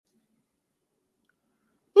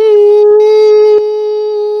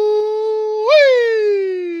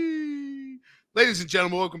Ladies and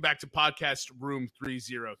gentlemen, welcome back to Podcast Room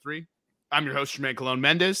 303. I'm your host, Jermaine Colon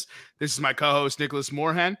Mendez. This is my co-host, Nicholas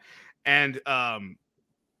Moorhan. And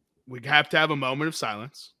we have to have a moment of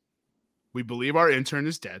silence. We believe our intern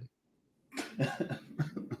is dead.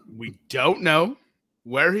 We don't know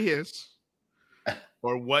where he is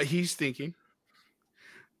or what he's thinking.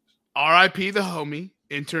 R.I.P. the homie,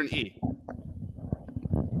 intern E.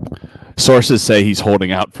 Sources say he's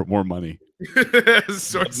holding out for more money.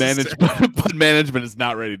 But management is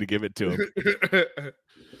not ready to give it to him.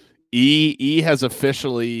 E has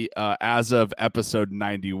officially, as of episode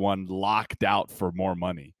 91, locked out for more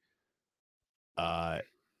money.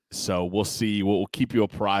 So we'll see. We'll keep you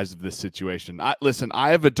apprised of this situation. Listen, I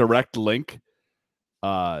have a direct link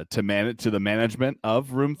to the management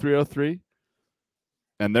of Room 303,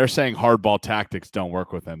 and they're saying hardball tactics don't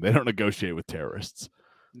work with him. They don't negotiate with terrorists.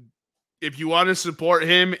 If you want to support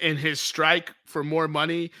him in his strike for more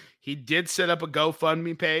money, he did set up a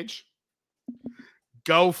GoFundMe page.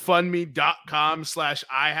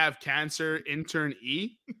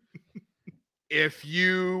 GoFundMe.com/IHaveCancerInternE. If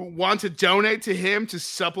you want to donate to him to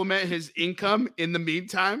supplement his income in the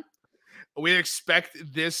meantime, we expect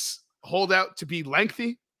this holdout to be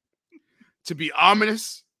lengthy, to be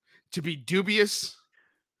ominous, to be dubious.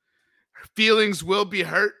 Feelings will be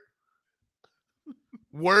hurt.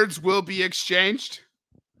 Words will be exchanged.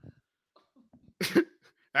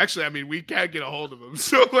 Actually, I mean, we can't get a hold of him.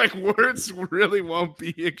 So, words really won't be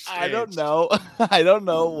exchanged. I don't know. I don't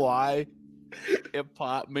know why it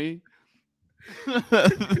popped me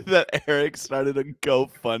that Eric started a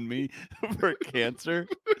GoFundMe for cancer.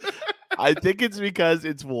 I think it's because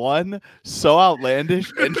it's one, so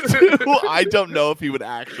outlandish, and two, I don't know if he would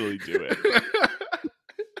actually do it.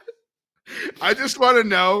 I just want to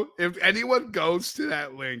know if anyone goes to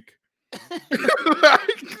that link.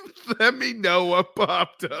 Let me know what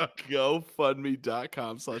popped up.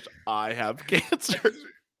 GoFundMe.com/IHaveCancer.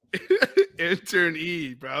 Intern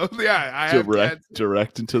E, bro. Yeah, I have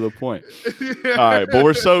direct and to the point. All right, but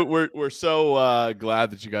we're so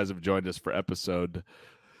glad that you guys have joined us for episode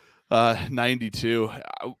 92.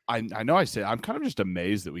 I know I say I'm kind of just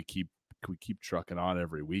amazed that we keep trucking on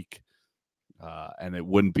every week. And it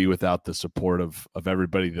wouldn't be without the support of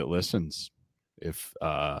everybody that listens if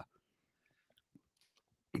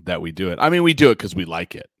that we do it. I mean, we do it because we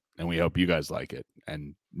like it, and we hope you guys like it.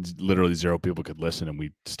 And literally 0 people could listen, and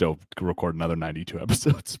we still record another 92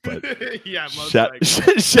 episodes. But yeah,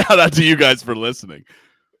 shout out to you guys for listening.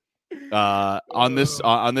 On this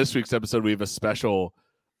week's episode, we have a special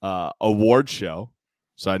award show.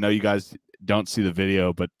 So I know you guys don't see the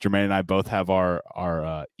video, but Jermaine and I both have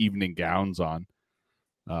our evening gowns on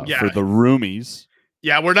for the roomies.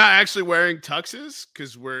 Yeah, we're not actually wearing tuxes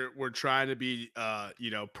because we're trying to be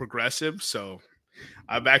progressive. So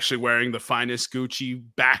I'm actually wearing the finest Gucci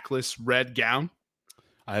backless red gown.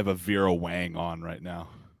 I have a Vera Wang on right now.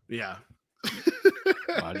 Yeah.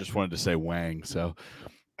 I just wanted to say Wang. So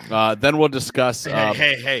then we'll discuss.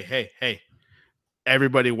 Hey.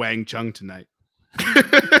 Everybody Wang Chung tonight.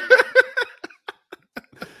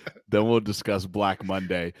 Then we'll discuss Black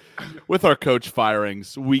Monday with our coach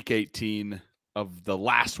firings, week 18 of the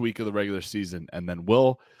last week of the regular season. And then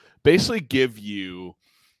we'll basically give you,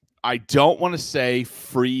 I don't want to say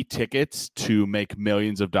free tickets to make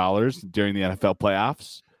millions of dollars during the NFL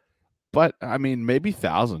playoffs, but I mean, maybe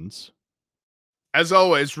thousands. As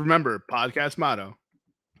always, remember, podcast motto.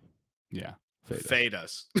 Yeah. Fade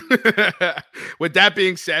us. With that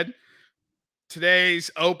being said, today's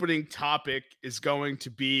opening topic is going to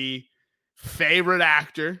be favorite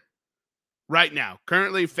actor right now.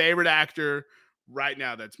 Currently, favorite actor right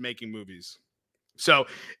now that's making movies. So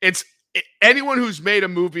it's anyone who's made a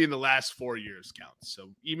movie in the last 4 years counts.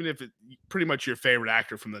 So even if it pretty much your favorite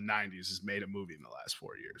actor from the 90s has made a movie in the last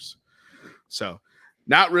 4 years. So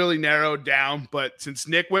not really narrowed down, but since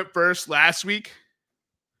Nick went first last week,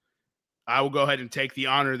 I will go ahead and take the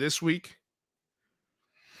honor this week.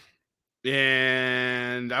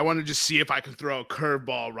 And I want to just see if I can throw a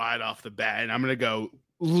curveball right off the bat. And I'm going to go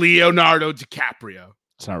Leonardo DiCaprio.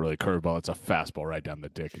 It's not really a curveball. It's a fastball right down the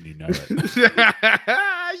dick, and you know it. Yeah.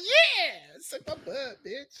 Suck my butt,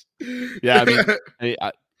 bitch. Yeah,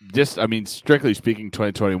 I mean, strictly speaking,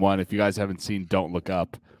 2021, if you guys haven't seen Don't Look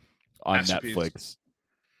Up on Netflix,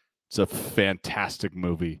 it's a fantastic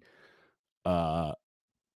movie.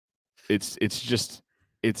 It's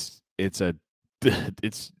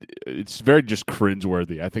very just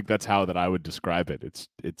cringeworthy. I think that's how that I would describe it.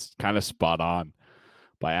 It's kind of spot on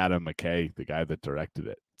by Adam McKay, the guy that directed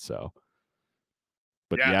it. So,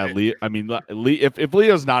 but Lee, I mean, Lee, if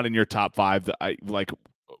Leo's not in your top five,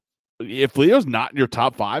 if Leo's not in your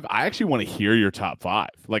top 5, I actually want to hear your top 5.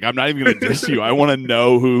 Like, I'm not even going to diss you. I want to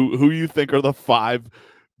know who you think are the 5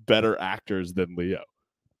 better actors than Leo.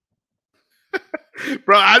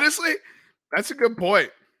 Bro, honestly, that's a good point.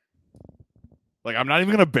 Like, I'm not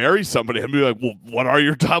even going to bury somebody. I'm going to be like, well, what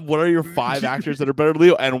are your 5 actors that are better than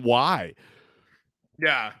Leo and why?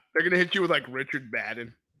 Yeah, they're going to hit you with like Richard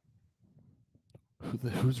Madden.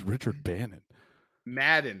 Who's Richard Bannon?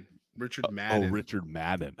 Madden. Richard Madden. Oh, Richard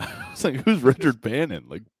Madden. I was like, who's Richard Bannon?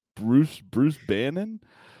 Like Bruce Bannon?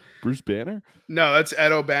 Bruce Banner? No, that's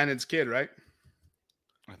Ed O'Bannon's kid, right?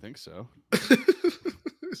 I think so.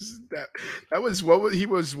 that was he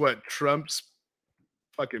was Trump's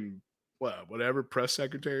fucking whatever press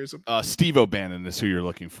secretary or something. Steve O'Bannon is who you're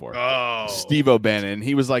looking for. Oh, Steve O'Bannon.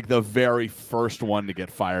 He was like the very first one to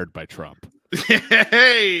get fired by Trump.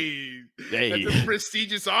 Hey, that's a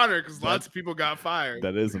prestigious honor because lots of people got fired.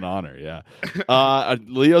 That is an honor, yeah.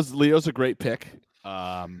 Leo's a great pick.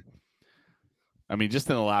 I mean, just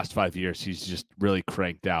in the last 5 years, he's just really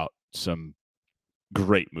cranked out some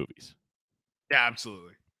great movies. Yeah,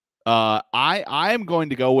 absolutely. I am going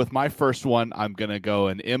to go with my first one. I'm going to go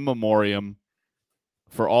an in memoriam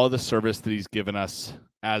for all the service that he's given us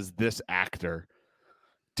as this actor,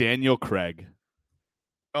 Daniel Craig.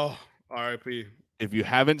 Oh, R.I.P. If you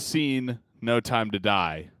haven't seen No Time to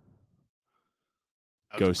Die,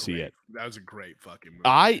 go see it. That was a great fucking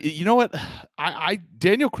movie. You know what?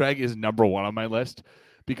 Daniel Craig is number 1 on my list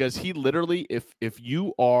because he literally, if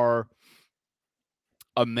you are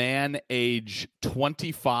a man age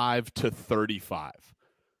 25 to 35,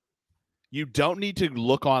 you don't need to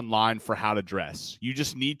look online for how to dress. You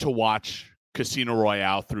just need to watch Casino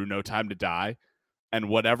Royale through No Time to Die, and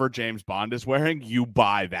whatever James Bond is wearing, you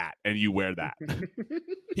buy that and you wear that.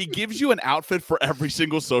 He gives you an outfit for every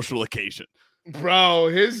single social occasion.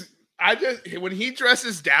 Bro, when he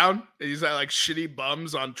dresses down, he's like shitty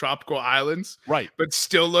bums on tropical islands, right? But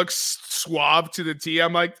still looks suave to the T.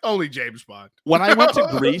 I'm like, only James Bond. When I went to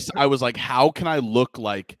Greece, I was like, how can I look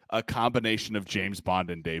like a combination of James Bond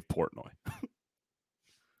and Dave Portnoy?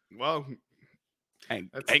 Well,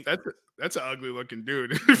 that's an ugly looking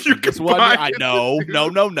dude. If you can, I know,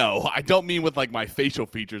 no. I don't mean with like my facial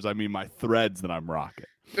features. I mean my threads that I'm rocking.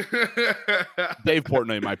 Dave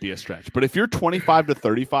Portnoy might be a stretch, but if you're 25 to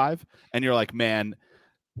 35 and you're like, man,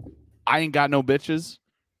 I ain't got no bitches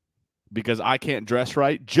because I can't dress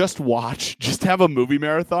right, just have a movie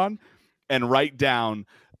marathon and write down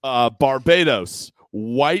Barbados,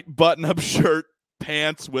 white button-up shirt,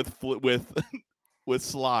 pants with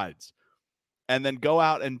slides, and then go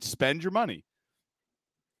out and spend your money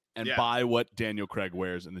and buy what Daniel Craig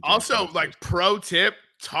wears in the gym. Also, like pro tip,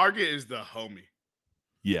 Target is the homie.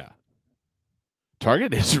 Yeah.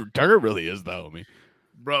 Target really is the homie.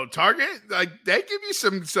 Bro, Target, like they give you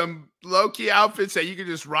some low-key outfits that you can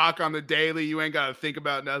just rock on the daily. You ain't gotta think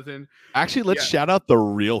about nothing. Actually, let's shout out the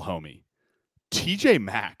real homie. TJ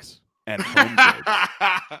Maxx and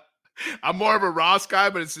HomeGoods. I'm more of a Ross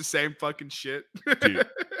guy, but it's the same fucking shit. Dude,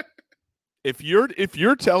 if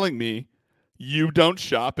you're telling me you don't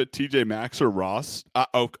shop at TJ Maxx or Ross,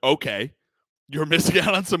 okay. You're missing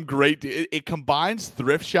out on some great. It combines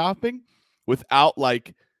thrift shopping without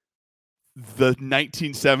like the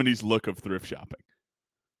 1970s look of thrift shopping.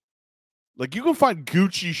 Like you can find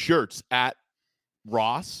Gucci shirts at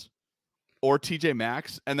Ross or TJ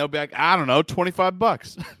Maxx, and they'll be like, I don't know,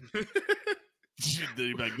 $25. They'll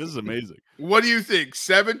be like, this is amazing. What do you think?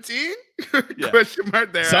 17? Yeah. Question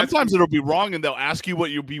mark there. Sometimes it'll be wrong, and they'll ask you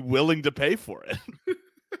what you'll be willing to pay for it.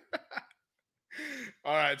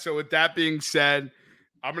 All right, so with that being said,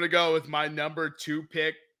 I'm going to go with my number 2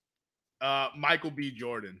 pick, Michael B.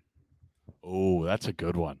 Jordan. Oh, that's a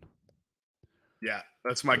good one. Yeah,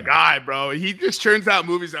 that's my guy, bro. He just turns out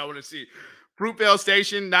movies I want to see. Fruitvale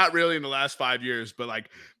Station, not really in the last 5 years, but like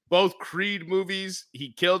both Creed movies,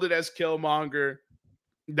 he killed it as Killmonger.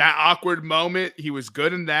 That awkward moment, he was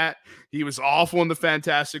good in that. He was awful in the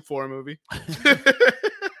Fantastic Four movie.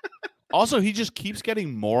 Also, he just keeps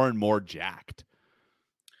getting more and more jacked.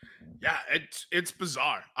 Yeah, it's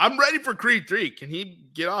bizarre. I'm ready for Creed 3. Can he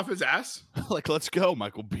get off his ass? Like, let's go,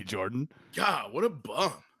 Michael B. Jordan. God, what a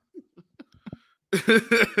bum.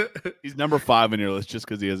 He's number 5 on your list just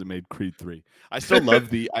because he hasn't made Creed 3. I still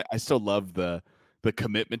love the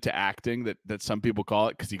commitment to acting that some people call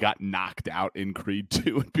it because he got knocked out in Creed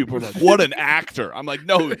 2 and people are like, what an actor. I'm like,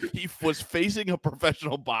 no, he was facing a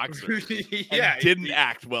professional boxer and didn't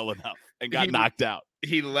act well enough and got knocked out.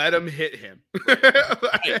 He let him hit him.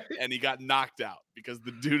 Right, and he got knocked out because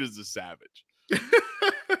the dude is a savage.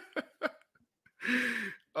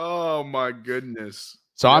 Oh my goodness.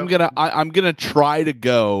 So I'm gonna try to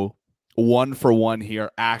go one for one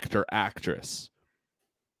here, actor, actress.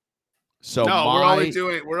 So no,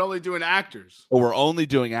 we're only doing actors. Oh, we're only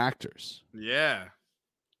doing actors. Yeah.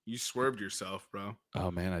 You swerved yourself, bro. Oh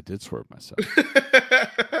man, I did swerve myself.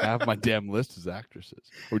 I have my damn list as actresses.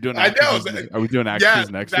 We're doing I know. Are we doing actresses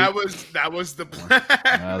next that week? That was the plan.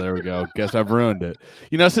 There we go. Guess I've ruined it.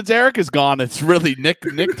 Since Eric is gone, it's really Nick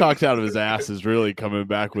talks out of his ass is really coming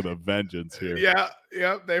back with a vengeance here.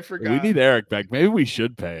 Yeah, they forgot. We need Eric back. Maybe we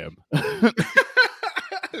should pay him.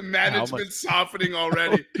 Management's softening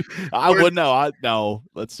already. I wouldn't know. No.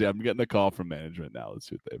 Let's see. I'm getting a call from management now. Let's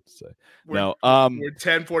see what they have to say. We're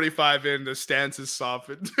 10:45 in. The stance is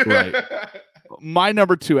softened. Right. My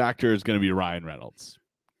number 2 actor is going to be Ryan Reynolds.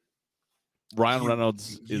 Ryan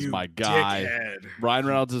Reynolds is my guy. Dickhead. Ryan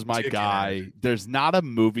Reynolds is my guy. There's not a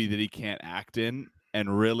movie that he can't act in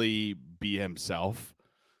and really be himself.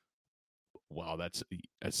 Wow, that's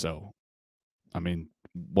so. I mean,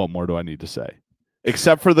 what more do I need to say?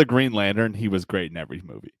 Except for the Green Lantern, he was great in every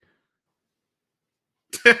movie.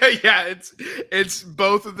 Yeah, it's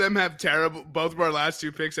both of them have terrible. Both of our last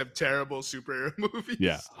 2 picks have terrible superhero movies.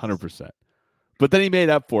 Yeah, 100%. But then he made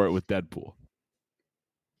up for it with Deadpool.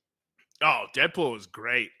 Oh, Deadpool was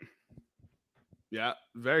great. Yeah,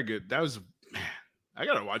 very good. That was. Man, I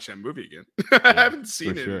gotta watch that movie again. I haven't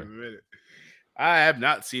seen it in a minute. I have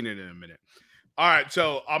not seen it in a minute. All right,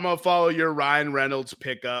 so I'm gonna follow your Ryan Reynolds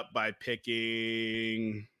pickup by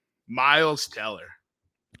picking Miles Teller.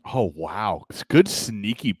 Oh wow, it's a good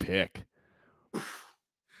sneaky pick.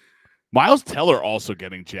 Miles Teller also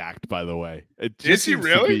getting jacked, by the way. Is he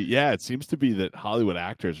really? Yeah, it seems to be that Hollywood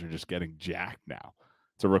actors are just getting jacked now.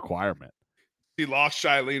 It's a requirement. He lost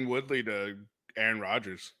Shailene Woodley to Aaron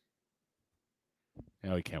Rodgers.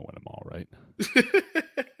 He can't win them all, right?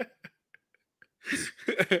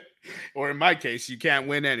 Or in my case, you can't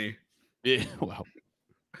win any. Yeah, well,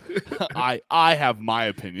 I have my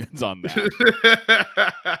opinions on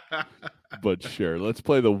that. But sure, let's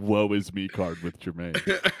play the woe is me card with Jermaine.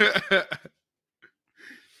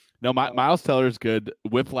 No, Miles Teller is good.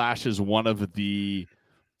 Whiplash is one of the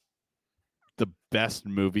best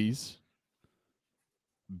movies,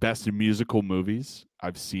 best musical movies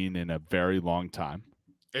I've seen in a very long time.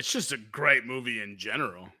 It's just a great movie in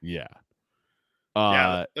general. Yeah.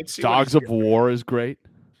 Let's see. Dogs of War is great.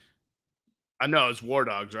 I know it's War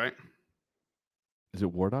Dogs, right? Is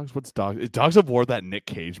it War Dogs? What's Dogs? Is Dogs of War that Nick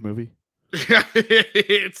Cage movie?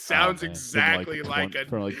 It sounds exactly from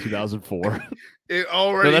 2004. It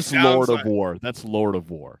already. No, that's sounds Lord like... of War. That's Lord of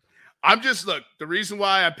War. Look. The reason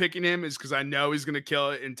why I'm picking him is because I know he's gonna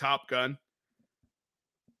kill it in Top Gun.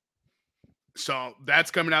 So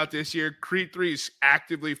that's coming out this year. Creed 3 is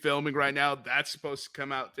actively filming right now. That's supposed to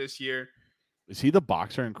come out this year. Is he the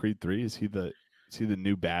boxer in Creed 3? Is he the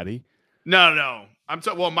new baddie? No. I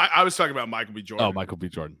was talking about Michael B. Jordan. Oh, Michael B.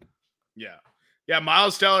 Jordan. Yeah.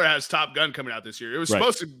 Miles Teller has Top Gun coming out this year. It was right.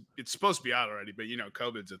 It's supposed to be out already, but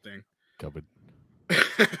COVID's a thing. COVID.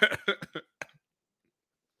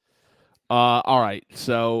 All right.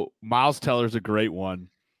 So Miles Teller's a great one.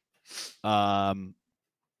 I'm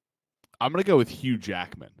gonna go with Hugh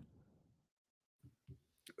Jackman.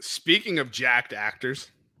 Speaking of jacked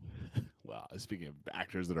actors. Well, speaking of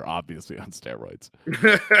actors that are obviously on steroids,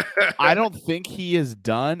 I don't think he has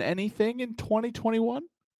done anything in 2021.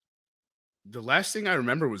 The last thing I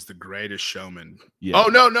remember was The Greatest Showman. Yeah.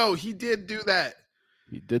 Oh no, he did do that.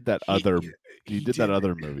 He did that other. He did that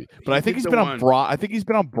other movie, but I think he's been on I think he's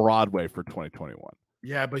been on Broadway for 2021.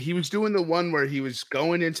 Yeah, but he was doing the one where he was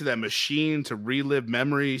going into that machine to relive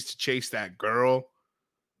memories to chase that girl.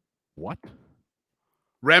 What?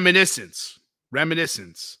 Reminiscence.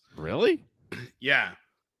 Really? Yeah.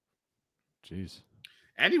 Jeez.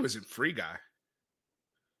 And he was in Free Guy.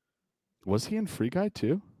 Was he in Free Guy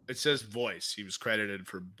too? It says voice. He was credited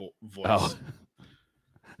for voice. Oh.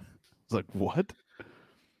 It's like, what?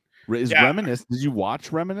 Reminiscence? Did you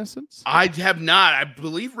watch Reminiscence? I have not. I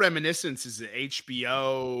believe Reminiscence is an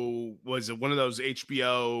HBO. Was it one of those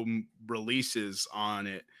HBO releases on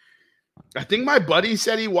it? I think my buddy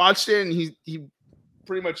said he watched it, and he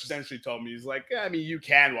pretty much essentially told me, he's like, I mean, you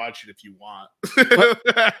can watch it if you want.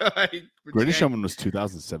 Greatest Showman was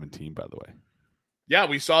 2017, by the way. Yeah,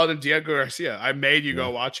 we saw it in Diego Garcia. I made you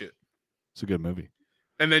go watch it. It's a good movie.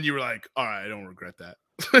 And then you were like, all right, I don't regret that.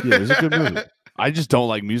 Yeah, it was a good movie. I just don't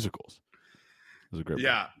like musicals. It was a great movie.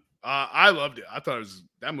 Yeah, I loved it. I thought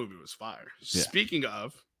that movie was fire. Yeah. Speaking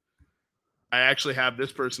of, I actually have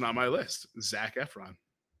this person on my list, Zac Efron.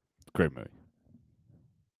 Great movie.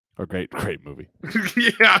 Or great movie.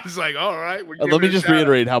 Yeah, I was like, all right. Let me just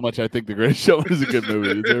reiterate how much I think The Greatest Showman is a good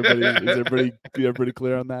movie. Is everybody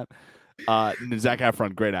clear on that? Zac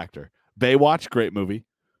Efron, great actor. Baywatch, great movie.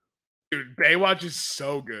 Dude, Baywatch is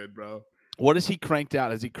so good, bro. What has he cranked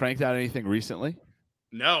out? Has he cranked out anything recently?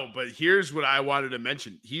 No, but here's what I wanted to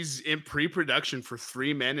mention. He's in pre-production for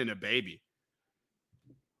 3 Men and a Baby.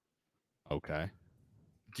 Okay.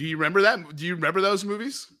 Do you remember that? Do you remember those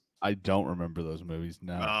movies? I don't remember those movies.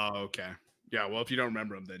 No. Oh, okay. Yeah, well, if you don't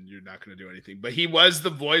remember them, then you're not going to do anything. But he was the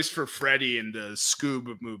voice for Freddy in the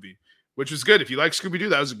Scoob movie, which was good. If you like Scooby-Doo,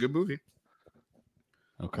 that was a good movie.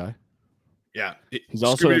 Okay. Yeah. He's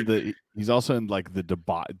also in like the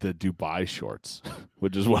Dubai shorts,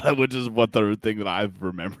 which is what the thing that I've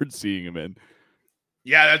remembered seeing him in.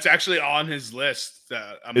 Yeah, that's actually on his list.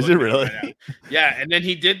 Is it really? Right, yeah, and then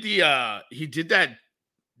he did that.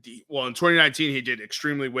 Well, in 2019, he did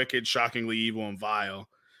Extremely Wicked, Shockingly Evil, and Vile,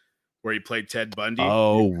 where he played Ted Bundy.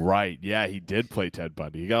 Oh, right. Yeah, he did play Ted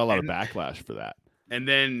Bundy. He got a lot of backlash for that. And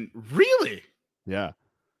then, really? Yeah.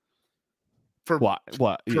 For what?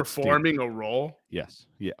 Performing a role? Yes.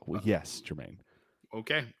 Yeah. Well, yes, Jermaine.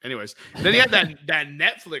 Okay. Anyways, then he had that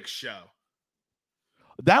Netflix show.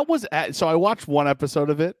 That was so I watched one episode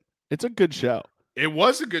of it. It's a good show. It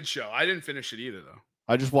was a good show. I didn't finish it either, though.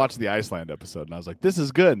 I just watched the Iceland episode and I was like, "This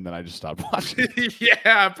is good," and then I just stopped watching. Yeah,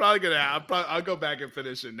 I'm probably gonna. I'll go back and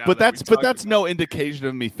finish it now. But that's no indication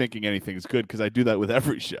of me thinking anything is good because I do that with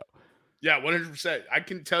every show. Yeah, 100%. I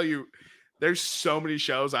can tell you, there's so many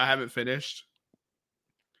shows I haven't finished.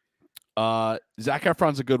 Zac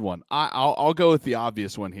Efron's a good one. I'll go with the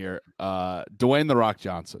obvious one here. Dwayne "The Rock"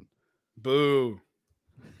 Johnson. Boo.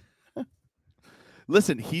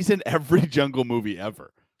 Listen, he's in every Jungle movie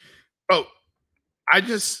ever. Oh, I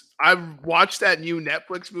watched that new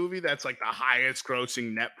Netflix movie that's like the highest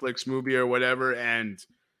grossing Netflix movie or whatever, and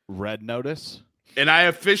Red Notice. And I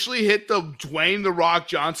officially hit the Dwayne "The Rock"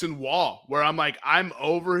 Johnson wall where I'm like, I'm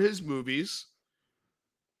over his movies.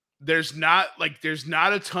 There's not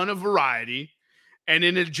a ton of variety. And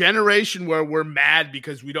in a generation where we're mad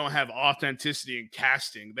because we don't have authenticity in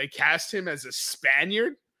casting, they cast him as a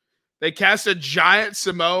Spaniard. They cast a giant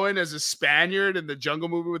Samoan as a Spaniard in the Jungle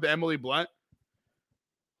movie with Emily Blunt.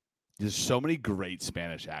 There's so many great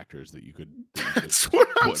Spanish actors that you could. That's what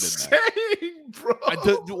I'm saying, bro.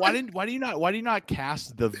 Why do you not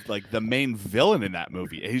cast the main villain in that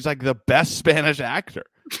movie? He's like the best Spanish actor,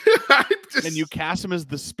 and you cast him as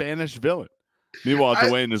the Spanish villain. Meanwhile,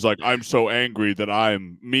 Dwayne is like, I'm so angry that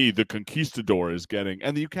the conquistador is getting,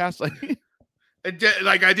 and you cast like, I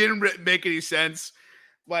didn't make any sense.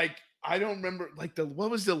 Like, I don't remember, what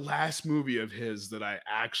was the last movie of his that I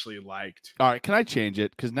actually liked? All right, can I change it?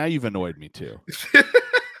 Because now you've annoyed me too.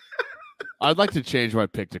 I'd like to change my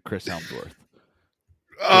pick to Chris Hemsworth.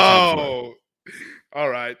 Oh, all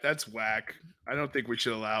right, that's whack. I don't think we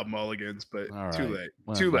should allow mulligans, but right. Too late.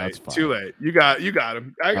 Well, too late. You got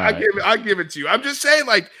him. I give it to you. I'm just saying,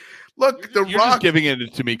 look, you're Rock. Just giving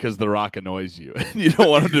it to me because The Rock annoys you. You don't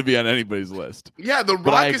want him to be on anybody's list. Yeah, The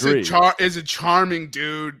Rock is a charming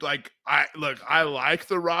dude. I like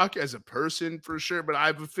The Rock as a person for sure, but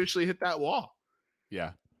I've officially hit that wall.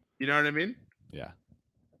 Yeah, you know what I mean. Yeah.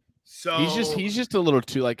 So he's just a little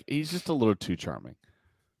too charming.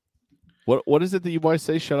 What is it that you boys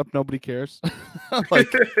say? Shut up, nobody cares.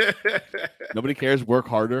 Nobody cares. Work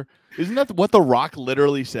harder. Isn't that what The Rock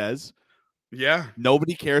literally says? Yeah.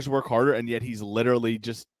 Nobody cares, work harder, and yet he's literally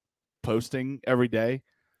just posting every day.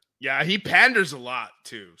 Yeah, he panders a lot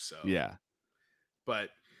too. So yeah. But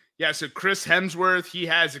yeah, so Chris Hemsworth, he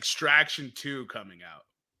has Extraction 2 coming out.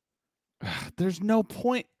 There's no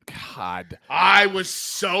point. God. I was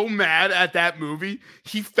so mad at that movie.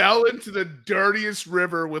 He fell into the dirtiest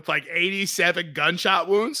river with 87 gunshot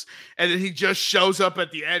wounds, and then he just shows up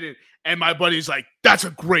at the end and my buddy's like, that's a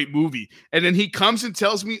great movie. And then he comes and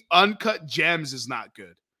tells me Uncut Gems is not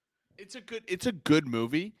good. It's a good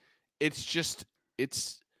movie. Do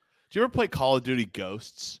you ever play Call of Duty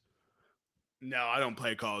Ghosts? No, I don't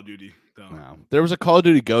play Call of Duty. No. There was a Call of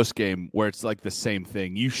Duty Ghost game where it's the same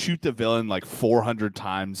thing. You shoot the villain 400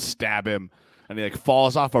 times, stab him, and he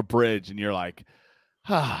falls off a bridge, and you're like,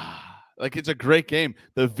 it's a great game.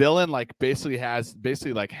 The villain basically has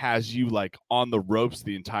you on the ropes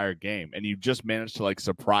the entire game, and you just manage to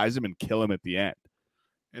surprise him and kill him at the end.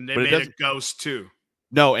 And they made a Ghost too.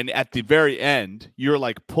 No, and at the very end, you're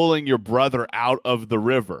pulling your brother out of the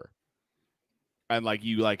river, and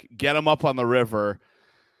you get him up on the river.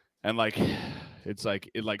 And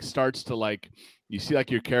it starts to you see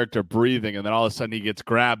your character breathing, and then all of a sudden he gets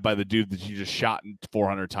grabbed by the dude that you just shot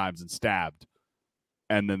 400 times and stabbed,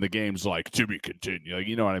 and then the game's to be continued.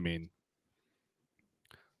 You know what I mean?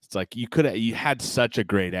 It's you had such a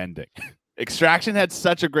great ending. Extraction had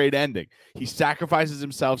such a great ending. He sacrifices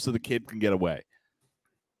himself so the kid can get away.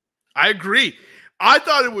 I agree. I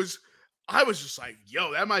was just like,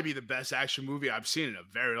 yo, that might be the best action movie I've seen in a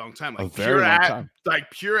very long time. Like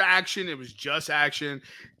pure action. It was just action.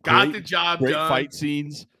 Got the job done. Great fight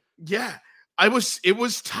scenes. Yeah. It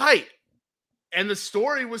was tight. And the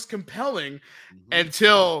story was compelling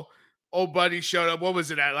until old buddy showed up. What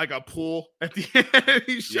was it at? Like a pool at the end?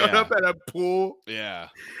 He showed up at a pool. Yeah.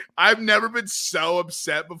 I've never been so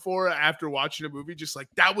upset before after watching a movie. Just like,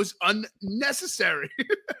 that was unnecessary.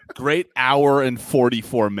 Great hour and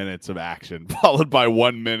 44 minutes of action, followed by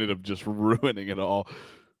 1 minute of just ruining it all.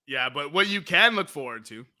 Yeah, but what you can look forward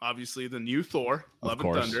to, obviously, the new Thor, Love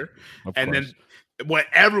and Thunder. And then what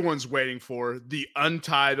everyone's waiting for, the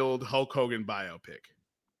untitled Hulk Hogan biopic.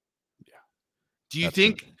 Yeah. Do you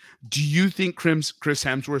think Chris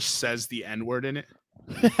Hemsworth says the N-word in it?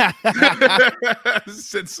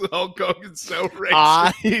 Since Hulk Hogan's so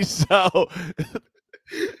racist.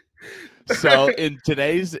 So in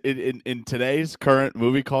today's current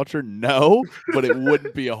movie culture, no, but it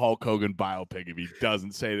wouldn't be a Hulk Hogan biopic if he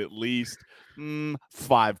doesn't say it at least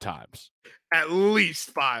 5 times. At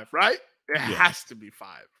least 5, right? It has to be 5.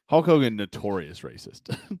 Hulk Hogan, notorious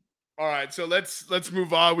racist. All right, so let's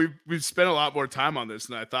move on. We've spent a lot more time on this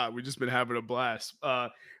than I thought. We've just been having a blast.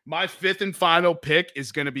 My 5th and final pick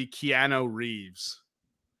is going to be Keanu Reeves.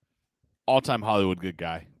 All-time Hollywood good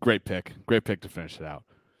guy. Great pick. Great pick to finish it out.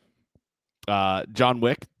 John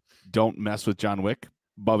Wick. Don't mess with John Wick.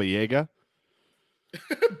 Baba Yaga.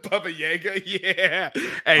 Baba Yaga, yeah.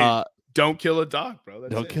 Hey, don't kill a dog, bro.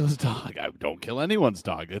 Don't kill his dog. Don't kill anyone's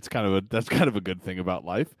dog. That's kind of a good thing about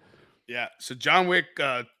life. Yeah. So John Wick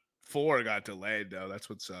 4 got delayed though. That's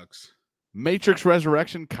what sucks. Matrix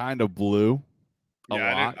Resurrection kind of blew. A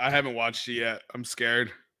lot. I haven't watched it yet. I'm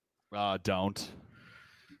scared. Don't.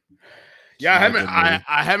 Yeah,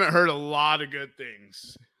 I haven't heard a lot of good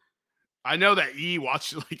things. I know that he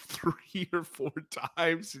watched it like 3 or 4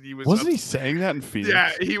 times, and wasn't he saying that in Phoenix?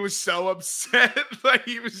 Yeah, he was so upset. Like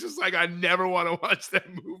he was just like, I never want to watch that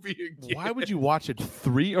movie again. Why would you watch it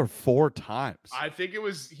 3 or 4 times? I think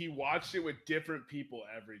he watched it with different people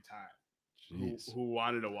every time who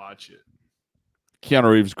wanted to watch it.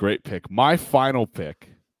 Keanu Reeves, great pick. My final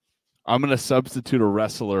pick, I'm going to substitute a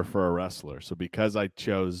wrestler for a wrestler. So because I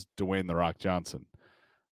chose Dwayne The Rock Johnson,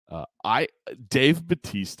 Dave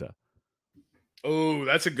Bautista. Oh,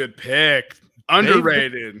 that's a good pick.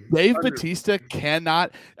 Underrated. Dave Bautista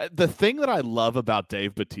cannot. The thing that I love about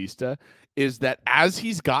Dave Bautista is that as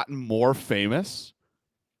he's gotten more famous,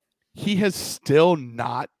 he has still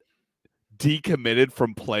not decommitted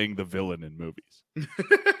from playing the villain in movies,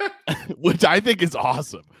 which I think is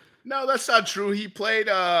awesome. No, that's not true. He played.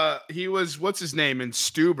 He was what's his name in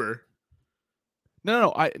Stuber.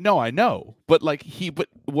 No, I know, but but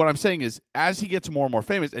what I'm saying is, as he gets more and more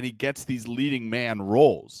famous, and he gets these leading man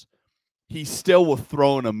roles, he still will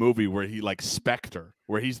throw in a movie where he like Spectre,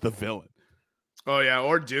 where he's the villain. Oh yeah,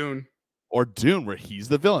 or Dune, where he's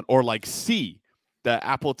the villain, or like C, the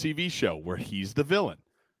Apple TV show where he's the villain.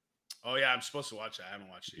 Oh yeah, I'm supposed to watch that. I haven't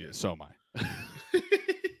watched it yet. So am I.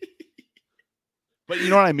 But you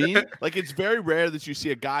know what I mean? Like it's very rare that you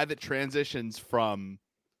see a guy that transitions from,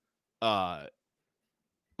 that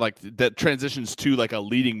transitions to like a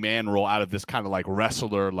leading man role out of this kind of like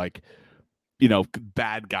wrestler, like,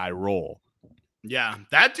 bad guy role. Yeah,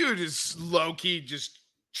 that dude is low key just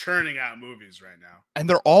churning out movies right now, and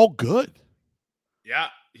they're all good. Yeah,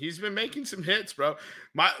 he's been making some hits, bro.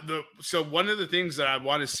 So one of the things that I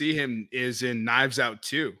want to see him is in Knives Out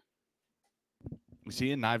 2. Was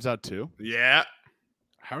he in Knives Out 2? Yeah.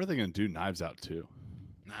 How are they going to do Knives Out 2?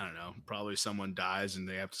 I don't know. Probably someone dies and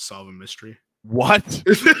they have to solve a mystery. What?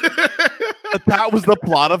 That was the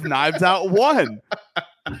plot of Knives Out 1.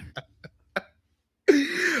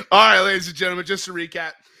 All right, ladies and gentlemen, just to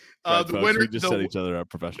recap. The winner, we just set each other up,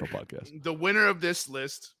 professional podcast. The winner of this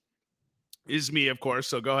list is me, of course.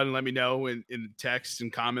 So go ahead and let me know in text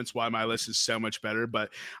and comments why my list is so much better. But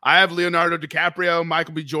I have Leonardo DiCaprio,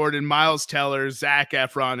 Michael B. Jordan, Miles Teller, Zac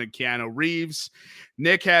Efron, and Keanu Reeves.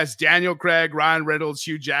 Nick has Daniel Craig, Ryan Reynolds,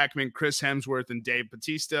 Hugh Jackman, Chris Hemsworth, and Dave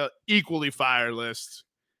Bautista. Equally fire list.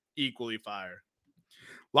 Equally fire.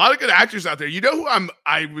 A lot of good actors out there. You know who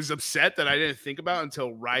I was upset that I didn't think about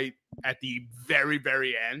until right at the very,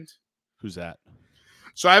 very end? Who's that?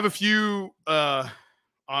 So I have a few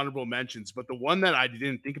honorable mentions, but the one that I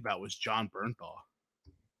didn't think about was John Bernthal.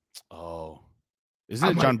 Oh.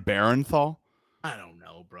 Isn't it John Barenthal? I don't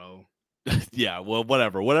know, bro. Yeah, well,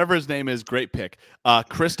 whatever. Whatever his name is, great pick.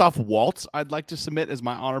 Christoph Waltz, I'd like to submit as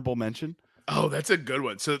my honorable mention. Oh, that's a good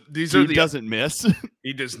one. So these Dude doesn't miss.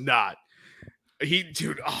 He does not.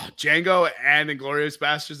 Django and Inglourious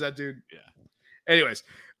Basterds, that dude. Yeah. Anyways,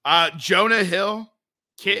 Jonah Hill,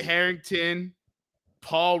 Kit Harington,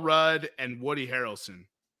 Paul Rudd, and Woody Harrelson.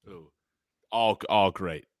 Ooh. All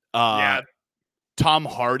great. Yeah. Tom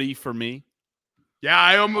Hardy for me. Yeah,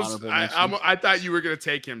 Honorable I thought you were gonna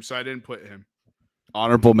take him, so I didn't put him.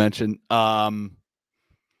 Honorable mention. And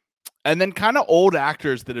then kind of old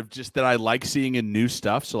actors that I like seeing in new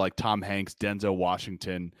stuff. So like Tom Hanks, Denzel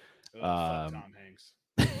Washington. Fuck Tom Hanks.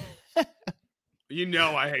 You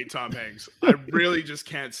know I hate Tom Hanks. I really just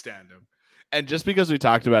can't stand him. And just because we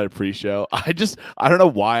talked about it pre-show, I don't know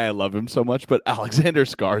why I love him so much, but Alexander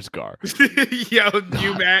Skarsgård. Yo,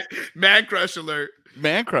 you man crush alert.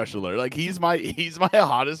 Man crush alert. Like he's my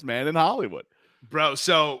hottest man in Hollywood. Bro,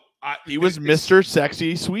 so he was Mr.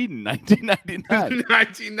 Sexy Sweden 1999.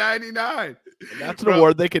 1999. And that's an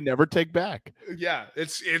award they can never take back. Yeah,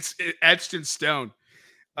 it's etched in stone.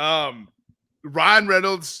 Ryan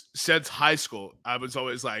Reynolds since high school, I was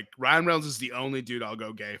always like, Ryan Reynolds is the only dude I'll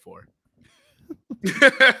go gay for.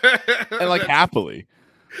 And like happily.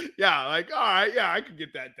 Yeah, like, all right, yeah, I could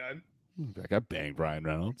get that done. Like I banged Ryan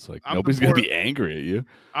Reynolds. Like nobody's gonna be angry at you.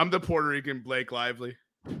 I'm the Puerto Rican Blake Lively.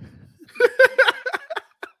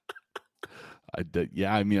 I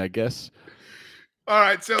mean, I guess. All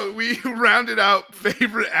right, so we rounded out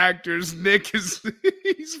favorite actors. Nick he's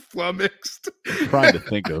flummoxed. I'm trying to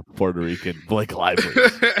think of Puerto Rican Blake Lively.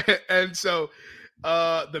 And so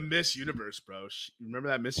the Miss Universe, bro. Remember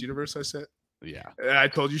that Miss Universe I said? Yeah. And I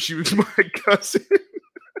told you she was my cousin.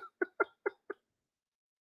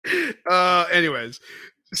 Anyways,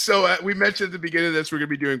 so we mentioned at the beginning of this, we're going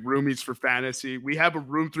to be doing roomies for fantasy. We have a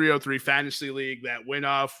Room 303 fantasy league that went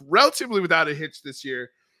off relatively without a hitch this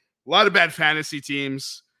year. A lot of bad fantasy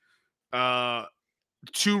teams.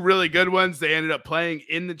 Two really good ones. They ended up playing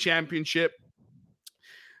in the championship.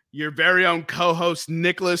 Your very own co-host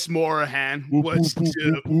Nicholas Morahan was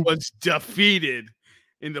defeated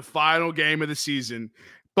in the final game of the season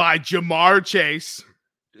by Jamar Chase.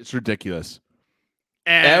 It's ridiculous.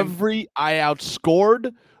 And I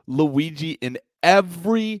outscored Luigi in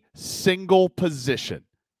every single position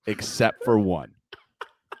except for one.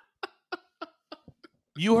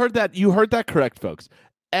 You heard that correct, folks.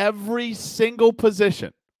 Every single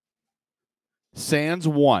position. Sans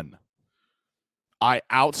won. I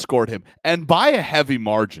outscored him, and by a heavy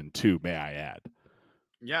margin too, may I add.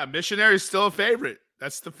 Yeah, missionary is still a favorite.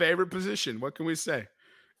 That's the favorite position. What can we say?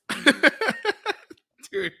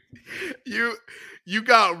 Dude, you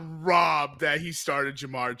got robbed that he started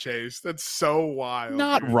Jamar Chase. That's so wild.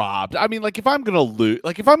 Not robbed. I mean, like if I'm gonna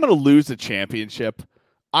lose a championship,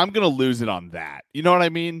 I'm gonna lose it on that. You know what I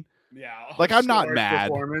mean? Yeah. Like I'm not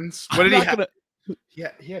mad. Performance. What did he have? He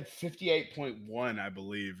had 58.1, I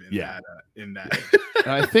believe. In that.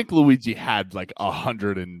 And I think Luigi had like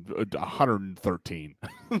 113.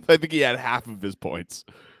 I think he had half of his points.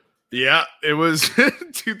 Yeah, it was.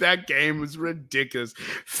 Dude, that game was ridiculous.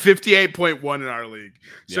 58.1 in our league.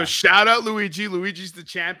 So shout out Luigi. Luigi's the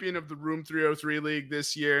champion of the Room 303 league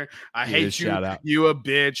this year. I hate you. Shout out. You a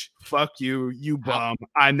bitch. Fuck you. You bum.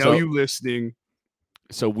 I know you listening.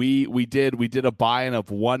 So we did a buy-in of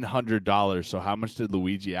 $100. So how much did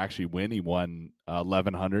Luigi actually win? He won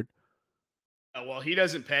 $1,100. Well, he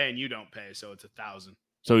doesn't pay and you don't pay, so it's $1,000.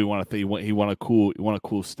 So he won a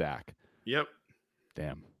cool stack. Yep.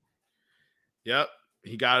 Damn. Yep.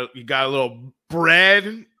 He got a little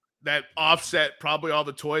bread that offset probably all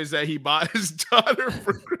the toys that he bought his daughter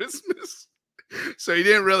for Christmas. So he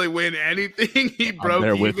didn't really win anything. He broke I'm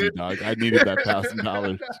there even. with you, dog. I needed that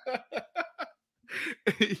 $1,000.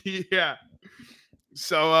 Yeah.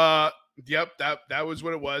 So yep, that was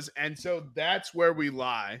what it was. And so that's where we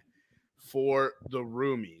lie for the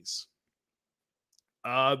roomies.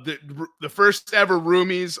 The first ever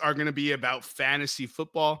roomies are going to be about fantasy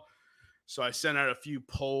football. So I sent out a few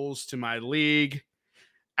polls to my league,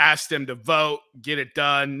 asked them to vote, get it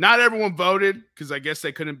done. Not everyone voted because I guess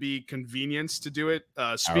they couldn't be convenienced to do it.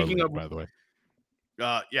 Speaking league, of, by the way,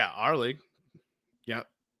 our league. Yeah.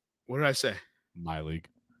 What did I say? My league.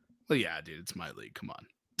 Well, yeah, dude, it's my league. Come on.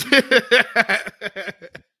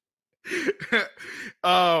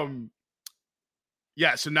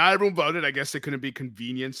 Yeah, so not everyone voted. I guess they couldn't be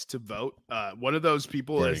convenienced to vote. One of those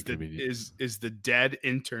people is the dead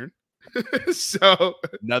intern. So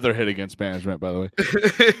another hit against management, by the way.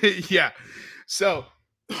 Yeah. So,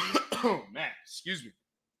 oh man, excuse me.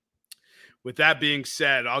 With that being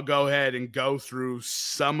said, I'll go ahead and go through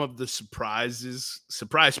some of the surprise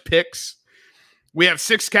picks. We have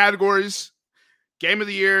 6 categories. Game of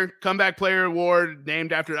the Year, Comeback Player Award,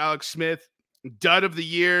 named after Alex Smith. Dud of the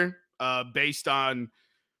Year, based on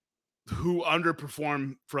who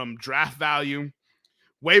underperformed from draft value.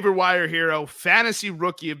 waiver wire hero, fantasy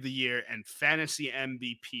rookie of the year, and fantasy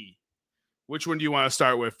MVP. Which one do you want to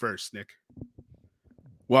start with first, Nick?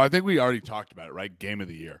 Well, I think we already talked about it, right? Game of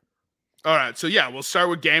the year. All right. So, yeah, we'll start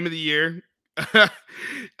with game of the year.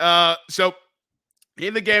 So,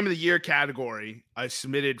 in the game of the year category, I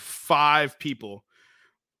submitted 5 people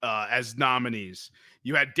as nominees.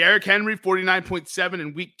 You had Derrick Henry, 49.7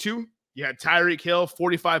 in week 2. You had Tyreek Hill,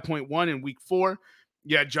 45.1 in week 4.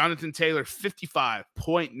 You had Jonathan Taylor,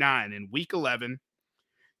 55.9 in week 11.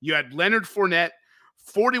 You had Leonard Fournette,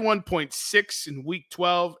 41.6 in week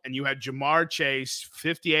 12. And you had Ja'Marr Chase,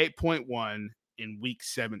 58.1 in week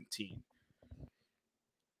 17.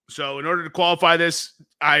 So in order to qualify this,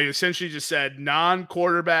 I essentially just said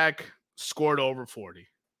non-quarterback scored over 40.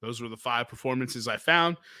 Those were the 5 performances I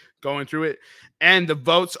found going through it. And the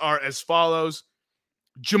votes are as follows.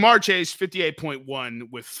 Ja'Marr Chase, 58.1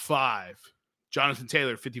 with 5. Jonathan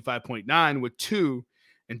Taylor, 55.9 with 2.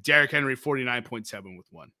 And Derrick Henry, 49.7 with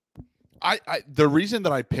 1. The reason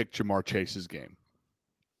that I picked Ja'Marr Chase's game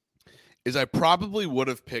is I probably would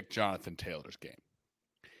have picked Jonathan Taylor's game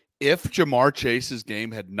if Ja'Marr Chase's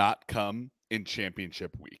game had not come in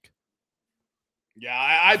championship week.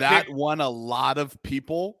 Yeah, that won a lot of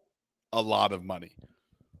people a lot of money.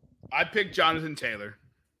 I picked Jonathan Taylor.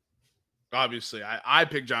 Obviously, I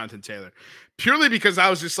picked Jonathan Taylor purely because I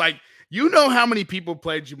was just like, you know how many people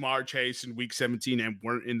played Ja'Marr Chase in week 17 and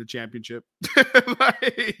weren't in the championship?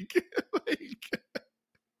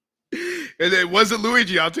 And it wasn't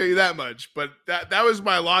Luigi, I'll tell you that much. But that was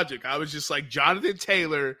my logic. I was just like, Jonathan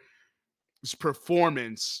Taylor's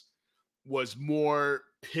performance was more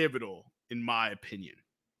pivotal, in my opinion.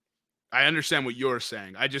 I understand what you're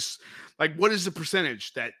saying. I just, like, what is the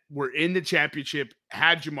percentage that were in the championship,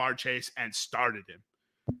 had Ja'Marr Chase, and started him?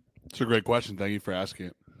 It's a great question. Thank you for asking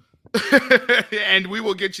it. And we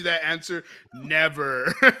will get you that answer.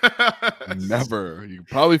 Never. Never. You can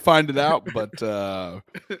probably find it out, but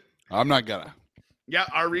I'm not gonna. Yeah,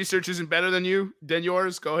 our research isn't better than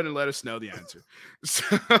yours. Go ahead and let us know the answer.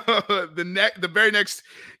 So the very next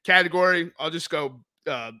category, I'll just go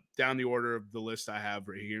down the order of the list I have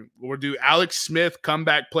right here. We'll do Alex Smith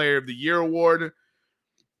Comeback Player of the Year award.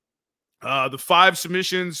 The 5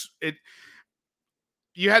 submissions,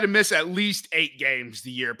 you had to miss at least 8 games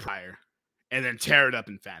the year prior and then tear it up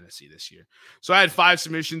in fantasy this year. So I had 5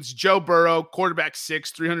 submissions. Joe Burrow, quarterback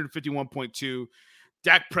 6, 351.2.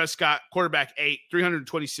 Dak Prescott, quarterback 8,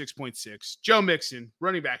 326.6. Joe Mixon,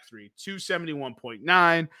 running back 3,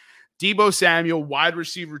 271.9. Deebo Samuel, wide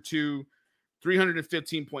receiver 2,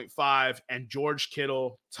 315.5. And George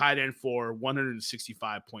Kittle, tight end 4,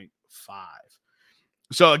 165.5.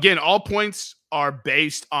 So again, all points are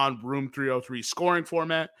based on Room 303 scoring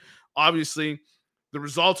format. Obviously, the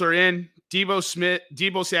results are in.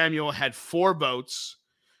 Deebo Samuel had 4 votes.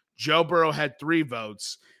 Joe Burrow had 3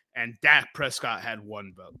 votes. And Dak Prescott had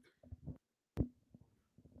 1 vote.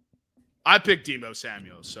 I picked Deebo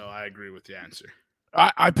Samuel, so I agree with the answer.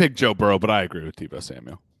 I picked Joe Burrow, but I agree with Deebo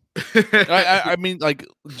Samuel. I mean, like,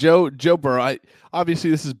 Joe Burrow, obviously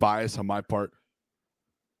this is bias on my part.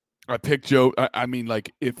 I picked Joe. I mean,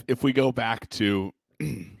 like, if we go back to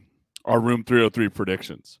our Room 303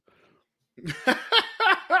 predictions,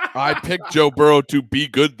 I picked Joe Burrow to be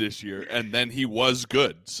good this year, and then he was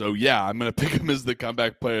good. So, yeah, I'm going to pick him as the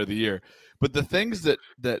comeback player of the year. But the things that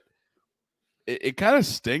it kind of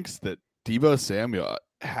stinks that Deebo Samuel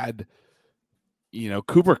had,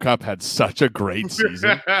 Cooper Kupp had such a great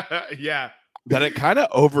season. Yeah. That it kind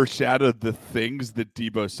of overshadowed the things that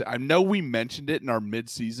Deebo said. I know we mentioned it in our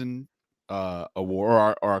midseason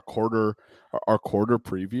award, our quarter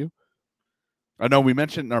preview. I know we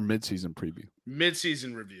mentioned it in our midseason preview.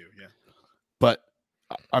 Midseason review, yeah. But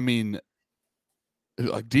I mean,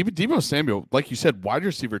 like Deebo Samuel, like you said, wide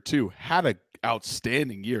receiver 2, had an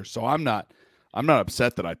outstanding year. So I'm not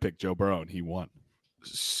upset that I picked Joe Burrow and he won.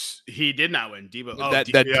 He did not win. Deebo.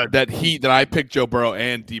 That I picked Joe Burrow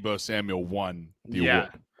and Deebo Samuel won the award.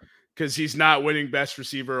 Because he's not winning best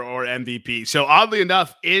receiver or MVP. So oddly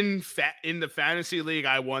enough, in the fantasy league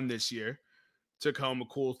I won this year, took home a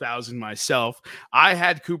cool 1,000 myself. I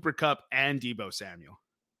had Cooper Kupp and Deebo Samuel.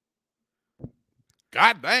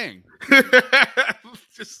 God dang.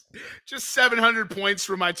 just 700 points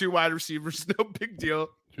for my 2 wide receivers. No big deal.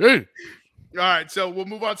 Hey. All right, so we'll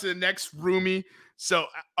move on to the next roomie. So,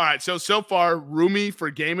 all right, so far, roomie for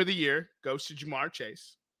game of the year goes to Ja'Marr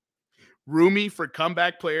Chase. Roomie for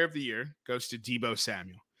comeback player of the year goes to Deebo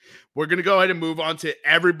Samuel. We're going to go ahead and move on to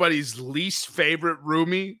everybody's least favorite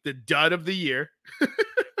roomie, the dud of the year.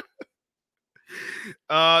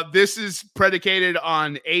 This is predicated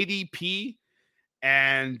on ADP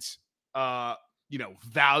and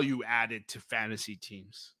value added to fantasy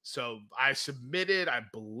teams. So I submitted, I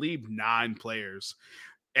believe, 9 players,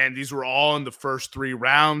 and these were all in the first 3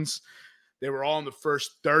 rounds. They were all in the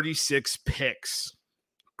first 36 picks.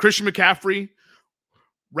 Christian McCaffrey,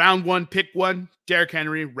 round 1, pick 1. Derrick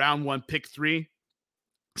Henry, round 1, pick 3.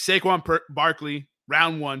 Saquon Barkley,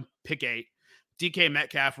 round 1, pick 8. DK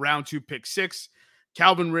Metcalf, round 2, pick 6.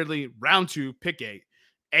 Calvin Ridley, round 2, pick 8.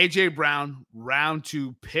 AJ Brown, round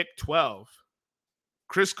 2, pick 12.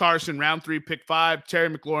 Chris Carson, round 3, pick 5. Terry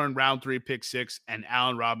McLaurin, round 3, pick 6. And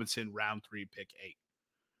Allen Robinson, round 3, pick 8.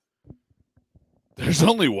 There's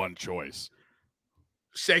only one choice.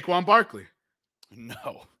 Saquon Barkley.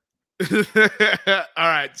 No. All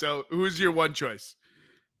right. So who's your one choice?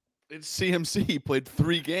 It's CMC. He played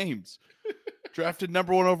 3 games. Drafted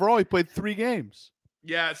number 1 overall. He played 3 games.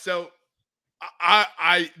 Yeah. So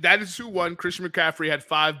I that is who won. Christian McCaffrey had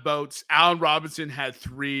 5 votes. Allen Robinson had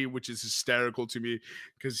 3, which is hysterical to me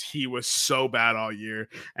because he was so bad all year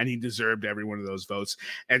and he deserved every one of those votes.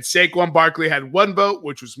 And Saquon Barkley had 1 vote,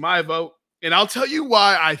 which was my vote. And I'll tell you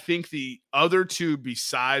why I think the other 2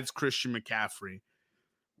 besides Christian McCaffrey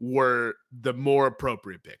were the more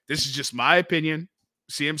appropriate pick. This is just my opinion.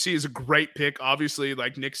 CMC is a great pick. Obviously,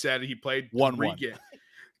 like Nick said, he played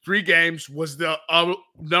 3 games, was the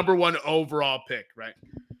number 1 overall pick, right?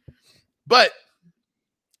 But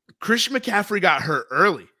Christian McCaffrey got hurt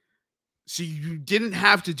early. So you didn't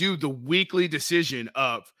have to do the weekly decision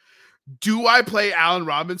of, do I play Allen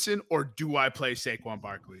Robinson or do I play Saquon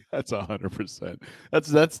Barkley? That's 100%.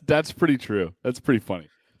 That's pretty true. That's pretty funny.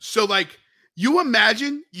 So, like, you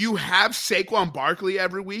imagine you have Saquon Barkley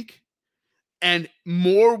every week, and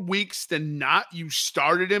more weeks than not, you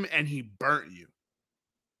started him and he burnt you.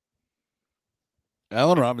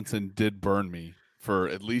 Allen Robinson did burn me for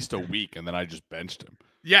at least a week, and then I just benched him.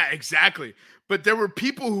 Yeah, exactly. But there were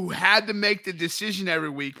people who had to make the decision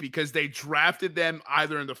every week because they drafted them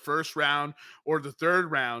either in the first round or the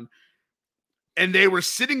 3rd round, and they were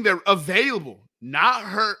sitting there available, not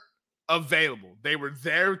hurt, available. They were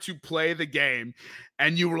there to play the game,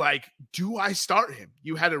 and you were like, do I start him?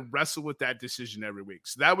 You had to wrestle with that decision every week.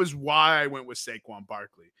 So that was why I went with Saquon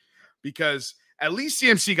Barkley, because at least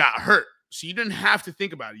CMC got hurt. So you didn't have to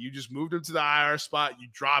think about it. You just moved him to the IR spot, you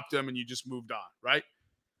dropped him, and you just moved on, right?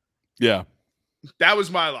 Yeah. That was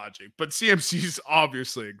my logic. But CMC is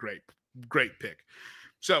obviously a great pick.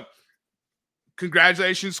 So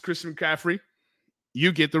congratulations, Christian McCaffrey.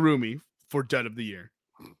 You get the roomie for dud of the year.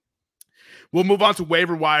 We'll move on to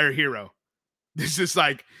waiver wire hero. This is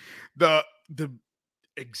like the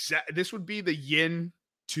exact. This would be the yin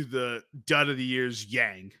to the dud of the year's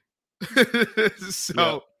yang.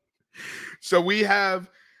 So we have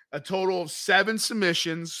a total of 7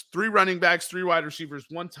 submissions, 3 running backs, 3 wide receivers,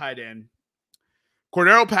 1 tight end.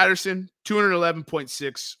 Cordero Patterson,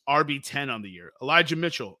 211.6 RB10 on the year. Elijah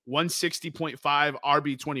Mitchell, 160.5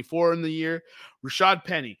 RB24 on the year. Rashad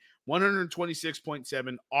Penny,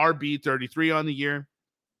 126.7 RB33 on the year.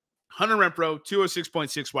 Hunter Renfrow,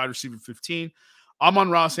 206.6 wide receiver 15.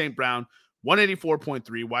 Amon-Ra St. Brown,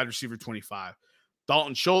 184.3 wide receiver 25.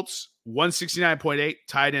 Dalton Schultz, 169.8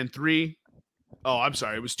 tight end 3. Oh, I'm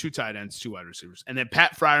sorry. It was 2 tight ends, 2 wide receivers. And then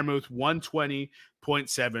Pat Freiermuth,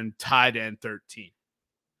 120.7 tight end 13.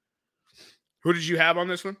 Who did you have on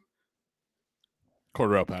this one?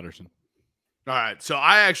 Cordero Patterson. All right. So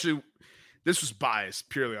this was biased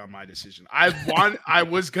purely on my decision. I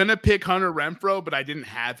was going to pick Hunter Renfrow, but I didn't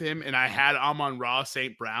have him. And I had Amon-Ra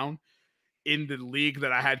St. Brown in the league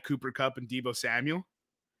that I had Cooper Kupp and Deebo Samuel.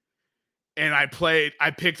 And I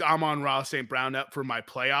picked Amon-Ra St. Brown up for my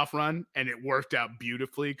playoff run, and it worked out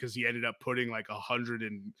beautifully because he ended up putting like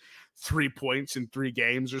 103 points in 3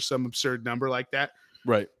 games or some absurd number like that.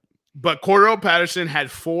 Right. But Cordero Patterson had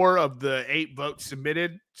 4 of the 8 votes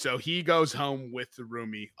submitted, so he goes home with the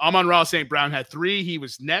roomie. Amon-Ra St. Brown had 3. He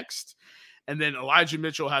was next. And then Elijah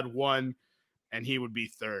Mitchell had 1, and he would be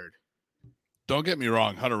 3rd. Don't get me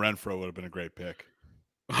wrong. Hunter Renfrow would have been a great pick.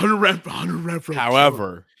 Hunter Renfrow.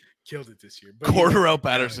 However, killed it this year. Cordero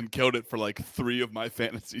Patterson killed it for like 3 of my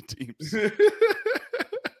fantasy teams.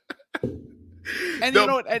 And you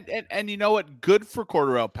know what? And you know what? Good for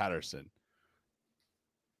Cordero Patterson.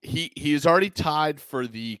 He is already tied for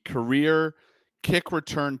the career kick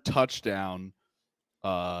return touchdown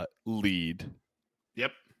lead.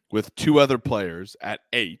 Yep. With 2 other players at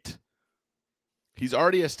 8. He's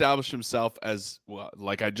already established himself as, well,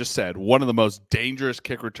 like I just said, one of the most dangerous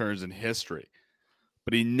kick returns in history.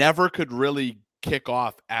 But he never could really kick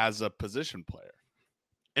off as a position player.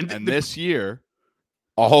 And this year,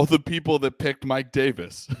 all the people that picked Mike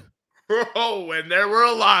Davis. Oh, and there were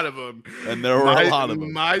a lot of them. And there were a lot of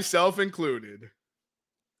them. Myself included.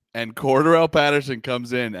 and Cordarrelle Patterson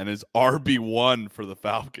comes in and is RB1 for the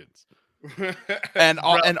Falcons. And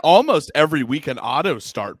almost every week an auto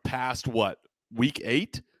start past what, week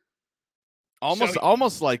 8?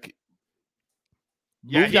 Almost like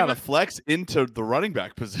moved out of flex into the running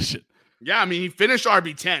back position. Yeah, I mean, he finished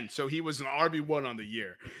RB10, so he was an RB1 on the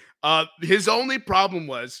year. His only problem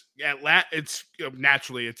was Atlanta. It's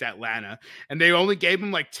Atlanta, and they only gave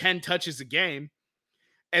him like 10 touches a game,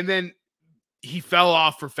 and then he fell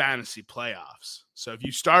off for fantasy playoffs. So if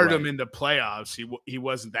you started him in the playoffs, he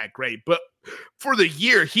wasn't that great. But for the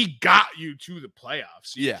year, he got you to the playoffs.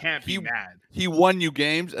 So you can't be mad. He won you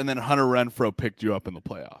games, and then Hunter Renfrow picked you up in the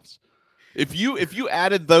playoffs. If you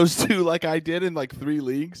added those two like I did in like 3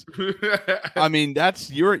 leagues, I mean,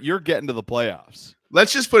 that's you're getting to the playoffs.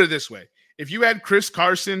 Let's just put it this way. If you had Chris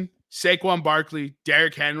Carson, Saquon Barkley,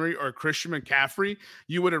 Derrick Henry, or Christian McCaffrey,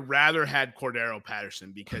 you would have rather had Cordarrelle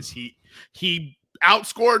Patterson because he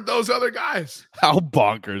outscored those other guys. How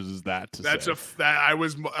bonkers is that to say? I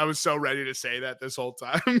was so ready to say that this whole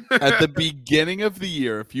time. At the beginning of the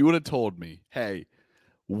year, if you would have told me, hey,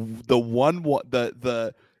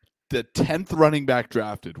 the 10th running back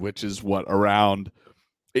drafted, which is what, around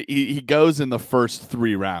he goes in the first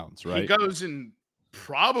 3 rounds, right? He goes in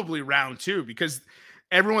probably round 2 because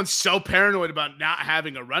everyone's so paranoid about not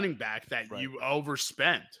having a running back that you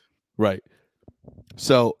overspent. Right.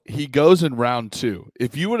 So he goes in round 2.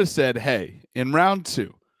 If you would have said, hey, in round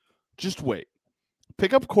 2, just wait,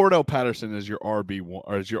 pick up Cordarrelle Patterson as your RB1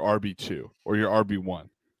 or as your RB2 or your RB1,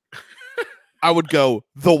 I would go,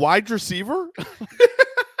 the wide receiver?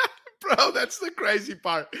 Bro, that's the crazy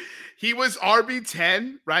part. He was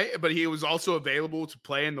RB10, right? But he was also available to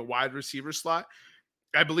play in the wide receiver slot.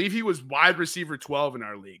 I believe he was wide receiver 12 in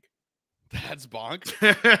our league. That's bonked.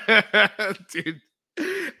 Dude,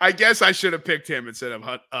 I guess I should have picked him instead of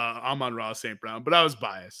Amon-Ra St. Brown, but I was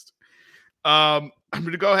biased. I'm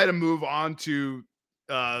going to go ahead and move on to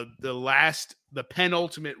the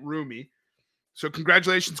penultimate roomie. So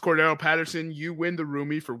congratulations, Cordarrelle Patterson. You win the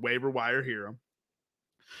roomie for Waiver Wire Hero.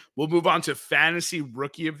 We'll move on to Fantasy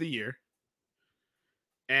Rookie of the Year.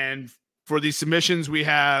 And for these submissions, we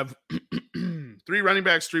have 3 running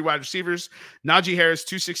backs, 3 wide receivers. Najee Harris,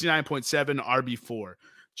 269.7, RB4.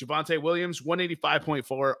 Javonte Williams,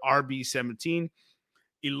 185.4, RB17.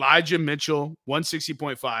 Elijah Mitchell,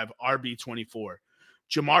 160.5, RB24.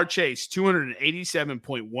 Jamar Chase,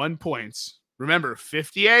 287.1 points. Remember,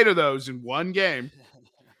 58 of those in one game.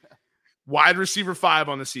 Wide receiver 5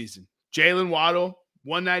 on the season. Jalen Waddle,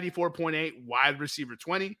 194.8, wide receiver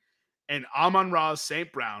 20. And Amon-Ra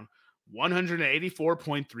St. Brown,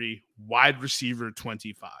 184.3, wide receiver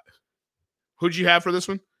 25. Who'd you have for this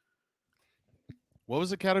one? What was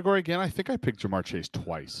the category again? I think I picked Jamar Chase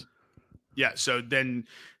twice. Yeah, so then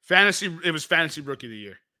it was Fantasy Rookie of the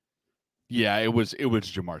Year. Yeah, it was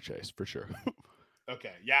Jamar Chase for sure.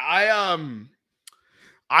 Okay. Yeah,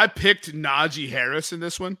 I picked Najee Harris in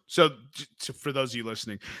this one. So for those of you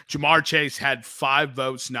listening, Jamar Chase had 5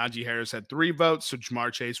 votes. Najee Harris had 3 votes. So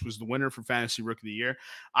Jamar Chase was the winner for Fantasy Rookie of the Year.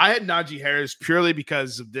 I had Najee Harris purely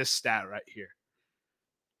because of this stat right here.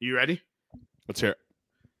 You ready? Let's hear it.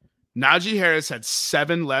 Najee Harris had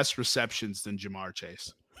 7 less receptions than Jamar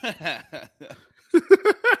Chase.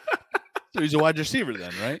 So he's a wide receiver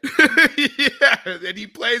then, right? Yeah, and he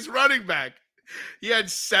plays running back. He had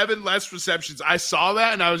 7 less receptions. I saw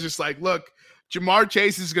that, and I was just like, look, Jamar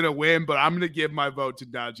Chase is going to win, but I'm going to give my vote to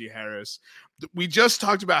Najee Harris. We just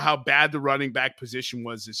talked about how bad the running back position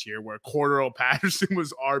was this year, where Cordarrelle Patterson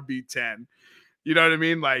was RB10. You know what I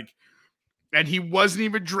mean? Like, and he wasn't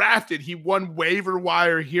even drafted. He won Waiver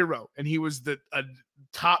Wire Hero, and he was a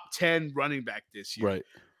top 10 running back this year. Right.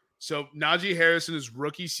 So Najee Harris in his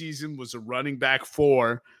rookie season was a running back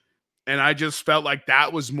 4, and I just felt like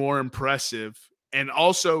that was more impressive. And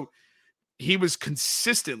also, he was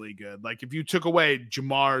consistently good. Like, if you took away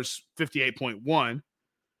Jamar's 58.1,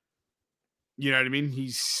 you know what I mean?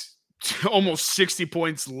 He's almost 60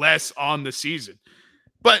 points less on the season.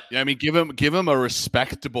 But yeah, I mean, give him a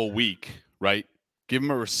respectable week, right? Give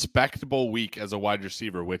him a respectable week as a wide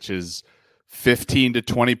receiver, which is 15 to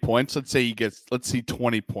 20 points. Let's see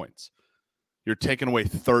 20 points. You're taking away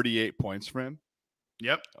 38 points from him.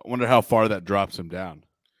 Yep. I wonder how far that drops him down.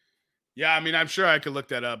 Yeah, I mean, I'm sure I could look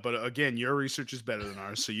that up, but again, your research is better than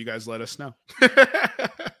ours, so you guys let us know.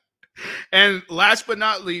 And last but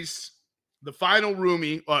not least, the final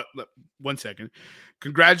roomie. 1 second.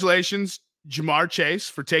 Congratulations, Jamar Chase,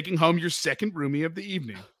 for taking home your second roomie of the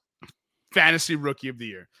evening. Fantasy Rookie of the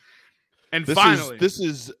Year. And finally, this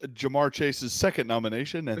is Jamar Chase's second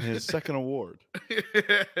nomination and his second award.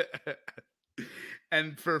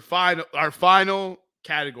 And for our final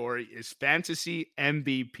category is fantasy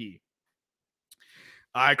MVP.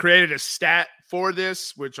 I created a stat for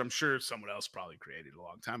this, which I'm sure someone else probably created a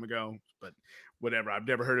long time ago, but whatever. I've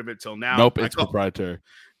never heard of it till now. Nope, it's proprietary.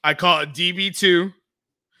 I call it DB2.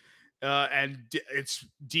 And it's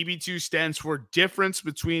DB2 stands for difference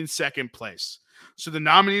between second place. So the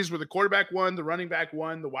nominees were the quarterback 1, the running back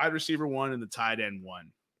 1, the wide receiver 1, and the tight end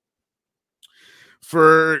 1.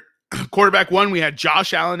 For quarterback 1, we had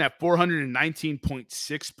Josh Allen at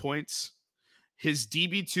 419.6 points. His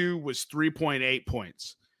DB2 was 3.8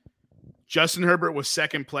 points. Justin Herbert was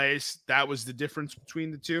second place. That was the difference between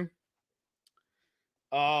the two.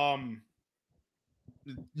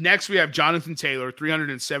 Next, we have Jonathan Taylor,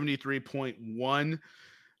 373.1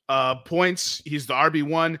 points. He's the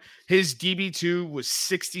RB1. His DB2 was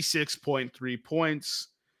 66.3 points.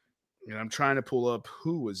 And I'm trying to pull up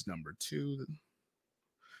who was number 2.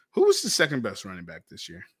 Who was the second best running back this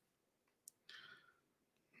year?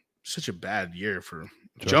 Such a bad year for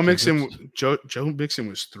Joe Mixon. Joe Mixon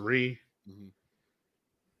was 3. Mm-hmm.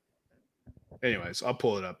 Anyways, I'll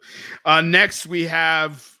pull it up. Next, we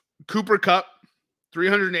have Cooper Kupp.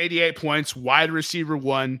 388 points, wide receiver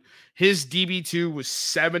 1. His DB2 was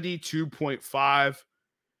 72.5.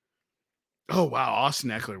 Oh, wow. Austin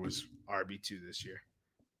Eckler was RB2 this year.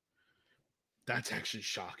 That's actually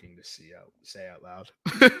shocking to say out loud.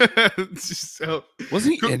 So, was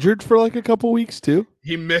he injured for like a couple weeks too?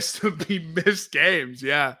 He missed games,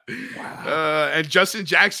 yeah. Wow. And Justin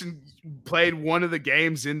Jackson played one of the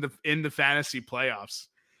games in the fantasy playoffs.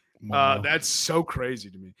 Wow. That's so crazy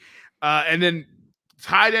to me. And then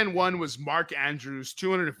tight end 1 was Mark Andrews,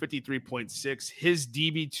 253.6. His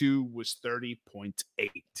DB2 was 30.8.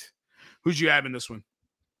 Who'd you have in this one?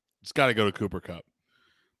 It's got to go to Cooper Kupp.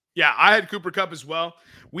 Yeah, I had Cooper Kupp as well.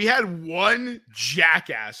 We had one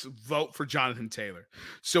jackass vote for Jonathan Taylor.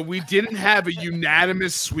 So we didn't have a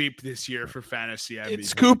unanimous sweep this year for fantasy MVP.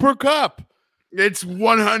 It's Cooper Kupp. It's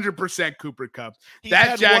 100% Cooper Kupp. He's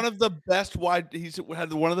had one of the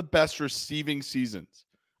best receiving seasons.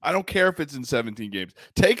 I don't care if it's in 17 games.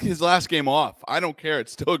 Take his last game off. I don't care.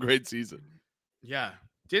 It's still a great season. Yeah.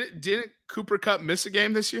 Didn't Cooper Kupp miss a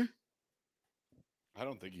game this year? I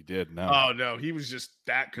don't think he did. No. Oh, no. He was just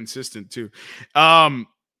that consistent, too. Yeah.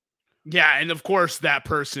 And, of course, that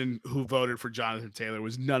person who voted for Jonathan Taylor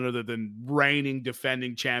was none other than reigning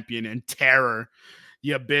defending champion and terror,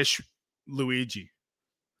 Yabish Luigi.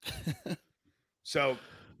 So,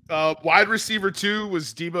 wide receiver 2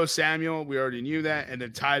 was Deebo Samuel. We already knew that. And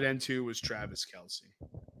then tight end 2 was Travis Kelce.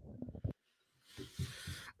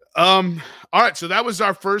 All right. So that was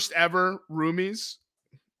our first ever Roomies.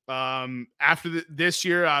 After this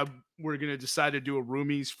year, we're going to decide to do a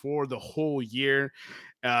Roomies for the whole year.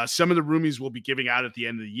 Some of the Roomies we'll be giving out at the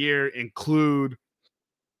end of the year include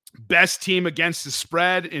best team against the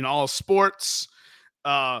spread in all sports,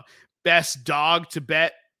 best dog to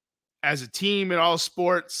bet as a team in all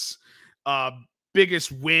sports,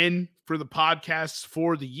 biggest win for the podcast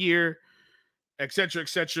for the year, et cetera, et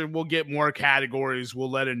cetera. We'll get more categories.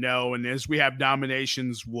 We'll let it know. And as we have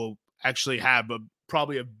nominations, we'll actually have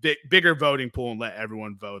probably a bigger voting pool and let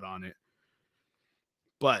everyone vote on it.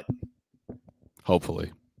 But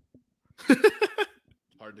hopefully.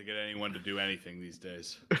 Hard to get anyone to do anything these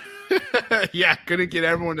days. Yeah, couldn't get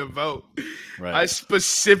everyone to vote. Right. I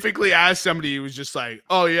specifically asked somebody who was just like,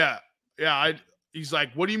 oh, yeah. He's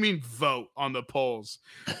like, what do you mean vote on the polls?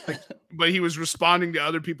 But he was responding to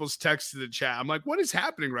other people's texts to the chat. I'm like, what is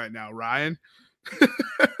happening right now, Ryan?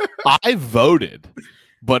 I voted,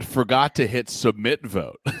 but forgot to hit submit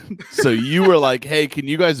vote. So you were like, hey, can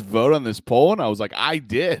you guys vote on this poll? And I was like, I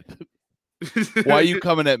did. Why are you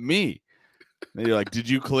coming at me? And you're like, did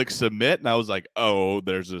you click submit? And I was like, oh,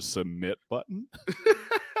 there's a submit button.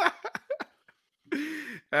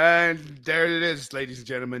 And there it is, ladies and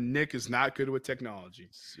gentlemen. Nick is not good with technology.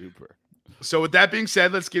 Super. So with that being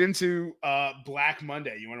said, let's get into Black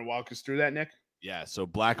Monday. You want to walk us through that, Nick? Yeah, so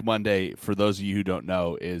Black Monday, for those of you who don't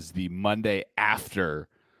know, is the Monday after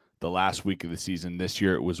the last week of the season. This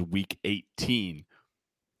year it was week 18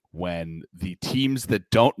 when the teams that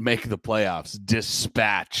don't make the playoffs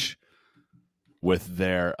dispatch with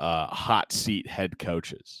their hot seat head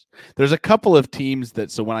coaches. There's a couple of teams that,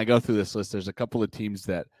 so when I go through this list, there's a couple of teams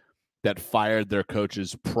that fired their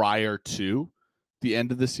coaches prior to the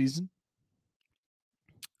end of the season.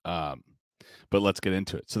 But let's get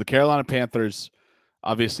into it. So the Carolina Panthers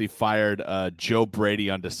obviously fired Joe Brady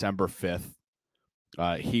on December 5th.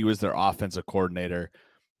 He was their offensive coordinator.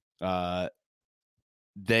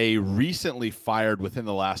 They recently fired within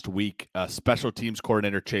the last week special teams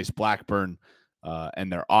coordinator Chase Blackburn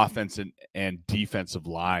and their offense and defensive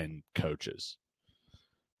line coaches.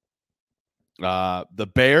 The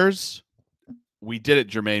Bears, we did it,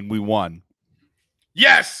 Jermaine. We won.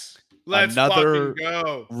 Yes. Let's Another fucking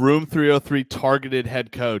go. Room 303 targeted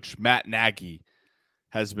head coach, Matt Nagy,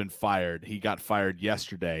 has been fired. He got fired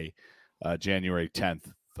yesterday, January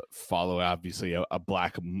 10th, following obviously a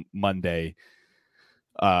Black Monday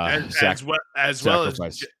as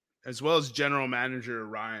well as general manager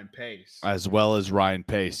Ryan Pace. As well as Ryan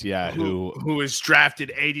Pace, yeah, who has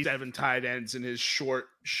drafted 87 tight ends in his short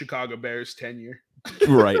Chicago Bears tenure.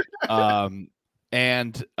 Right.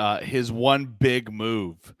 And his one big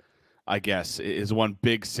move, I guess, his one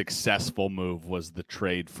big successful move was the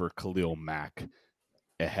trade for Khalil Mack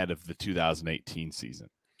ahead of the 2018 season.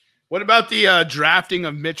 What about the drafting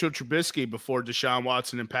of Mitchell Trubisky before Deshaun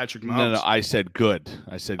Watson and Patrick Mahomes? No, I said good.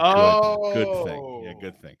 I said good. Good thing. Yeah,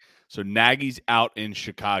 good thing. So Nagy's out in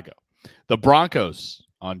Chicago. The Broncos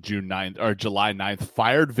on July 9th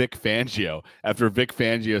fired Vic Fangio after Vic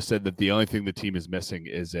Fangio said that the only thing the team is missing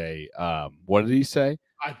is a what did he say?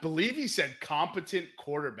 I believe he said competent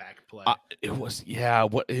quarterback play. It was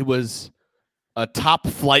a top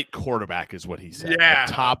flight quarterback is what he said. Yeah. A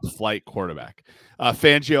top flight quarterback.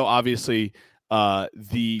 Fangio, obviously,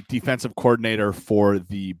 the defensive coordinator for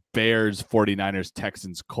the Bears, 49ers,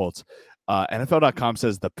 Texans, Colts. NFL.com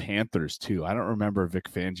says the Panthers, too. I don't remember Vic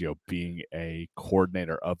Fangio being a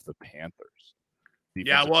coordinator of the Panthers.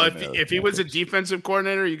 Yeah, well, if he was a defensive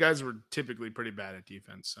coordinator, you guys were typically pretty bad at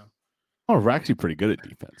defense. So, we're actually pretty good at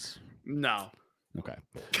defense. No. Okay.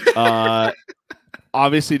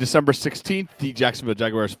 Obviously, December 16th, the Jacksonville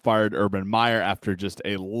Jaguars fired Urban Meyer after just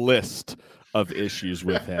a list of issues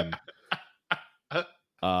with him.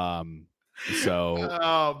 Oh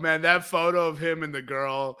man, that photo of him and the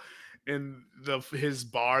girl in his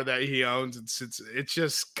bar that he owns, it's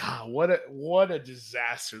just God, what a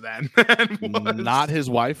disaster that man was. Not his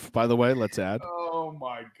wife, by the way, let's add. Oh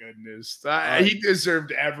my goodness. He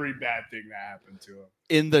deserved every bad thing that happened to him.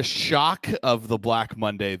 In the shock of the Black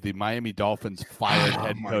Monday, the Miami Dolphins fired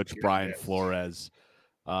head coach Brian Flores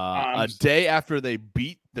a day after they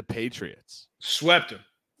beat the Patriots. Swept him.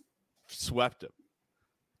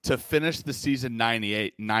 To finish the season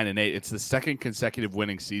 9-8. It's the second consecutive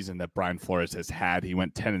winning season that Brian Flores has had. He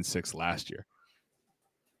went 10-6 last year.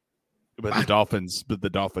 But the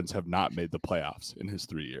Dolphins have not made the playoffs in his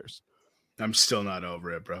 3 years. I'm still not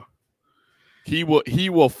over it, bro. He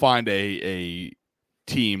will find a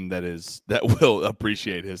team that will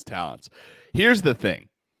appreciate his talents. Here's the thing.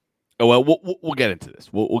 Oh, well, we'll get into this.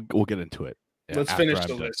 We'll get into it. Let's finish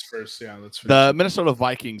the list first. Yeah, let's finish. The Minnesota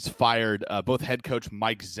Vikings fired both head coach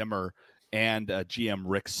Mike Zimmer and GM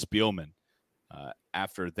Rick Spielman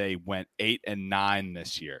after they went 8-9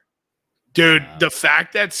 this year. Dude, the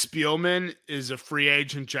fact that Spielman is a free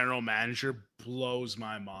agent general manager blows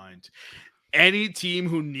my mind. Any team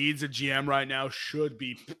who needs a GM right now should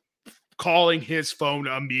be calling his phone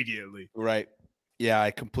immediately. Right. Yeah,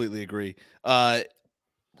 I completely agree.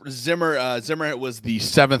 Zimmer was the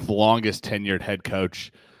 7th longest tenured head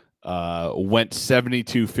coach. Went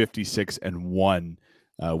 72-56-1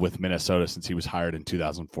 with Minnesota since he was hired in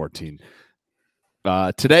 2014.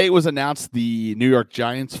 Today it was announced the New York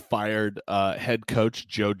Giants fired head coach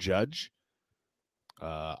Joe Judge.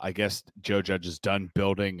 I guess Joe Judge is done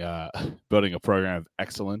building a program of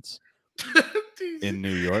excellence in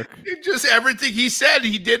New York. Just everything he said,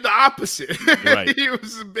 he did the opposite. Right. He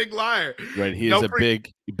was a big liar. Right. He is a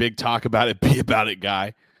big talk about it, be about it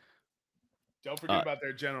guy. Don't forget about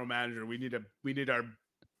their general manager. We need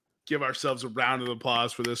give ourselves a round of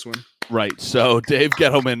applause for this one. Right. So Dave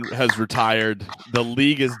Gettleman has retired. The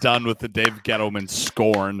league is done with the Dave Gettleman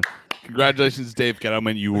scorn. Congratulations, Dave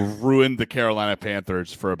Gettleman. You ruined the Carolina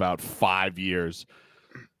Panthers for about 5 years.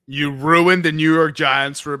 You ruined the New York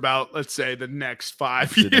Giants for about, let's say, the next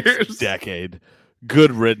 5 years. Next decade.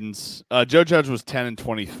 Good riddance. Joe Judge was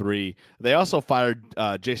 10-23. They also fired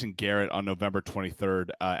Jason Garrett on November 23rd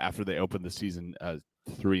after they opened the season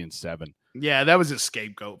 3-7. Yeah, that was a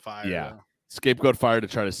scapegoat fire. Yeah. Though. Scapegoat fire to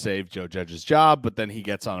try to save Joe Judge's job, but then he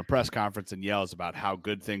gets on a press conference and yells about how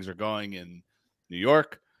good things are going in New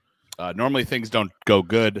York. Normally things don't go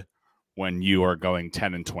good when you are going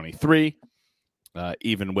 10-23,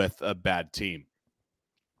 even with a bad team.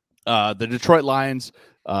 The Detroit Lions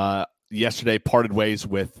yesterday parted ways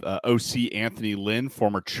with OC Anthony Lynn,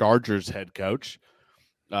 former Chargers head coach.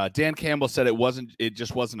 Dan Campbell said it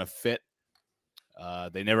just wasn't a fit.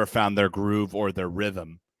 They never found their groove or their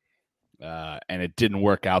rhythm, and it didn't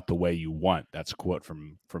work out the way you want. That's a quote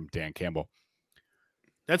from Dan Campbell.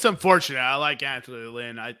 That's unfortunate. I like Anthony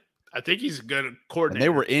Lynn. I think he's a good coordinator. And they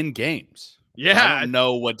were in games. Yeah. I don't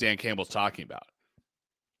know what Dan Campbell's talking about.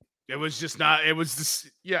 It was just not. It was this.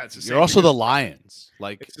 Yeah, it's the same. You're also the Lions.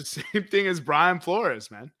 Like, it's the same thing as Brian Flores,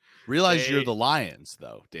 man. Realize you're the Lions,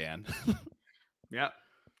 though, Dan. Yeah,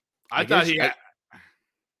 I thought he.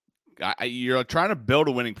 You're trying to build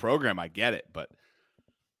a winning program. I get it, but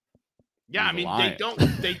yeah, I mean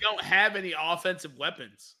they don't have any offensive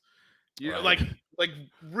weapons. You know, like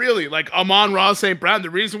really, like Amon-Ra St. Brown. The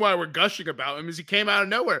reason why we're gushing about him is he came out of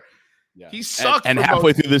nowhere. Yeah. He sucked and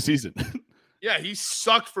halfway through the season. Yeah, he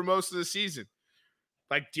sucked for most of the season.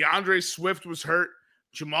 Like DeAndre Swift was hurt.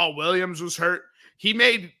 Jamal Williams was hurt. He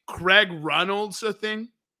made Craig Reynolds a thing.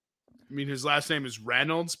 I mean, his last name is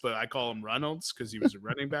Reynolds, but I call him Reynolds because he was a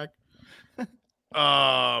running back.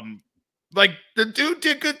 Like the dude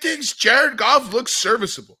did good things. Jared Goff looks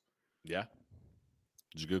serviceable. Yeah,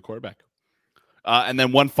 he's a good quarterback. And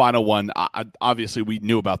then one final one. Obviously, we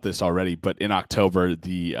knew about this already, but in October,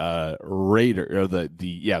 the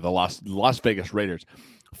Las Vegas Raiders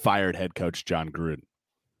fired head coach John Gruden.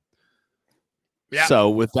 Yeah. So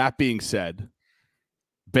with that being said,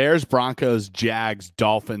 Bears, Broncos, Jags,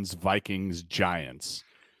 Dolphins, Vikings, Giants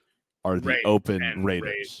are the open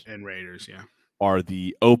Raiders. Raiders, yeah, are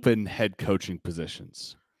the open head coaching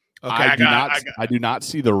positions. Okay, I do not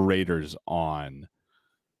see the Raiders on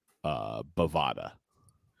Bovada.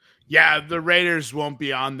 Yeah, the Raiders won't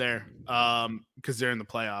be on there because they're in the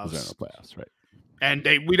playoffs. They're in the playoffs, right? And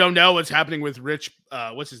we don't know what's happening with Rich.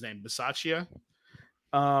 What's his name? Bisaccia.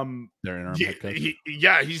 Their interim head coach.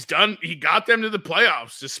 He's done. He got them to the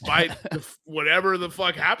playoffs despite whatever the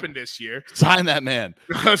fuck happened this year. Sign that man.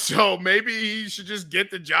 So maybe he should just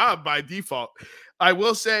get the job by default. I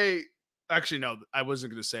will say, actually, no, I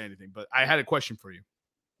wasn't going to say anything, but I had a question for you.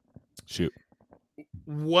 Shoot.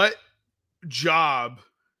 What job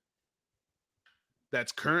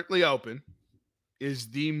that's currently open is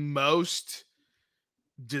the most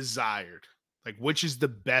desired? Like, which is the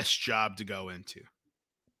best job to go into?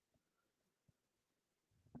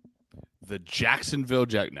 The Jacksonville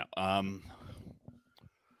No.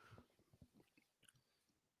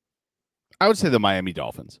 I would say the Miami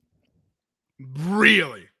Dolphins.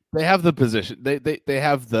 Really? They have the position. They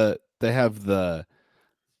have the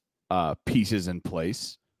pieces in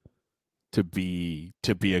place to be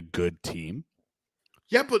a good team.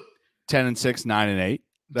 Yeah, but 10-6, 9-8.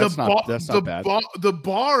 That's not bad. The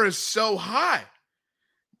bar is so high.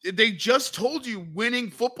 They just told you winning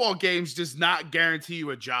football games does not guarantee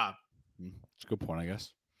you a job. That's a good point, I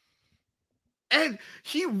guess. And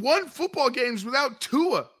he won football games without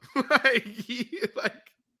Tua.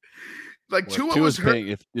 Tua was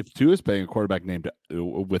hurt. If Tua is paying a quarterback named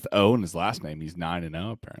with O in his last name, he's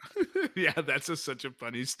 9-0 apparently. Yeah, that's such a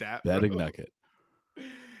funny stat. Betting nugget.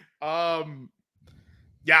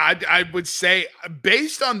 Yeah, I would say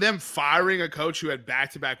based on them firing a coach who had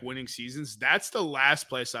back-to-back winning seasons, that's the last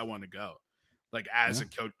place I want to go, like as a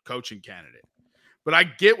coaching candidate. But I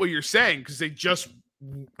get what you're saying because they just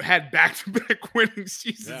had back-to-back winning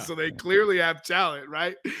seasons, so they clearly have talent,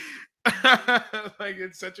 right? Like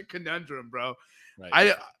it's such a conundrum, bro.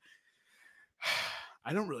 Right.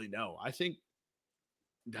 I don't really know. I think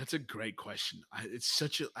that's a great question.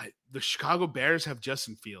 The Chicago Bears have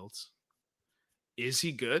Justin Fields. Is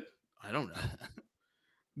he good? I don't know.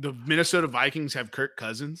 The Minnesota Vikings have Kirk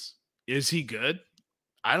Cousins. Is he good?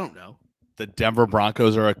 I don't know. The Denver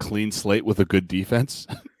Broncos are a clean slate with a good defense.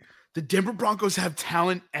 The Denver Broncos have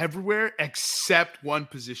talent everywhere except one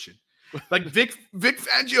position. Like Vic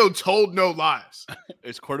Fangio told no lies.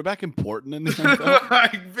 Is quarterback important in the NFL?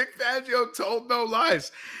 Like Vic Fangio told no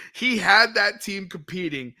lies. He had that team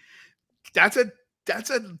competing. That's a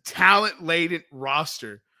talent-laden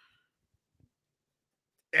roster.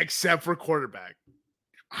 Except for quarterback.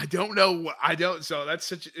 I don't know. So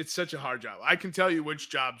it's such a hard job. I can tell you which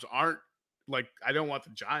jobs aren't like, I don't want the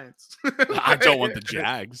Giants. I don't want the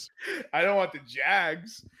Jags. I don't want the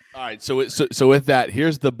Jags. All right. So with that,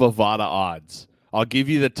 here's the Bovada odds. I'll give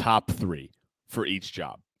you the top 3 for each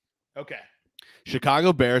job. Okay.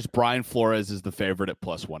 Chicago Bears, Brian Flores is the favorite at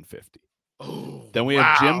plus 150. Oh, then we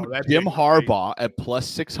have Jim Harbaugh at plus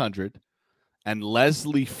 600 and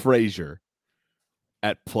Leslie Frazier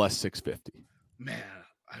at plus 650. Man,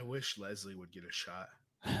 I wish Leslie would get a shot.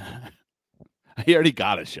 He already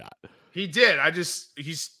got a shot. He did. I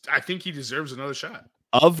think he deserves another shot.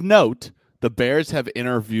 Of note, the Bears have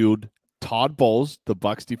interviewed Todd Bowles, the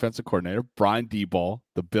Bucs defensive coordinator, Brian Daboll,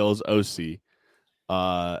 the Bills OC,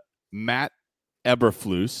 Matt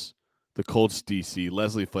Eberflus, the Colts DC,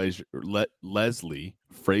 Leslie Frazier,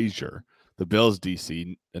 the Bills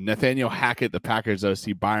DC, Nathaniel Hackett, the Packers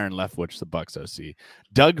OC, Byron Leftwich, the Bucs OC,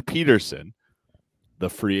 Doug Peterson, the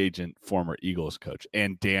free agent former Eagles coach,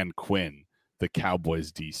 and Dan Quinn, the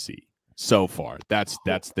Cowboys DC so far. That's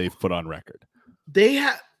they've put on record. They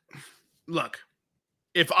have look.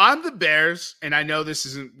 If I'm the Bears, and I know this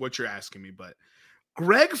isn't what you're asking me, but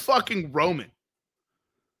Greg fucking Roman.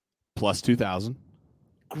 Plus 2,000.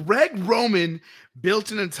 Greg Roman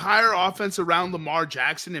built an entire offense around Lamar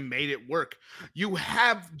Jackson and made it work. You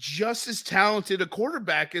have just as talented a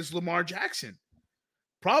quarterback as Lamar Jackson.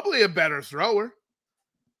 Probably a better thrower.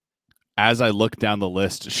 As I look down the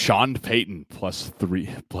list, Sean Payton plus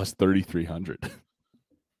 3,300.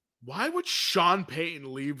 Why would Sean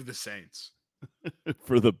Payton leave the Saints?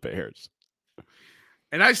 For the Bears.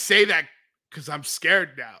 And I say that because I'm scared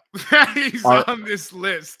now. He's on this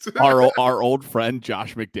list. our old friend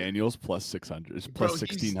Josh McDaniels plus 600 is plus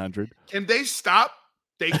 1,600. Can they stop?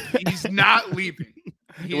 He's not leaving.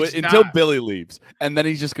 Until Billy leaves. And then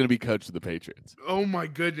he's just going to be coach of the Patriots. Oh my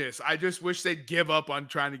goodness. I just wish they'd give up on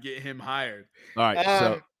trying to get him hired. All right.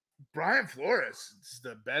 So Brian Flores is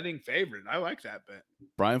the betting favorite. I like that bet.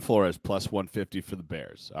 Brian Flores plus 150 for the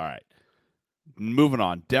Bears. All right. Moving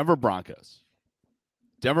on. Denver Broncos.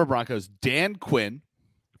 Dan Quinn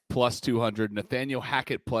plus 200. Nathaniel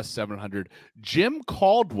Hackett plus 700. Jim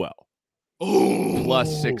Caldwell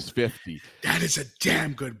plus 650. That is a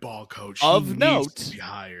damn good ball coach. Of note, to be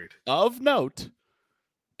hired. Of note,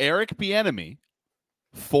 Eric Bieniemy,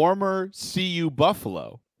 former CU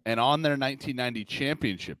Buffalo, and on their 1990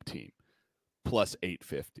 championship team, plus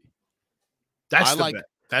 850. That's the bet.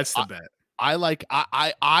 That's the bet.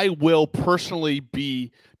 I will personally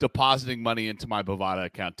be depositing money into my Bovada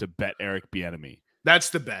account to bet Eric Bieniemy. That's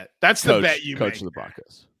the bet. That's the bet you make. Coach of the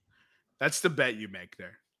Broncos. That's the bet you make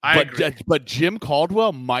there. I agree. But Jim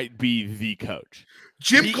Caldwell might be the coach.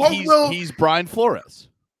 Caldwell. He's Brian Flores.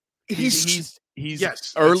 He's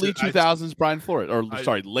yes, early 2000s Brian Flores,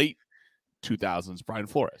 late 2000s Brian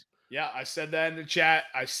Flores. Yeah, I said that in the chat.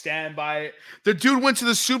 I stand by it. The dude went to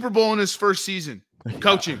the Super Bowl in his first season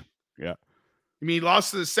coaching. Yeah. I mean, he lost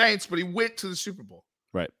to the Saints, but he went to the Super Bowl.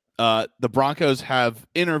 Right. The Broncos have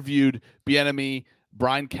interviewed Bieniemy,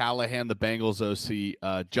 Brian Callahan, the Bengals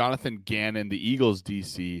OC, Jonathan Gannon, the Eagles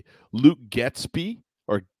DC, Luke Getsy,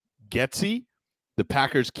 the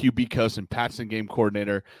Packers QB coach and Patson game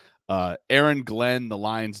coordinator, Aaron Glenn, the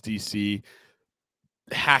Lions DC,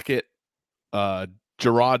 Hackett,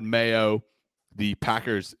 Gerard Mayo, the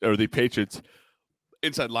Patriots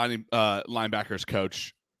inside linebackers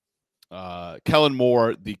coach, Kellen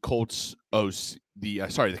Moore, the Colts OC,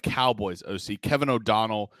 the Cowboys OC, Kevin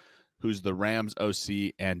O'Donnell, who's the Rams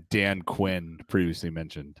OC, and Dan Quinn, previously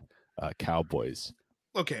mentioned Cowboys.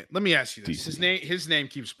 Okay, let me ask you this. DC. His name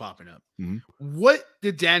keeps popping up. Mm-hmm. What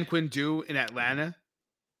did Dan Quinn do in Atlanta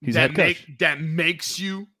He's head coach. that makes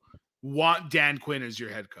you want Dan Quinn as your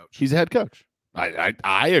head coach? He's a head coach.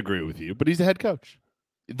 I agree with you, but he's a head coach.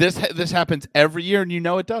 This happens every year, and you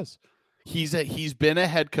know it does. He's been a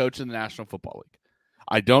head coach in the National Football League.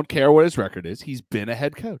 I don't care what his record is. He's been a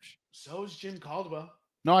head coach. So is Jim Caldwell.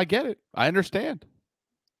 No, I get it. I understand.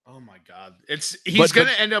 Oh my God. He's going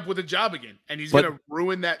to end up with a job again, and he's going to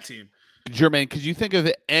ruin that team. Jermaine, could you think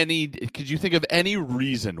of any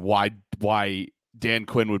reason why Dan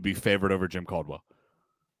Quinn would be favored over Jim Caldwell?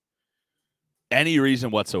 Any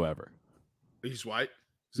reason whatsoever? He's white?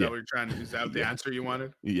 Is that what you're trying to? Is that the answer you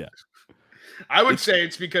wanted? Yeah. I would say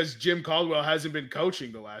it's because Jim Caldwell hasn't been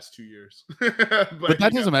coaching the last 2 years. but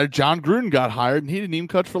that doesn't matter. John Gruden got hired, and he didn't even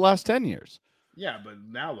coach for the last 10 years. Yeah, but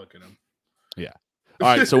now look at him. Yeah. All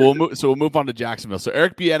right, so we'll move on to Jacksonville. So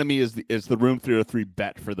Eric Bieniemy is the Room 303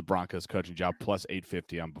 bet for the Broncos coaching job, plus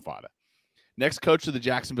 850 on Bovada. Next coach of the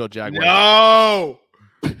Jacksonville Jaguars. No.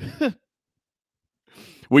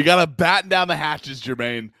 We got to batten down the hatches,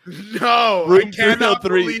 Jermaine. No, I cannot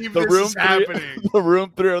believe this is happening. The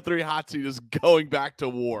Room 303 hot seat is going back to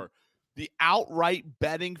war. The outright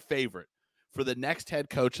betting favorite for the next head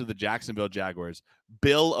coach of the Jacksonville Jaguars,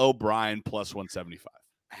 Bill O'Brien, plus 175.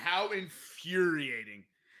 How infuriating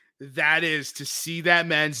that is to see that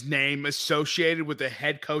man's name associated with a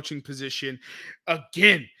head coaching position.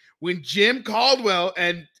 Again, when Jim Caldwell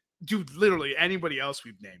and dude, literally anybody else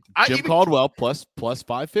we've named. Caldwell plus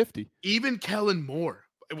 550. Even Kellen Moore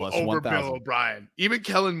plus over 1, Bill O'Brien. Even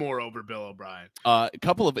Kellen Moore over Bill O'Brien. A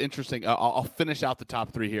couple of interesting. I'll finish out the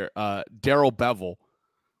top three here. Darrell Bevel,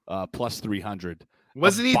 plus 300.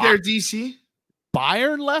 Wasn't he their DC?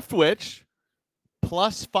 Byron Leftwich,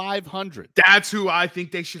 plus 500. That's who I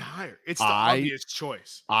think they should hire. It's the obvious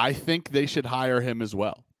choice. I think they should hire him as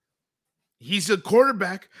well. He's a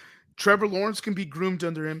quarterback. Trevor Lawrence can be groomed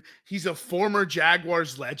under him. He's a former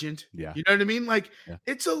Jaguars legend. Yeah. You know what I mean?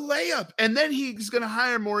 It's a layup. And then he's going to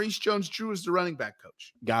hire Maurice Jones-Drew as the running back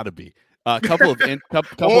coach. Gotta be. A couple of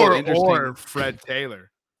interesting. Or Fred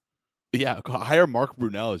Taylor. Yeah, hire Mark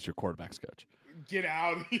Brunell as your quarterbacks coach. Get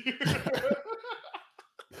out of here.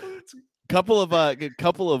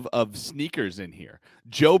 couple of sneakers in here.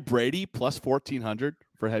 Joe Brady plus 1,400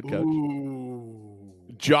 for head coach. Ooh.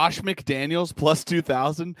 Josh McDaniels plus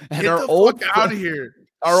 2,000, and Get our the old fuck out of here.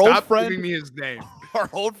 Our Stop old friend, giving me his name. Our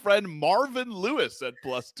old friend Marvin Lewis at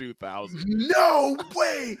plus 2,000. No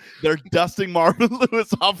way. They're dusting Marvin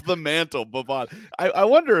Lewis off the mantle. But I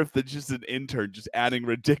wonder if they're just an intern just adding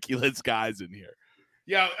ridiculous guys in here.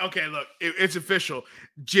 Yeah, okay, look, it's official.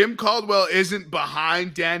 Jim Caldwell isn't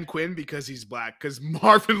behind Dan Quinn because he's black, because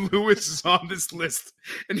Marvin Lewis is on this list,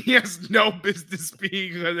 and he has no business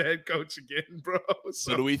being the head coach again, bro.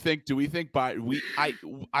 So do we think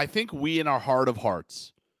I think we in our heart of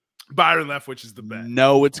hearts, Byron Leftwich is the best.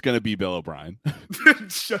 No, it's going to be Bill O'Brien.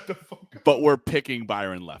 Shut the fuck up. But we're picking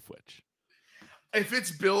Byron Leftwich. If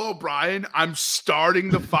it's Bill O'Brien, I'm starting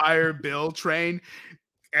the fire Bill train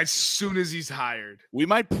as soon as he's hired. We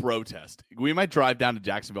might protest. We might drive down to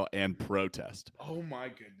Jacksonville and protest. Oh my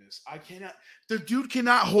goodness. I cannot. The dude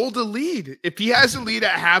cannot hold a lead. If he has a lead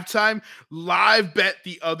at halftime, live bet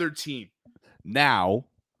the other team. Now,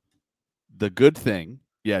 the good thing,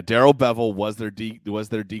 Darrell Bevell was their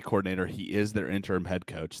D coordinator. He is their interim head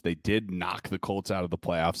coach. They did knock the Colts out of the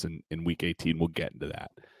playoffs in week 18. We'll get into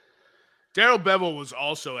that. Darrell Bevell was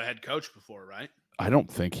also a head coach before, right? I don't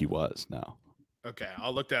think he was, no. Okay,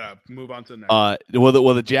 I'll look that up. Move on to the next.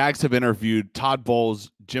 The Jags have interviewed Todd Bowles,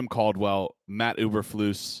 Jim Caldwell, Matt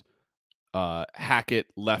Eberflus, Hackett,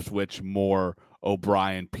 Leftwich, Moore,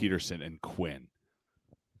 O'Brien, Peterson, and Quinn.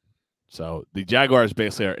 So the Jaguars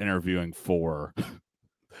basically are interviewing for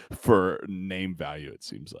name value, it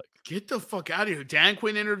seems like. Get the fuck out of here. Dan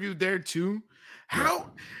Quinn interviewed there too.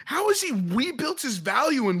 How has he rebuilt his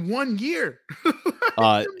value in 1 year?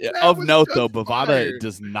 Of note, though, Bovada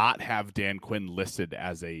does not have Dan Quinn listed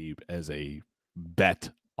as a bet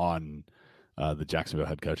on the Jacksonville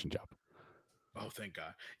head coaching job. Oh, thank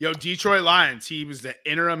God. Yo, Detroit Lions. He was the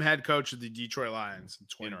interim head coach of the Detroit Lions in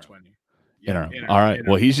 2020. Interim. All right.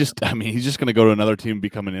 Interim. Well, he's just going to go to another team and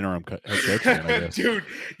become an interim head coach. I guess. Dude,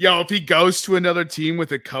 if he goes to another team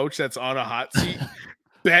with a coach that's on a hot seat,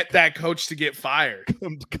 bet that coach to get fired.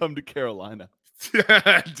 Come to Carolina.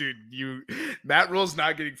 Dude, Matt Rule's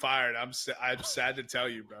not getting fired. I'm sad to tell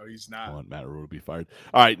you, bro. He's not. I want Matt Rule to be fired.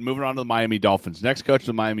 All right, moving on to the Miami Dolphins. Next coach of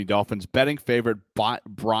the Miami Dolphins, betting favorite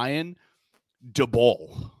Brian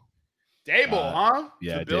Daboll. Daboll, huh?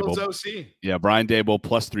 Yeah, the Bills Daboll. OC. Yeah, Brian Daboll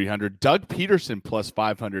plus 300. Doug Peterson plus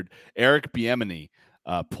 500. Eric Bieniemy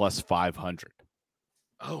plus 500.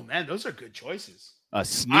 Oh man, those are good choices.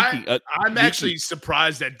 I'm actually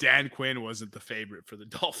surprised that Dan Quinn wasn't the favorite for the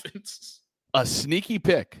Dolphins. A sneaky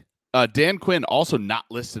pick. Dan Quinn also not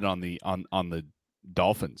listed on the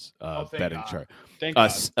Dolphins betting chart. Thank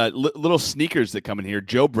God. Little sneakers that come in here.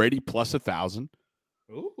 Joe Brady plus 1,000.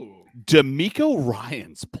 Ooh. DeMeco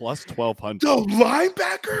Ryans plus 1,200. The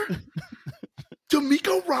linebacker?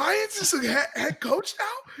 DeMeco Ryans is a head coach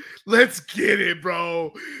now? Let's get it,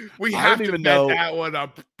 bro. We have to bet that one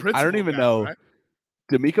up. I don't even know. Right?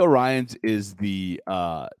 DeMeco Ryans is the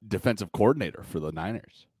defensive coordinator for the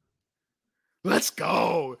Niners. Let's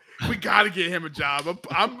go. We got to get him a job.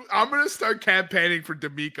 I'm going to start campaigning for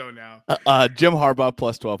DeMeco now. Jim Harbaugh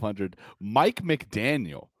plus 1,200. Mike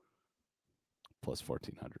McDaniel plus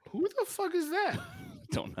 1,400. Who the fuck is that?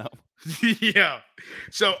 Don't know. Yeah.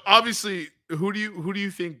 So obviously, who do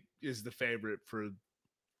you think is the favorite for?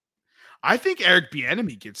 I think Eric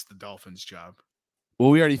Bieniemy gets the Dolphins job. Well,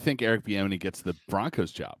 we already think Eric Bieniemy gets the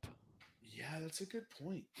Broncos job. Yeah, that's a good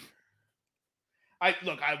point. I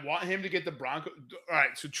want him to get the Broncos. All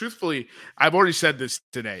right. So truthfully, I've already said this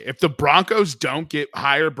today. If the Broncos don't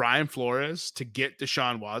hire Brian Flores to get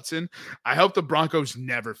Deshaun Watson, I hope the Broncos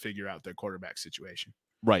never figure out their quarterback situation.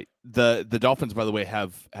 Right. The Dolphins, by the way,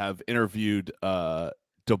 have interviewed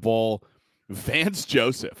Daboll, Vance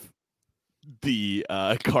Joseph, the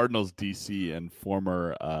Cardinals DC and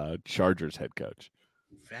former Chargers head coach.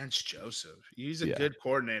 Vance Joseph. He's a good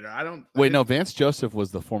coordinator. No, Vance Joseph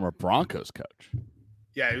was the former Broncos coach.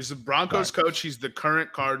 Yeah, he was the Broncos coach. He's the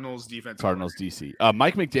current Cardinals defense. Cardinals DC.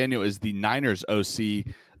 Mike McDaniel is the Niners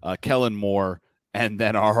OC, Kellen Moore, and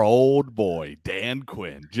then our old boy, Dan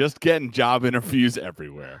Quinn, just getting job interviews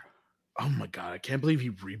everywhere. Oh my God. I can't believe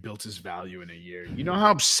he rebuilt his value in a year. You know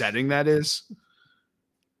how upsetting that is?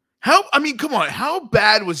 Come on. How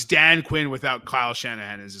bad was Dan Quinn without Kyle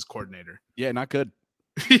Shanahan as his coordinator? Yeah, not good.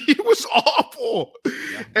 He was awful.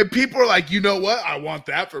 Yeah. And people are like, you know what? I want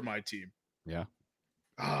that for my team. Yeah.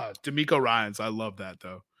 DeMeco Ryans. I love that,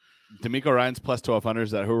 though. D'Amico Ryan's plus 1,200.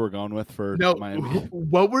 Is that who we're going with for No, Miami?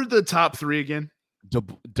 what were the top three again?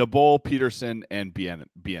 DeBoll, Peterson, and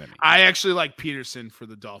Bieniemy. I actually like Peterson for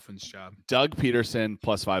the Dolphins job. Doug Peterson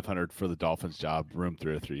plus 500 for the Dolphins job. Room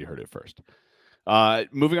 303. You heard it first.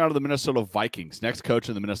 Moving on to the Minnesota Vikings. Next coach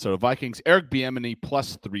in the Minnesota Vikings, Eric Bieniemy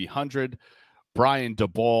plus 300. Brian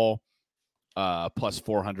DeBoll plus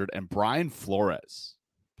 400. And Brian Flores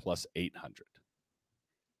plus 800.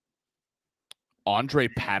 Andre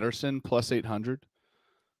Patterson plus 800.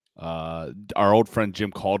 Our old friend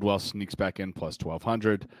Jim Caldwell sneaks back in plus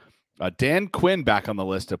 1,200. Dan Quinn back on the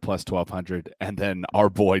list at plus 1,200. And then our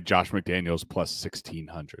boy Josh McDaniels plus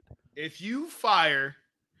 1,600. If you fire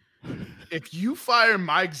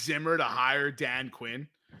Mike Zimmer to hire Dan Quinn,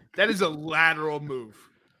 that is a lateral move.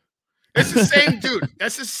 It's the same dude.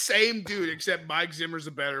 That's the same dude, except Mike Zimmer's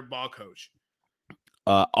a better ball coach.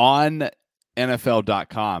 On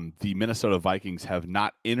NFL.com, the Minnesota Vikings have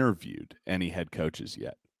not interviewed any head coaches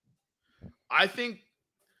yet. I think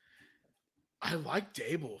I like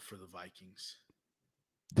Dable for the Vikings.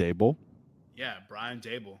 Dable? Yeah, Brian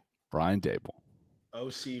Dable. Brian Dable.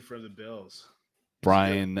 OC for the Bills.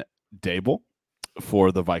 Brian Dable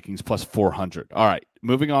for the Vikings plus 400. All right,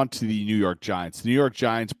 moving on to the New York Giants. The New York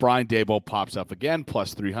Giants, Brian Dable pops up again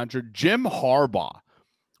plus 300. Jim Harbaugh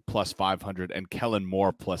plus 500 and Kellen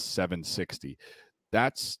Moore plus 760.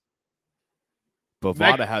 That's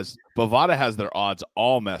Bovada has their odds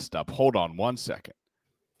all messed up. Hold on one second.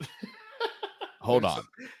 Hold on.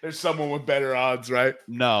 There's someone with better odds, right?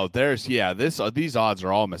 No, these odds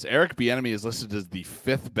are all messed. Eric Bieniemy is listed as the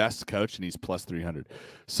 5th best coach, and he's plus 300.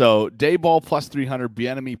 So Dayball plus 300,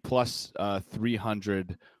 Bieniemy plus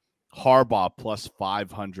 300, Harbaugh plus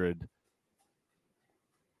 500.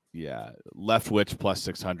 Yeah, Leftwich plus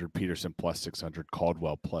 600, Peterson plus 600,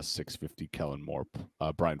 Caldwell plus 650, Kellen Moore,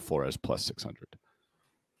 Brian Flores plus 600.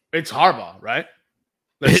 It's Harbaugh, right?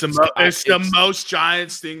 It's the most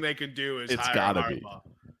Giants thing they could do is it's hire gotta Harbaugh.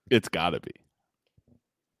 be. It's gotta be.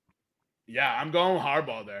 Yeah, I'm going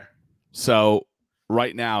Harbaugh there. So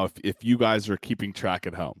right now, if you guys are keeping track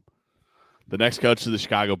at home, the next coach of the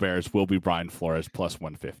Chicago Bears will be Brian Flores plus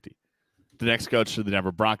 150. The next coach of the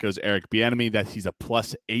Denver Broncos, Eric Bieniemy, he's a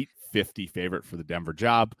plus 850 favorite for the Denver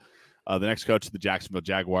job. The next coach of the Jacksonville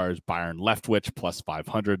Jaguars, Byron Leftwich, plus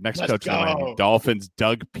 500. Next coach of the Miami Dolphins,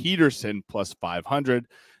 Doug Peterson, plus 500.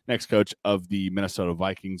 Next coach of the Minnesota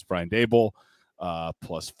Vikings, Brian Dable,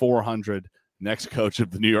 plus 400. Next coach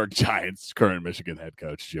of the New York Giants, current Michigan head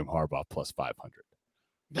coach, Jim Harbaugh, plus 500.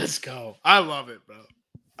 Let's go. I love it, bro.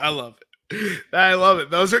 I love it. I love it.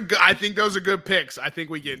 Those are good. I think those are good picks. I think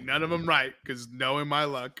we get none of them right because knowing my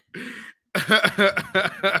luck.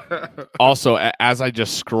 Also, as I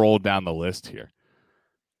just scroll down the list here,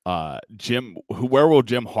 where will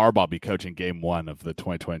Jim Harbaugh be coaching game 1 of the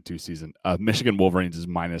 2022 season? Michigan Wolverines is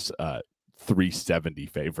minus 370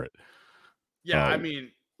 favorite. Yeah, I mean,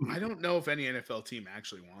 I don't know if any NFL team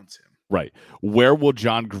actually wants him. Right. Where will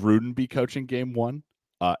John Gruden be coaching game 1?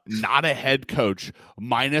 Not a head coach,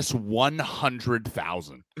 minus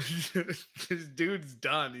 100,000. This dude's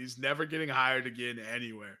done. He's never getting hired again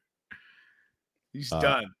anywhere. He's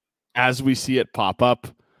done. As we see it pop up,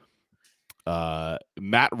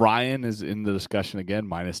 Matt Ryan is in the discussion again,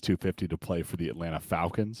 minus 250 to play for the Atlanta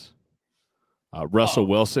Falcons. Russell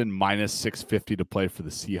Wilson, minus 650 to play for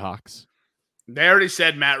the Seahawks. They already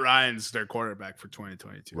said Matt Ryan's their quarterback for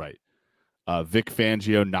 2022. Right. Vic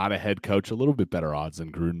Fangio, not a head coach, a little bit better odds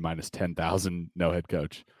than Gruden, minus 10,000, no head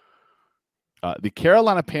coach. The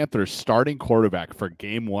Carolina Panthers starting quarterback for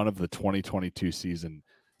game 1 of the 2022 season,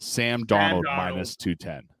 Sam Darnold, minus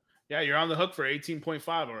 210. Yeah, you're on the hook for 18.5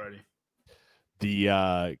 already.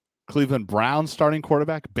 The Cleveland Browns starting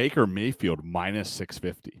quarterback, Baker Mayfield, minus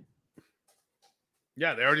 650.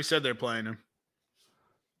 Yeah, they already said they're playing him.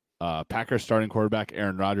 Packers starting quarterback,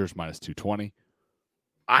 Aaron Rodgers, minus 220.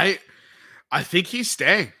 I think he's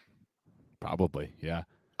staying. Probably, yeah.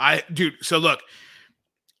 So look,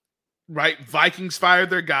 right? Vikings fired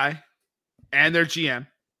their guy and their GM.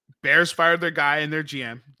 Bears fired their guy and their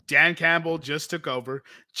GM. Dan Campbell just took over.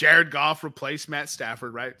 Jared Goff replaced Matt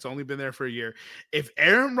Stafford, right? It's only been there for a year. If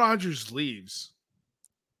Aaron Rodgers leaves,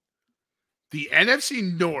 the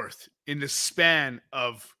NFC North in the span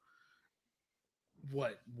of,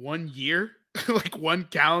 1 year? Like 1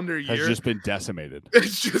 calendar year has just been decimated.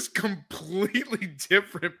 It's just completely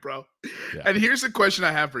different, bro. Yeah. And here's the question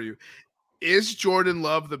I have for you. Is Jordan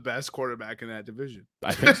Love the best quarterback in that division?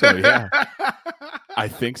 I think so, yeah. I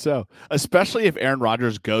think so. Especially if Aaron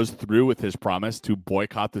Rodgers goes through with his promise to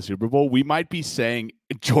boycott the Super Bowl, we might be saying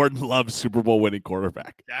Jordan Love's Super Bowl winning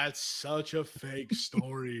quarterback. That's such a fake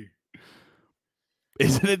story.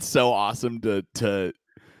 Isn't it so awesome to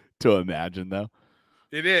imagine though?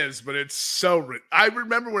 It is, but it's so. I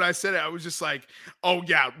remember when I said it, I was just like, "Oh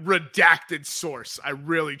yeah, redacted source. I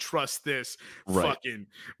really trust this fucking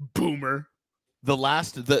boomer." The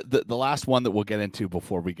last one that we'll get into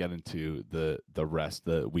before we get into the rest,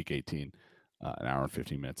 the week 18, an hour and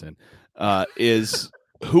 15 minutes in, is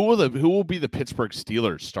who will be the Pittsburgh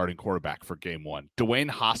Steelers starting quarterback for game 1? Dwayne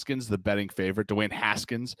Haskins, the betting favorite. Dwayne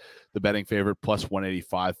Haskins, the betting favorite, plus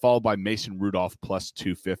 185, followed by Mason Rudolph, plus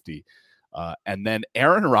 250. And then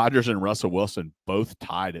Aaron Rodgers and Russell Wilson both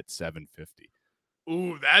tied at 750.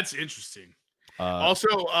 Ooh, that's interesting. Also,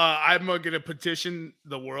 I'm going to petition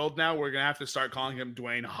the world now. We're going to have to start calling him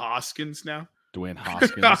Dwayne Hoskins now. Dwayne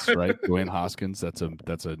Hoskins, right? Dwayne Hoskins. That's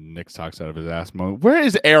a Nick talks out of his ass moment. Where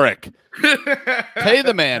is Eric? Pay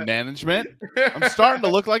the man, management. I'm starting to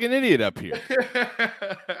look like an idiot up here.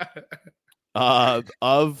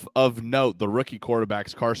 Of note, the rookie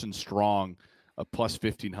quarterbacks, Carson Strong, plus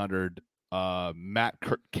 1,500. Matt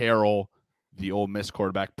Carroll, the Ole Miss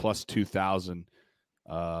quarterback, plus 2,000.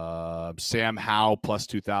 Sam Howell, plus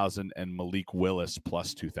 2,000, and Malik Willis,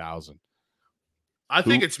 plus 2,000. I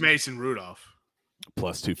think it's Mason Rudolph.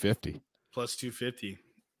 Plus 250. Plus 250.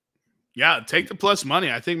 Yeah, take the plus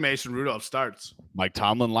money. I think Mason Rudolph starts. Mike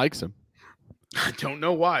Tomlin likes him. I don't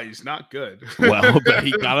know why. He's not good. Well, but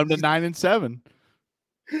he got him to 9-7.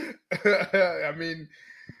 I mean,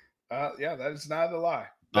 yeah, that is not a lie.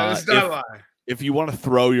 That is not a lie. If you want to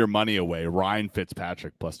throw your money away, Ryan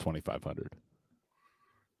Fitzpatrick, plus 2,500.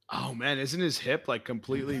 Oh, man, isn't his hip like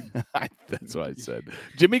completely? That's what I said.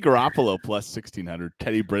 Jimmy Garoppolo, plus 1,600.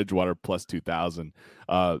 Teddy Bridgewater, plus 2,000.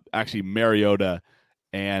 Actually, Mariota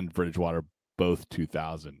and Bridgewater, both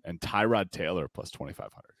 2,000. And Tyrod Taylor, plus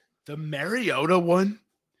 2,500. The Mariota one?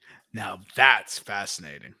 Now that's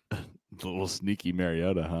fascinating. The little sneaky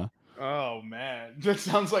Mariota, huh? Oh, man. That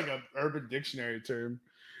sounds like an Urban Dictionary term.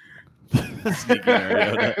 Sneaky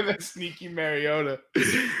Mariota. The sneaky Mariota.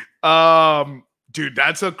 Dude,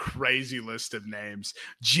 that's a crazy list of names.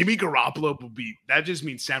 Jimmy Garoppolo will be. That just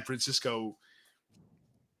means San Francisco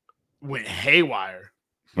went haywire.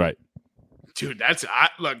 Right. Dude, that's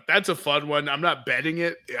a fun one. I'm not betting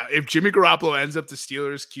it. If Jimmy Garoppolo ends up the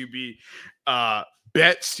Steelers QB,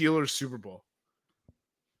 bet Steelers Super Bowl.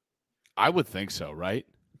 I would think so, right?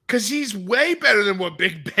 Because he's way better than what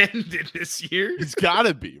Big Ben did this year. He's got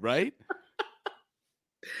to be, right?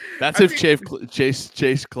 That's if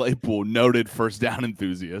Chase Claypool, noted first down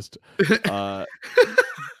enthusiast,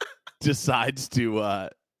 decides to. I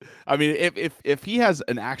mean, if he has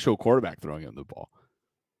an actual quarterback throwing him the ball.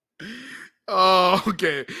 Oh,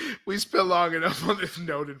 okay. We spent long enough on this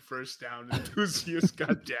noted first down enthusiast.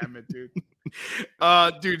 God damn it, dude.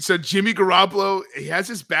 Dude, so Jimmy Garoppolo, he has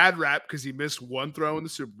his bad rap because he missed one throw in the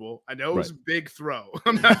Super Bowl. I know it was a big throw.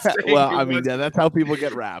 I'm not saying well, I mean, that's how people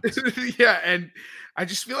get wrapped. Yeah, and I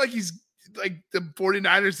just feel like he's like the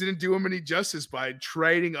 49ers didn't do him any justice by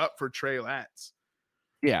trading up for Trey Lance.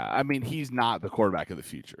 Yeah, I mean, he's not the quarterback of the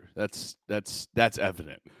future. That's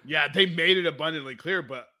evident. Yeah, they made it abundantly clear,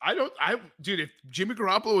 but dude, if Jimmy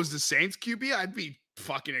Garoppolo was the Saints QB, I'd be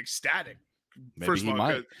fucking ecstatic. First of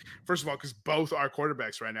all, because both our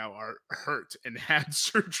quarterbacks right now are hurt and had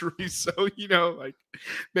surgery. So, like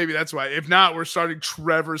maybe that's why. If not, we're starting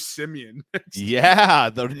Trevor Siemian.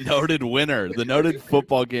 Yeah, the noted winner, the noted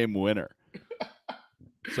football game winner.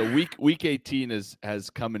 So week 18 has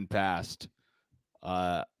come and passed.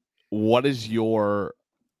 What is your?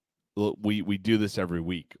 We do this every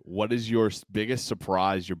week. What is your biggest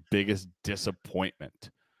surprise? Your biggest disappointment?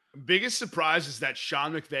 Biggest surprise is that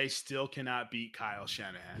Sean McVay still cannot beat Kyle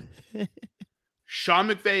Shanahan. Sean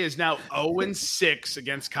McVay is now 0-6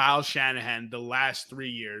 against Kyle Shanahan the last 3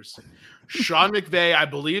 years. Sean McVay, I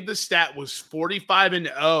believe the stat was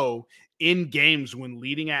 45-0 in games when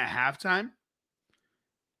leading at halftime.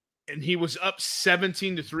 And he was up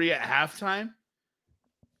 17-3 at halftime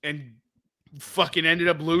and fucking ended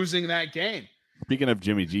up losing that game. Speaking of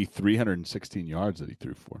Jimmy G, 316 yards that he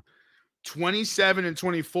threw for.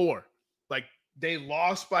 27-24. Like, they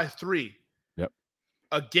lost by 3. Yep.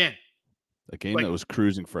 Again. A game that was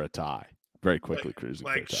cruising for a tie. Very quickly cruising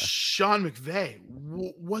for a tie. Sean McVay,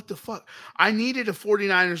 what the fuck? I needed a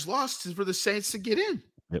 49ers loss for the Saints to get in.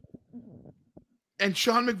 Yep. And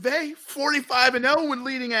Sean McVay, 45-0 when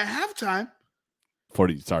leading at halftime.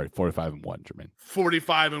 45-1, Jermaine.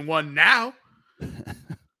 45-1 now.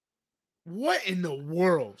 What in the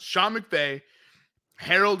world? Sean McVay,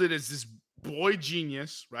 heralded as this boy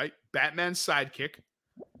genius, right? Batman's sidekick.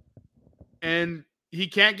 And he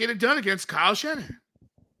can't get it done against Kyle Shanahan.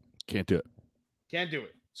 Can't do it. Can't do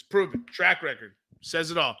it. It's proven. Track record says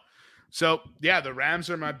it all. So yeah, the Rams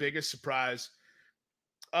are my biggest surprise.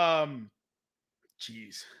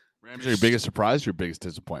 Jeez. Rams are your biggest surprise, your biggest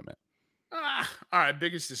disappointment? All right,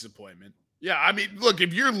 biggest disappointment. Yeah, I mean, look,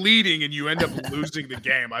 if you're leading and you end up losing the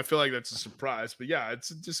game, I feel like that's a surprise. But yeah,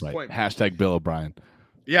 it's a disappointment. Right. Hashtag Bill O'Brien.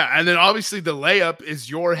 Yeah, and then obviously the layup is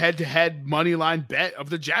your head-to-head money line bet of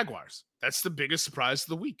the Jaguars. That's the biggest surprise of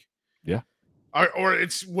the week. Yeah. Or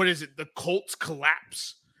it's, what is it? The Colts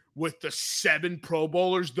collapse with the 7 Pro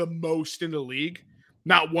Bowlers, the most in the league.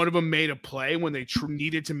 Not one of them made a play when they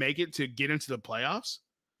needed to make it to get into the playoffs.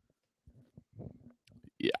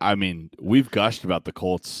 Yeah, I mean, we've gushed about the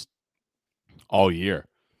Colts all year.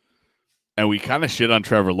 And we kind of shit on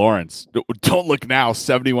Trevor Lawrence. Don't look now.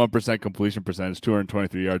 71% completion percentage,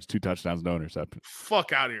 223 yards, 2 touchdowns, no interception.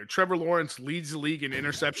 Fuck out of here. Trevor Lawrence leads the league in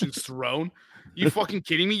interceptions thrown. You fucking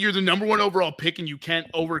kidding me? You're the number 1 overall pick and you can't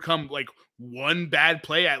overcome like one bad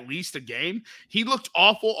play at least a game. He looked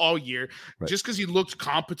awful all year. Right. Just because he looked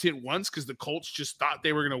competent once because the Colts just thought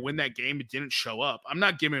they were going to win that game. It didn't show up. I'm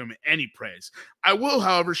not giving him any praise. I will,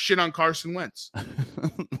 however, shit on Carson Wentz.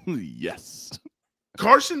 Yes.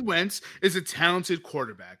 Carson Wentz is a talented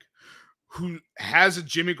quarterback who has a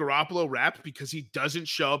Jimmy Garoppolo rap because he doesn't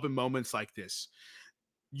show up in moments like this.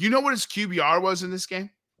 You know what his QBR was in this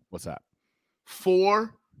game? What's that?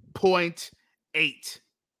 4.8. It's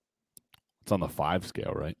on the 5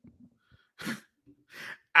 scale, right?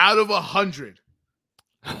 Out of 100.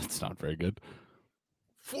 That's not very good.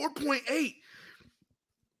 4.8.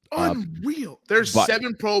 Unreal. There's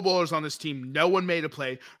 7 Pro Bowlers on this team. No one made a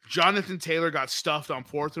play. Jonathan Taylor got stuffed on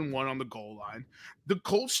 4th and 1 on the goal line. The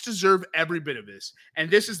Colts deserve every bit of this. And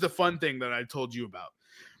this is the fun thing that I told you about.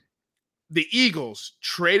 The Eagles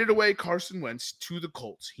traded away Carson Wentz to the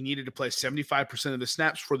Colts. He needed to play 75% of the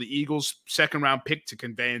snaps for the Eagles' second-round pick to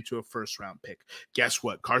convey into a first-round pick. Guess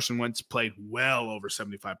what? Carson Wentz played well over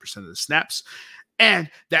 75% of the snaps, and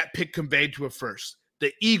that pick conveyed to a first.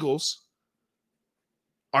 The Eagles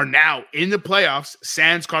are now in the playoffs,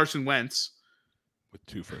 sans Carson Wentz. With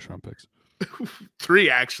 2 first-round picks. 3,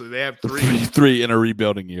 actually. They have 3. 3 in a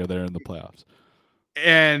rebuilding year. They're in the playoffs.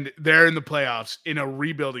 And they're in the playoffs in a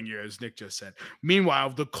rebuilding year, as Nick just said.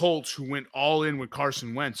 Meanwhile, the Colts, who went all in with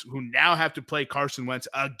Carson Wentz, who now have to play Carson Wentz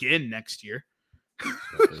again next year,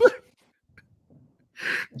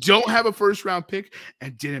 don't have a first-round pick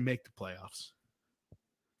and didn't make the playoffs.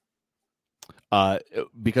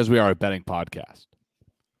 Because we are a betting podcast.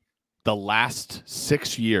 The last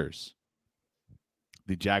 6 years,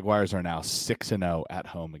 the Jaguars are now 6-0 at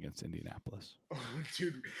home against Indianapolis. Oh,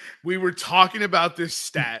 dude, we were talking about this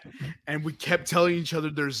stat, and we kept telling each other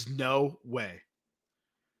there's no way.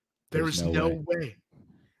 There is no way.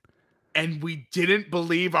 And we didn't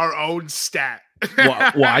believe our own stat.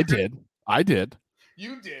 well, I did.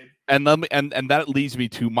 You did. And that leads me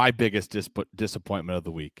to my biggest disappointment of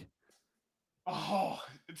the week. Oh,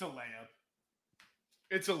 it's a layup.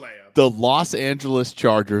 It's a layup. The Los Angeles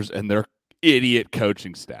Chargers and their idiot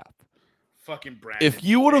coaching staff. Fucking Brandon. If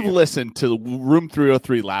you would have listened to Room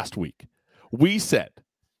 303 last week, we said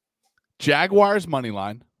Jaguars money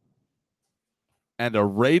line and a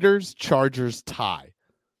Raiders Chargers tie.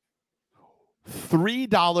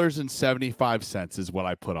 $3.75 is what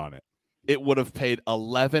I put on it. It would have paid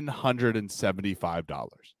 $1,175.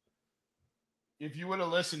 If you would have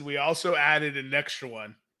listened, we also added an extra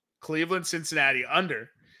one. Cleveland, Cincinnati under.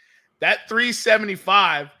 That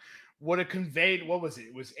 375 would have conveyed, what was it?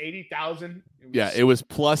 It was 80,000. Yeah, it was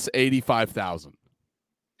plus 85,000.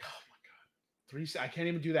 Oh my God. I can't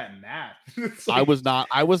even do that in math.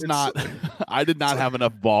 I did not have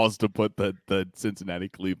enough balls to put the Cincinnati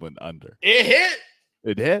Cleveland under. It hit.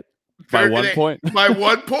 It hit by 1 point. By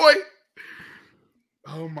 1 point.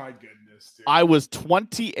 Oh my goodness, dude. I was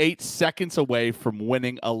 28 seconds away from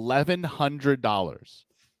winning $1,100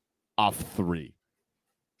 off 3.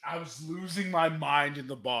 I was losing my mind in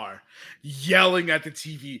the bar, yelling at the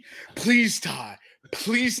TV, please tie,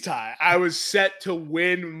 please tie. I was set to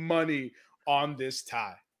win money on this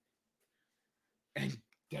tie. And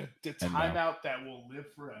the timeout that will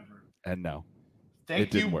live forever. And no.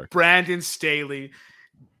 Thank you, Brandon Staley.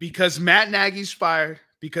 Because Matt Nagy's fired,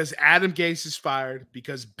 because Adam Gase is fired,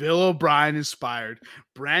 because Bill O'Brien is fired,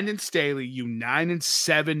 Brandon Staley, you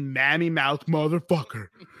 9-7 mammy mouth motherfucker.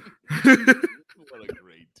 What a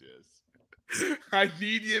great diss. I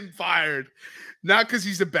need him fired. Not because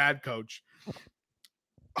he's a bad coach.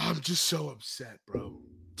 I'm just so upset, bro.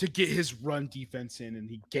 To get his run defense in, and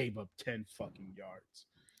he gave up 10 fucking yards.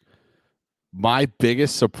 My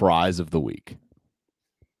biggest surprise of the week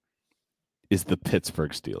is the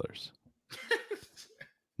Pittsburgh Steelers.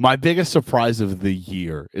 My biggest surprise of the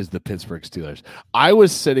year is the Pittsburgh Steelers. I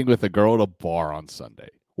was sitting with a girl at a bar on Sunday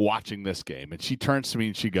watching this game, and she turns to me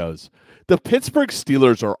and she goes, "The Pittsburgh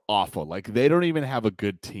Steelers are awful. Like, they don't even have a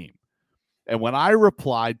good team." And when I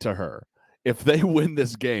replied to her, if they win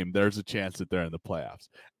this game, there's a chance that they're in the playoffs.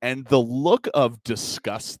 And the look of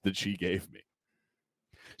disgust that she gave me,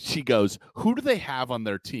 she goes, "Who do they have on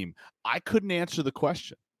their team?" I couldn't answer the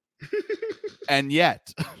question. And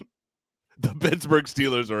yet, the Pittsburgh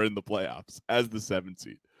Steelers are in the playoffs as the 7th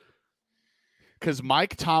seed. Because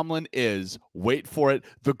Mike Tomlin is, wait for it,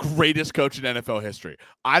 the greatest coach in NFL history.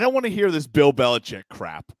 I don't want to hear this Bill Belichick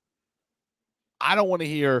crap. I don't want to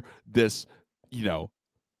hear this,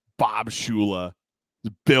 Bob Shula,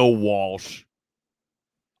 Bill Walsh.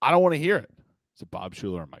 I don't want to hear it. Is it Bob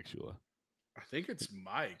Shula or Mike Shula? I think it's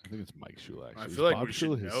Mike. I think it's Mike Shula, actually. I feel like we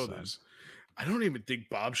should know this. I don't even think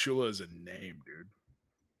Bob Shula is a name, dude.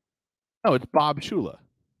 No, it's Bob Shula.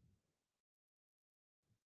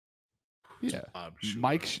 Yeah. Bob Shula.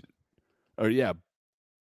 Mike. Oh,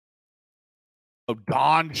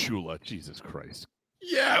 Don Shula. Jesus Christ.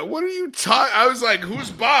 Yeah, what are you talking? I was like,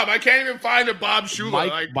 "Who's Bob?" I can't even find a Bob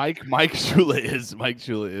Shula. Mike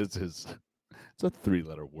Shula is his. It's a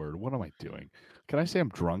 3-letter word. What am I doing? Can I say I'm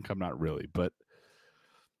drunk? I'm not really, but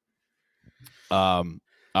all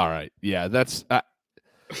right. Yeah, that's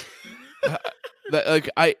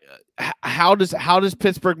how does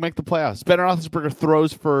Pittsburgh make the playoffs? Ben Roethlisberger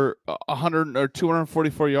throws for 100 or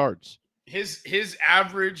 244 yards. His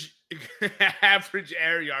average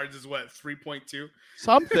air yards is what, 3.2?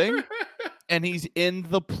 Something. And he's in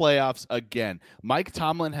the playoffs again. Mike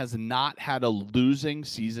Tomlin has not had a losing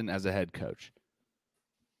season as a head coach.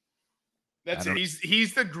 That's it.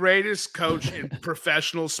 He's the greatest coach in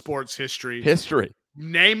professional sports history.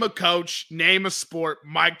 Name a coach, name a sport.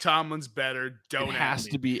 Mike Tomlin's better. It has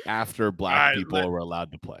to be after black people were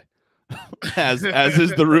allowed to play. as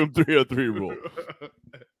is the Room 303 rule.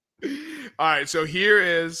 All right, so here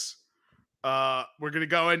is we're going to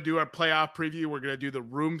go and do our playoff preview. We're going to do the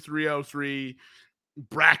Room 303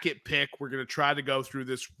 bracket pick. We're going to try to go through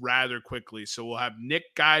this rather quickly. So we'll have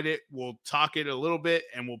Nick guide it. We'll talk it a little bit,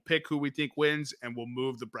 and we'll pick who we think wins, and we'll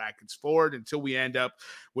move the brackets forward until we end up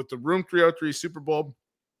with the Room 303 Super Bowl.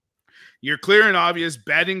 Your clear and obvious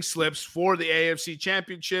betting slips for the AFC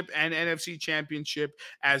Championship and NFC Championship,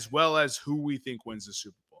 as well as who we think wins the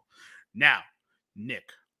Super Bowl. Now,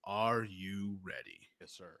 Nick, are you ready?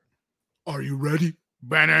 Yes, sir. Are you ready?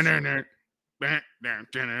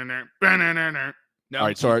 No, all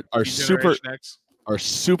right, so our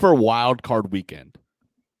super wild card weekend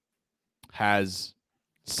has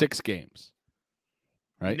 6 games.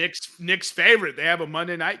 Right? Nick's favorite. They have a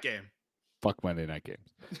Monday night game. Fuck Monday night games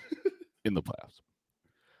in the playoffs.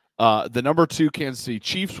 The number 2 Kansas City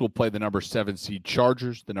Chiefs will play the number 7 seed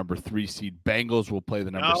Chargers. The number 3 seed Bengals will play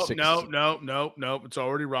the number 6. No. It's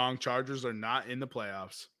already wrong. Chargers are not in the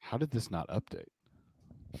playoffs. How did this not update?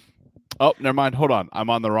 Oh, never mind. Hold on. I'm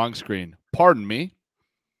on the wrong screen. Pardon me.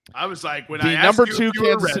 I was like, when the number 2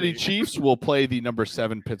 Kansas City Chiefs will play the number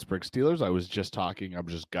 7 Pittsburgh Steelers. I'm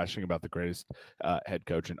just gushing about the greatest head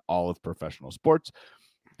coach in all of professional sports.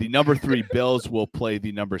 The number 3 Bills will play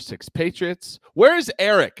the number 6 Patriots. Where is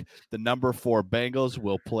Eric? The number 4 Bengals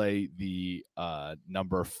will play the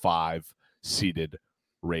number 5 seeded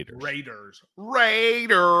Raiders.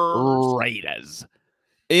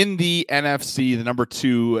 In the NFC, the number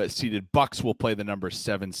 2 seeded Bucks will play the number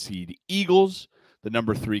 7 seed Eagles. The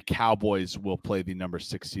number 3 Cowboys will play the number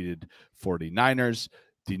 6 seeded 49ers.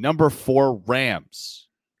 The number 4 Rams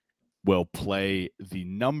will play the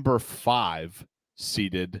number 5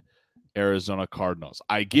 seeded Arizona Cardinals.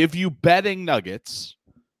 I give you betting nuggets,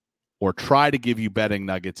 or try to give you betting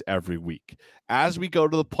nuggets every week. As we go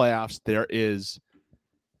to the playoffs, there is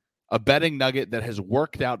a betting nugget that has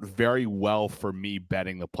worked out very well for me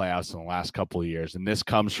betting the playoffs in the last couple of years, and this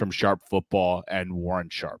comes from Sharp Football and Warren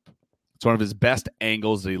Sharp. It's one of his best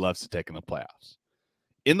angles that he loves to take in the playoffs.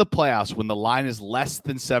 In the playoffs, when the line is less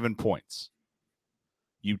than 7 points,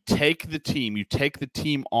 you take the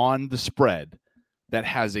team on the spread that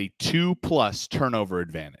has a 2+ turnover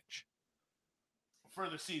advantage. For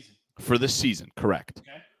the season. For the season, correct.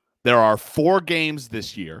 Okay. There are 4 games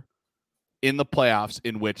this year in the playoffs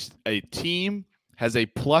in which a team has a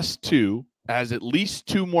 +2, has at least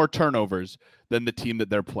 2 more turnovers than the team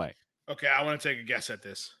that they're playing. Okay, I want to take a guess at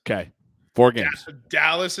this. Okay. 4 games.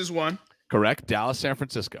 Dallas is 1. Correct. Dallas, San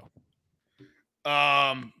Francisco.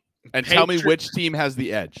 And Patriots. Tell me which team has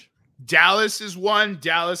the edge. Dallas is 1.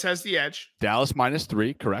 Dallas has the edge. Dallas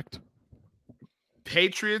 -3, correct.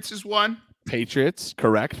 Patriots is 1. Patriots,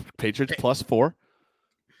 correct. Patriots +4.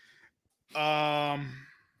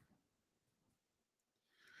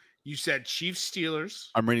 You said Chiefs Steelers.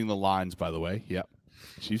 I'm reading the lines, by the way. Yep.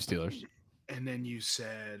 Chiefs Steelers. And then you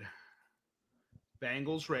said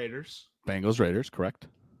Bengals Raiders. Bengals Raiders, correct?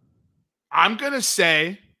 I'm going to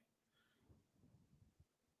say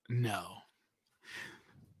no.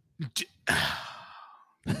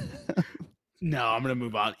 No, I'm going to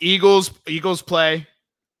move on. Eagles play.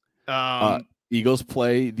 Eagles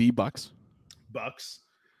play the Bucks. Bucks.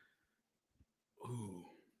 Ooh.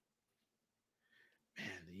 Man,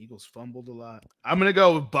 the Eagles fumbled a lot. I'm going to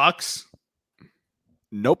go with Bucks.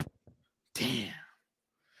 Nope. Damn.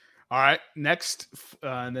 All right. Next.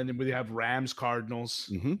 And then we have Rams Cardinals.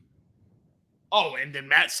 Mm-hmm. Oh, and then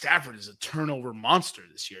Matt Stafford is a turnover monster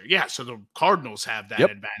this year. Yeah, so the Cardinals have that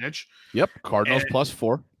advantage. Yep, Cardinals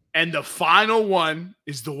 +4. And the final one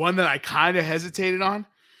is the one that I kind of hesitated on.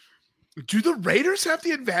 Do the Raiders have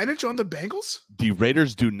the advantage on the Bengals? The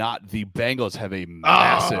Raiders do not. The Bengals have a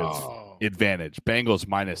massive advantage. Bengals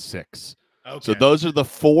 -6. Okay. So those are the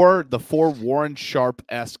four Warren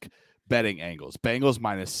Sharp-esque betting angles. Bengals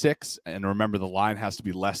 -6, and remember the line has to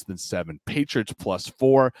be less than 7. Patriots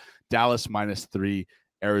 +4, Dallas -3,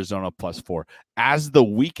 Arizona +4. As the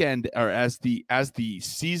weekend or as the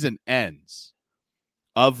season ends,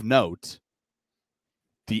 of note,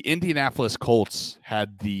 the Indianapolis Colts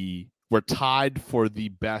were tied for the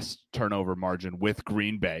best turnover margin with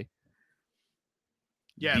Green Bay.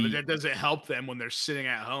 Yeah, but that doesn't help them when they're sitting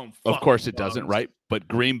at home. Of course it doesn't, right? But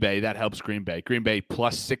Green Bay, that helps Green Bay. Green Bay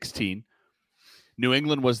 +16. New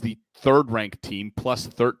England was the third-ranked team,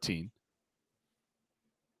 +13.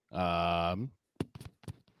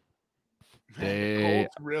 The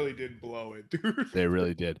Colts really did blow it, dude. They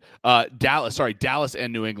really did. Dallas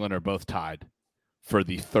and New England are both tied for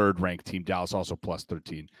the third-ranked team. Dallas also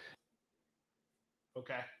 +13.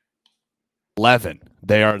 Okay. 11.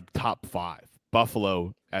 They are top 5.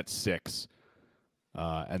 Buffalo at 6,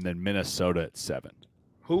 and then Minnesota at 7.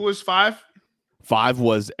 Who was 5? 5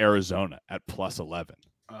 was Arizona at +11.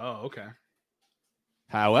 Oh, okay.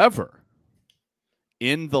 However,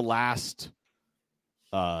 in the last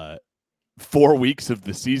 4 weeks of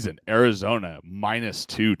the season, Arizona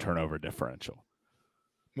 -2 turnover differential.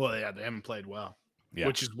 Well, yeah, they haven't played well. Yeah.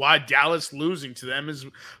 Which is why Dallas losing to them is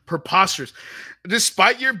preposterous.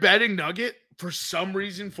 Despite your betting nugget, for some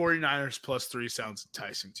reason, 49ers +3 sounds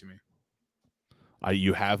enticing to me.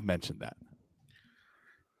 You have mentioned that.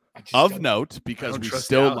 Of note, because we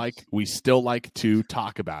still like to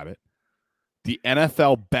talk about it. The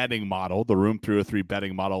NFL betting model, the Room 303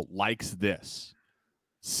 betting model, likes this: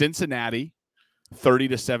 Cincinnati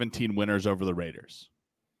 30-17 winners over the Raiders.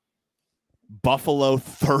 Buffalo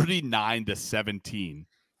 39-17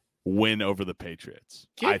 win over the Patriots.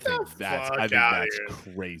 I think that's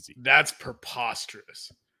crazy. That's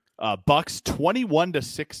preposterous. Bucks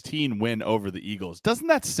 21-16 win over the Eagles. Doesn't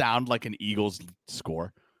that sound like an Eagles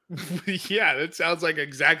score? Yeah, that sounds like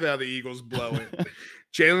exactly how the Eagles blow it.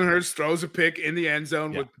 Jalen Hurts throws a pick in the end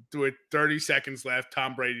zone with 30 seconds left.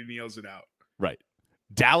 Tom Brady kneels it out. Right.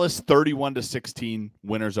 Dallas 31-16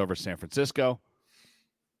 winners over San Francisco.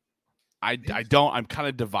 I'm kind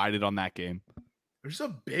of divided on that game.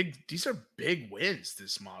 These are big wins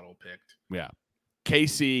this model picked. Yeah.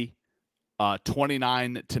 KC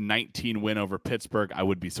 29-19 win over Pittsburgh. I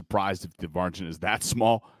would be surprised if the margin is that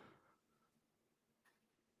small.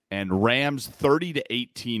 And Rams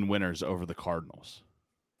 30-18 winners over the Cardinals.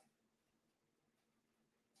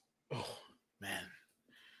 Oh, man.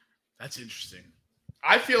 That's interesting.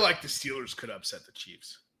 I feel like the Steelers could upset the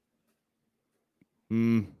Chiefs.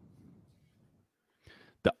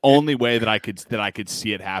 The only way that I could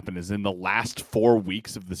see it happen is in the last 4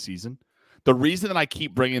 weeks of the season. The reason that I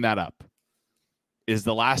keep bringing that up is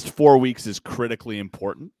the last 4 weeks is critically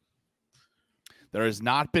important. There has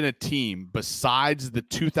not been a team besides the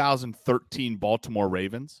 2013 Baltimore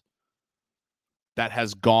Ravens that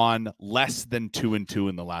has gone less than 2-2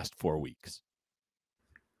 in the last 4 weeks.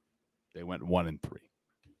 They went 1-3.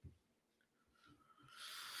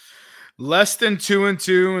 Less than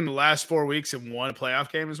 2-2 in the last 4 weeks and won a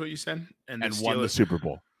playoff game is what you said, and won the Super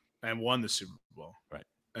Bowl. And won the Super Bowl. Right.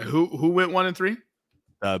 And who went 1-3?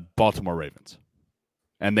 Baltimore Ravens.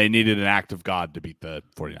 And they needed an act of God to beat the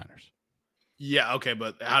 49ers. Yeah, okay,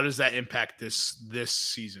 but how does that impact this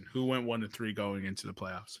season? Who went 1-3 going into the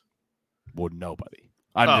playoffs? Well, nobody.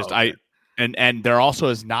 And there also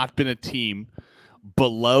has not been a team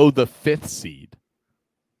below the 5th seed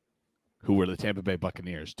who were the Tampa Bay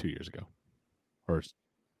Buccaneers 2 years ago.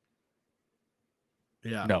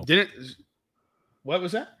 Yeah. No. What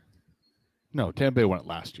was that? No, Tampa Bay won it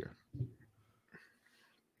last year.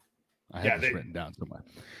 I have this written down somewhere.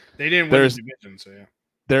 They didn't win the division, so yeah.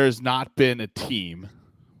 There has not been a team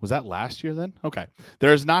Was that last year then? Okay.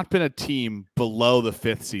 There has not been a team below the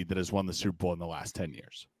 5th seed that has won the Super Bowl in the last 10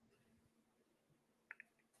 years.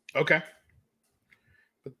 Okay.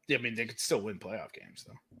 But I mean, they could still win playoff games,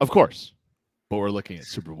 though. Of course. But we're looking at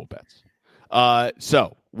Super Bowl bets.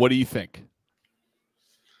 So what do you think?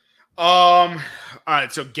 All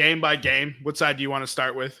right. So game by game, what side do you want to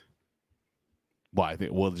start with? Well, I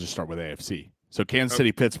think we'll just start with AFC. So Kansas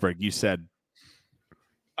City, Pittsburgh, you said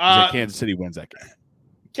Kansas City wins that game.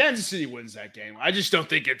 Kansas City wins that game. I just don't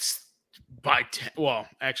think it's by 10. Well,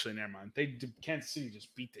 actually, never mind. Kansas City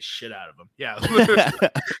just beat the shit out of them. Yeah.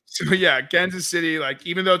 So, yeah, Kansas City, like,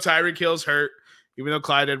 even though Tyreek Hill's hurt, even though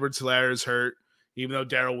Clyde Edwards-Helaire is hurt, even though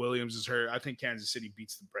Darrell Williams is hurt, I think Kansas City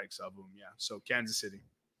beats the brakes of them. Yeah, so Kansas City.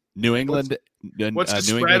 New England. What's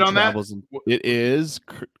the New spread England on that? It is.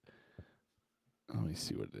 Let me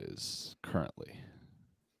see what it is currently.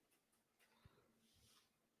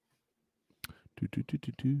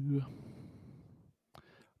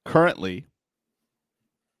 Currently,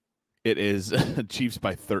 it is Chiefs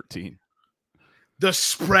by 13. The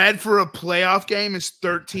spread for a playoff game is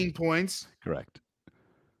 13 points. Correct.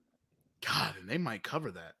 God, and they might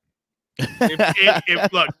cover that.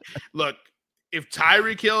 Look, if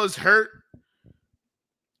Tyreek Hill is hurt,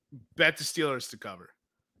 bet the Steelers to cover.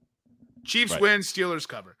 Chiefs win, Steelers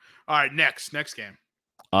cover. All right, next game.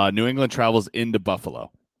 New England travels into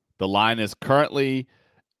Buffalo. The line is currently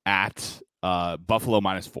at Buffalo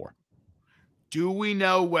 -4. Do we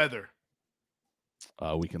know weather?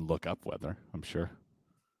 We can look up weather, I'm sure.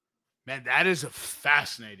 Man, that is a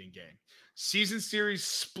fascinating game. Season series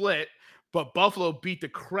split, but Buffalo beat the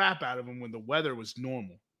crap out of them when the weather was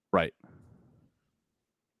normal. Right.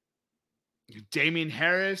 Damian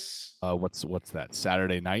Harris. What's that?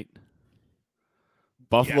 Saturday night?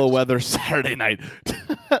 Buffalo weather Saturday night.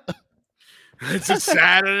 It's a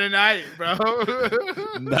Saturday night, bro.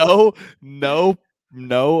 No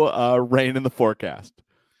rain in the forecast.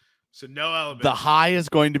 So no elements. The high is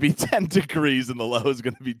going to be 10 degrees and the low is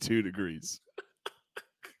going to be 2 degrees.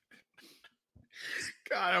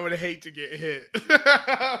 God, I would hate to get hit.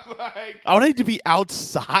 I would hate to be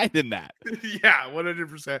outside in that. Yeah,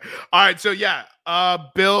 100%. All right, so yeah,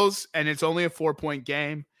 Bills, and it's only a 4-point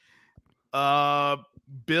game.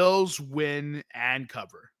 Bills win and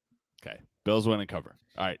cover. Okay, Bills win and cover.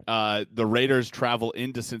 All right, the Raiders travel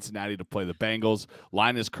into Cincinnati to play the Bengals.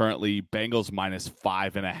 Line is currently Bengals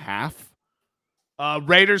 -5.5.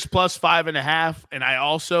 Raiders +5.5, and I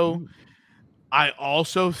also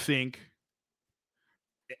think.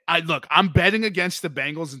 I'm betting against the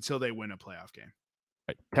Bengals until they win a playoff game.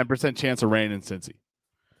 10% chance of rain in Cincy.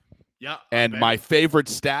 Yeah. And my favorite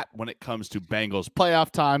stat when it comes to Bengals playoff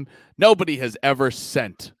time, nobody has ever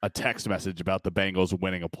sent a text message about the Bengals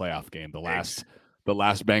winning a playoff game. The last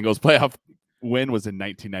Bengals playoff win was in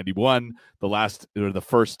 1991. The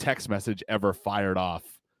first text message ever fired off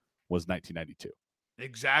was 1992.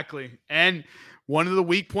 Exactly. And one of the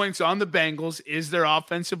weak points on the Bengals is their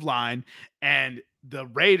offensive line, and the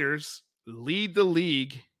Raiders lead the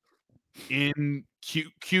league in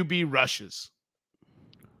QB rushes.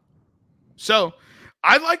 So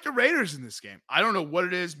I like the Raiders in this game. I don't know what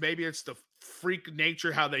it is. Maybe it's the freak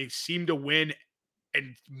nature, how they seem to win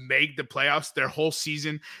and make the playoffs. Their whole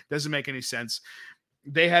season doesn't make any sense.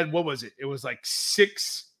 They had, what was it? It was like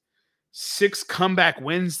six comeback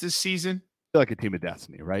wins this season. I feel like a team of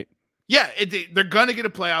destiny, right? Yeah, they're going to get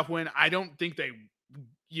a playoff win. I don't think they,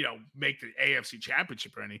 make the AFC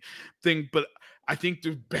Championship or anything, but I think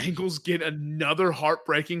the Bengals get another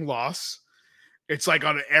heartbreaking loss. It's like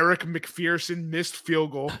on an Eric McPherson missed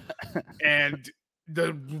field goal, and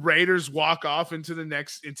the Raiders walk off into the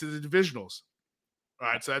divisionals. All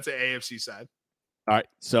right, so that's the AFC side. All right,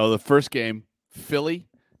 so the first game, Philly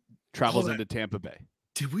travels into Tampa Bay.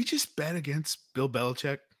 Did we just bet against Bill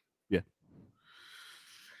Belichick? Yeah.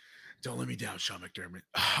 Don't let me down, Sean McDermott.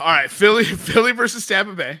 All right, Philly versus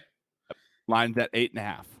Tampa Bay. Line's at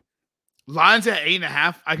 8.5. Line's at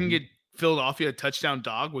 8.5. I can get Philadelphia a touchdown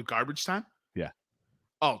dog with garbage time. Yeah.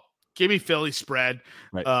 Oh, give me Philly spread.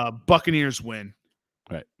 Right. Buccaneers win.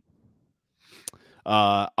 Right.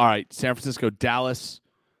 All right, San Francisco, Dallas.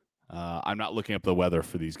 I'm not looking up the weather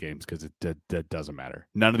for these games because it doesn't matter.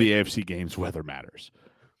 None of the AFC games weather matters.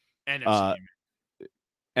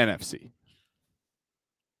 NFC.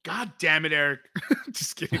 God damn it, Eric.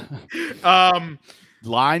 Just kidding.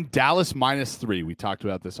 Line, Dallas -3. We talked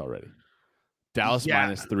about this already. Dallas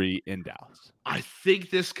 -3 in Dallas. I think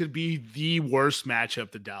this could be the worst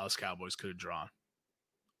matchup the Dallas Cowboys could have drawn.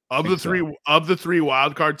 Of the three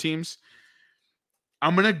wild card teams,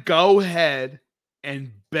 I'm going to go ahead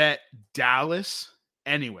and bet Dallas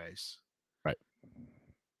anyways. Right.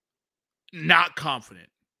 Not confident.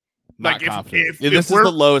 Not Like, confident. if This is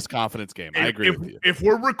the lowest confidence game. I agree with you. If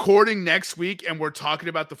we're recording next week and we're talking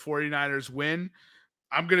about the 49ers win,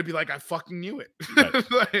 I'm going to be like, I fucking knew it.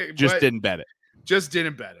 Right. Just didn't bet it. Just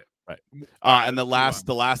didn't bet it. Right. And the last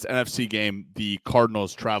NFC game, the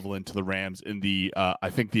Cardinals travel into the Rams in the I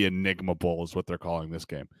think the Enigma Bowl is what they're calling this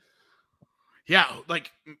game. Yeah,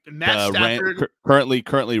 like Matt Stafford.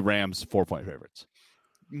 Currently Rams 4-point favorites.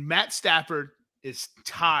 Matt Stafford is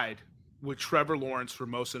tied with Trevor Lawrence for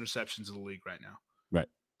most interceptions in the league right now. Right.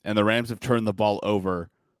 And the Rams have turned the ball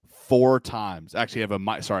over 4 times. Actually have a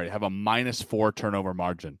 -4 turnover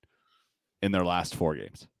margin in their last 4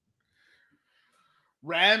 games.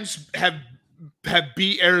 Rams have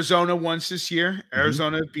beat Arizona once this year.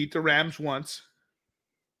 Arizona beat the Rams once.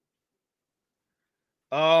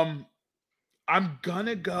 I'm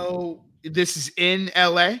gonna go. This is in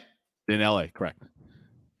LA. In LA, correct.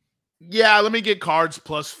 Yeah, let me get Cards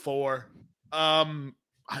 +4.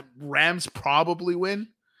 Rams probably win.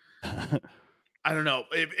 I don't know.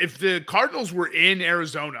 If the Cardinals were in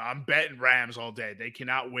Arizona, I'm betting Rams all day. They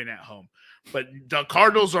cannot win at home. But the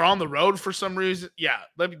Cardinals are on the road for some reason. Yeah,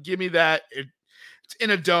 give me that. It's in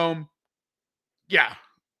a dome. Yeah.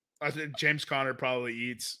 I think James Conner probably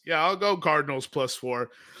eats. Yeah, I'll go Cardinals +4.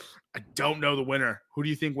 I don't know the winner. Who do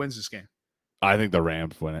you think wins this game? I think the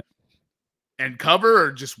Rams win it. And cover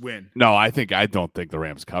or just win? No, I don't think the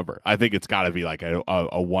Rams cover. I think it's got to be like a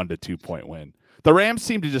 1 to 2 point win. The Rams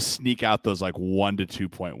seem to just sneak out those like 1 to 2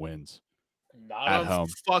 point wins. Not at home.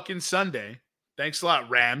 Fucking Sunday. Thanks a lot,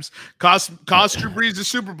 Rams. Cost Drew Brees the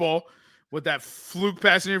Super Bowl with that fluke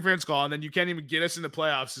pass interference call, and then you can't even get us in the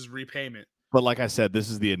playoffs as repayment. But like I said, this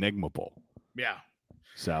is the Enigma Bowl. Yeah.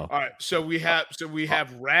 So all right. So we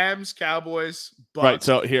have Rams, Cowboys, Bucs. Right.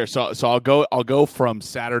 So here, so I'll go from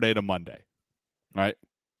Saturday to Monday. All right.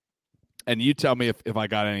 And you tell me if I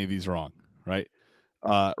got any of these wrong. Right.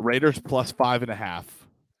 Raiders +5.5.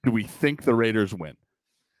 Do we think the Raiders win?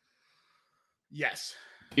 Yes.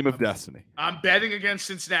 Team of Destiny. I'm betting against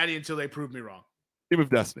Cincinnati until they prove me wrong. Team of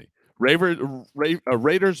Destiny.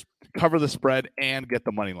 Raiders cover the spread and get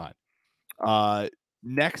the money line.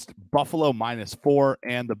 Next, Buffalo -4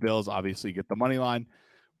 and the Bills obviously get the money line.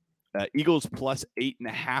 Eagles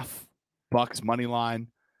 +8.5. Bucks money line.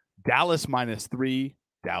 Dallas -3.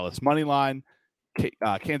 Dallas money line.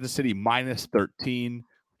 Kansas City -13,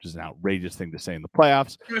 which is an outrageous thing to say in the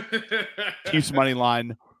playoffs. Chiefs money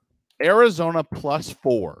line. Arizona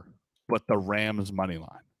 +4, but the Rams money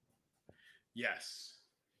line. Yes.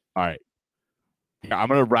 All right. Here, I'm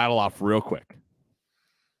going to rattle off real quick.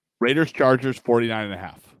 Raiders Chargers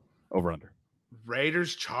 49.5 over under.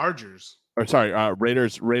 Raiders Chargers. Or sorry,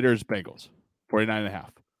 Raiders Bengals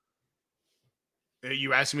 49.5. Are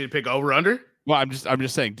you asking me to pick over under? Well, I'm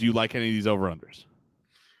just saying, do you like any of these over unders?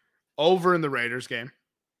 Over in the Raiders game.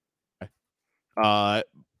 Okay.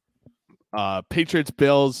 Patriots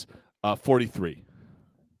Bills 43.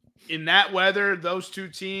 In that weather, those two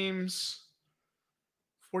teams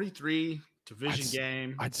 43 division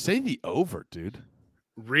game. I'd say the over, dude.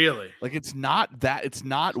 Really? Like it's not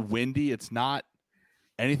windy, it's not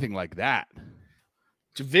anything like that.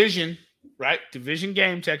 Division, right? Division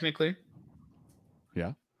game technically.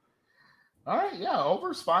 Yeah. All right, yeah,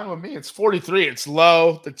 over's fine with me. It's 43. It's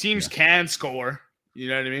low. The teams can score. You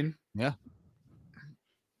know what I mean? Yeah.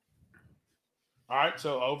 All right,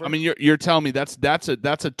 so over. I mean, you're telling me that's a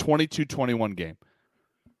 22-21 game.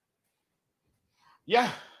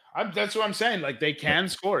 Yeah, that's what I'm saying. Like they can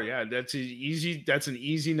score. Yeah, that's an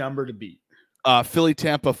easy number to beat. Philly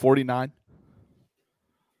Tampa 49.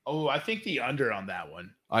 Oh, I think the under on that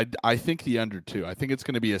one. I think the under too. I think it's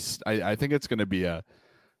going to be a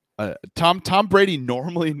Tom Brady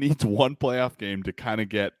normally needs one playoff game to kind of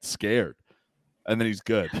get scared, and then he's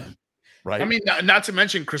good. Right. I mean, not to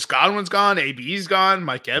mention Chris Godwin's gone, AB's gone,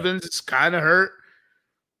 Mike Evans is kind of hurt.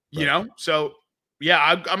 You know, so yeah,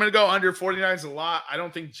 I'm going to go under 49 is a lot. I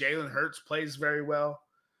don't think Jalen Hurts plays very well.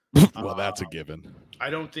 Well, that's a given.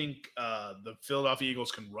 I don't think the Philadelphia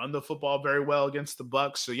Eagles can run the football very well against the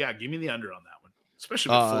Bucs. So yeah, give me the under on that one,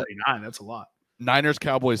 especially with 49. That's a lot. Niners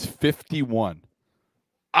Cowboys 51 in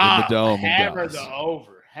the dome. Hammer the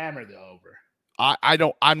over.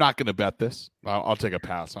 I'm not going to bet this. I'll take a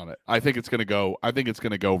pass on it. I think it's going to go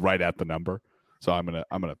right at the number. So I'm going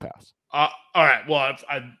to pass. All right. Well,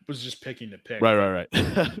 I was just picking to pick. Right.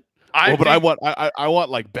 I want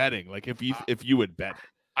like betting. Like if you would bet.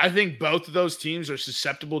 I think both of those teams are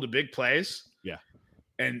susceptible to big plays. Yeah.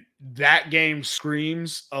 And that game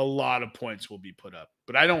screams a lot of points will be put up.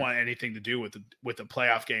 But I don't want anything to do with a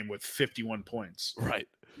playoff game with 51 points. Right.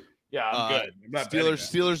 Yeah, I'm good. I'm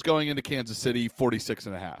Steelers going into Kansas City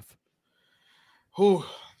 46.5. Whew,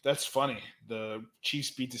 that's funny. The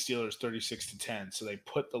Chiefs beat the Steelers 36-10, so they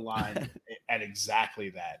put the line at exactly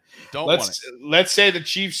that. Don't want it. Let's say the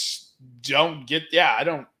Chiefs don't get. Yeah, I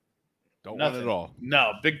don't. Don't Nothing. want it at all.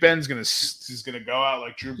 No, Big Ben's gonna go out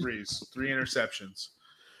like Drew Brees, 3 interceptions.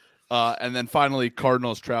 And then finally,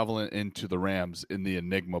 Cardinals traveling into the Rams in the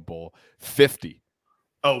Enigma Bowl. 50.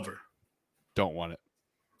 Over. Don't want it.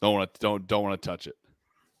 Don't want to touch it.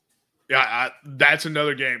 Yeah, that's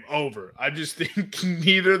another game. Over. I just think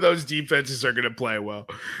neither of those defenses are going to play well.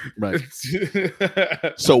 Right.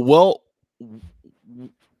 So we'll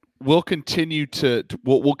continue to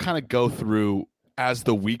we'll kind of go through as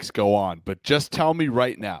the weeks go on, but just tell me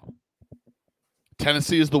right now.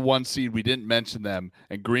 Tennessee is the 1 seed. We didn't mention them,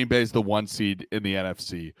 and Green Bay is the 1 seed in the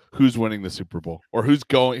NFC. Who's winning the Super Bowl, or who's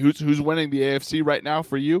winning the AFC right now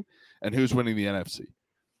for you, and who's winning the NFC?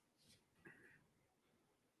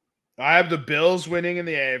 I have the Bills winning in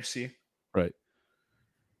the AFC. Right.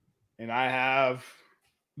 And I have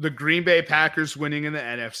the Green Bay Packers winning in the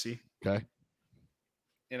NFC. Okay.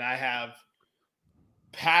 And I have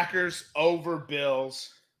Packers over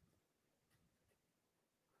Bills.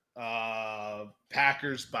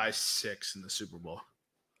 Packers by 6 in the Super Bowl.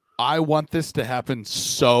 I want this to happen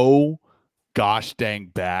so gosh dang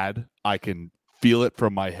bad. I can feel it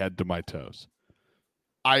from my head to my toes.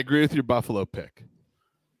 I agree with your Buffalo pick.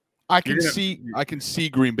 I can see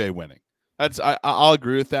Green Bay winning. I'll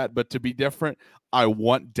agree with that. But to be different, I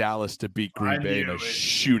want Dallas to beat Green Bay in a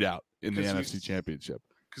shootout in the NFC Championship.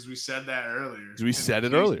 Because we said that earlier. We said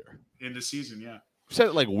it earlier in the season. Yeah, we said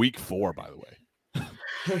it like week 4, by the way.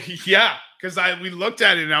 Yeah, because we looked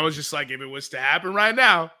at it and I was just like, if it was to happen right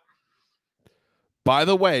now. By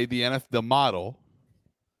the way, the model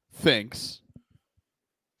thinks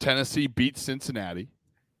Tennessee beats Cincinnati.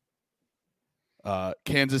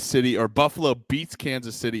 Kansas City or Buffalo beats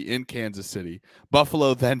Kansas City in Kansas City.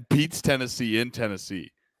 Buffalo then beats Tennessee in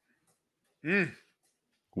Tennessee.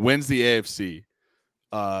 Wins the AFC.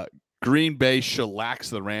 Green Bay shellacks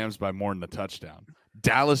the Rams by more than a touchdown.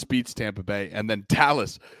 Dallas beats Tampa Bay, and then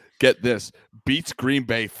Dallas, get this, beats Green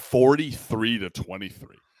Bay 43-23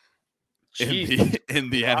 in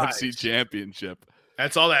the NFC Championship.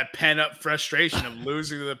 That's all that pent-up frustration of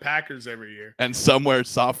losing to the Packers every year. And somewhere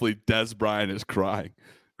softly, Des Bryant is crying.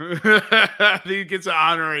 He gets an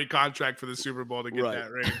honorary contract for the Super Bowl to get that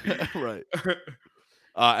ring. Right.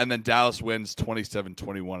 And then Dallas wins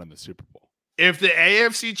 27-21 in the Super Bowl. If the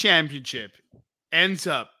AFC Championship ends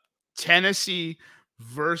up Tennessee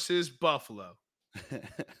versus Buffalo,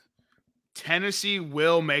 Tennessee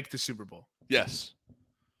will make the Super Bowl. Yes.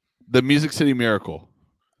 The Music City Miracle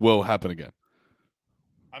will happen again.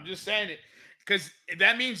 I'm just saying it because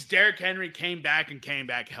that means Derrick Henry came back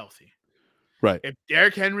healthy. Right. If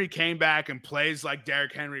Derrick Henry came back and plays like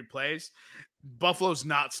Derrick Henry plays, Buffalo's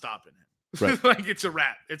not stopping it. Right. Like it's a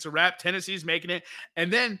wrap. It's a wrap. Tennessee's making it.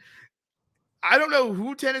 And then I don't know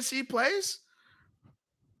who Tennessee plays.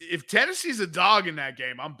 If Tennessee's a dog in that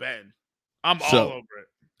game, I'm betting. I'm all over it.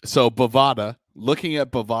 So Bovada, looking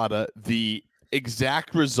at Bovada, the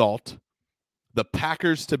exact result, the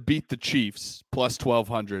Packers to beat the Chiefs plus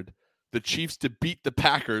 1,200, the Chiefs to beat the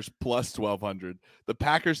Packers plus 1,200, the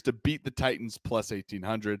Packers to beat the Titans plus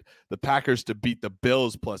 1,800, the Packers to beat the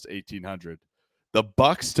Bills plus 1,800, the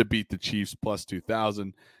Bucks to beat the Chiefs plus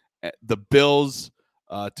 2,000, the Bills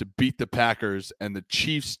to beat the Packers, and the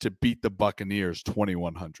Chiefs to beat the Buccaneers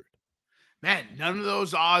 2,100. Man, none of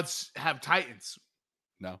those odds have Titans.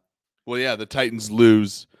 No. Well, yeah, the Titans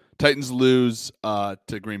lose. Titans lose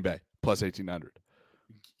to Green Bay plus 1,800.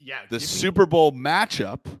 Yeah. The Super Bowl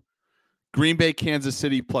matchup: Green Bay, Kansas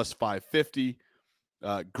City plus 550.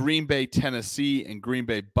 Green Bay, Tennessee, and Green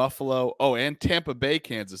Bay, Buffalo. Oh, and Tampa Bay,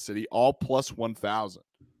 Kansas City, all plus 1,000.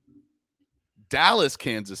 Dallas,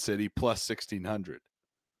 Kansas City plus 1,600.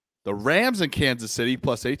 The Rams and Kansas City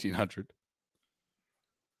plus 1,800.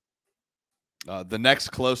 The next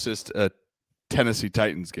closest Tennessee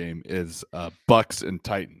Titans game is Bucks and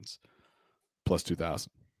Titans plus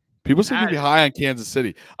 2,000. People seem to be high on Kansas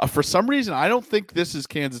City. For some reason, I don't think this is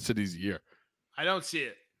Kansas City's year. I don't see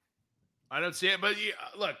it. But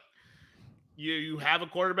look, you have a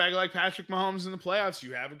quarterback like Patrick Mahomes in the playoffs.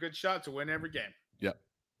 You have a good shot to win every game. Yep.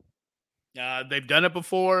 They've done it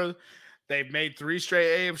before. They've made 3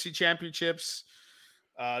 straight AFC championships,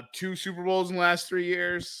 2 Super Bowls in the last 3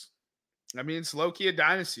 years. I mean, it's low-key a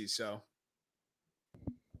dynasty, so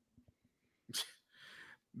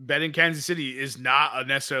betting Kansas City is not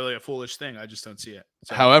necessarily a foolish thing. I just don't see it.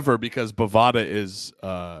 So. However, because Bovada is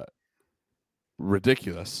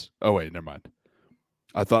ridiculous. Oh, wait, never mind.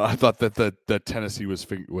 I thought that the Tennessee was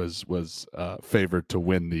favored to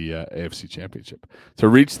win the AFC Championship. To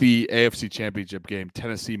reach the AFC Championship game,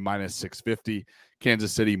 Tennessee minus 650,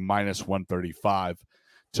 Kansas City minus 135.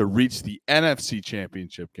 To reach the NFC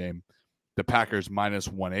Championship game, the Packers minus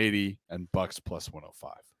 180 and Bucks plus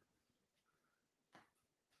 105.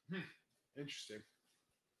 Interesting.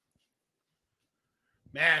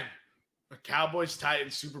 Man, a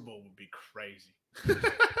Cowboys-Titans Super Bowl would be crazy.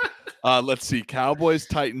 Let's see.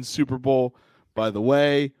 Cowboys-Titans Super Bowl, by the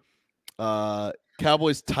way.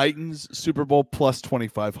 Cowboys-Titans Super Bowl plus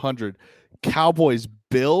 2,500.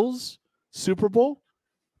 Cowboys-Bills Super Bowl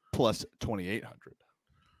plus 2,800.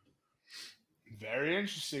 Very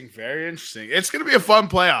interesting. Very interesting. It's going to be a fun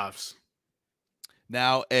playoffs.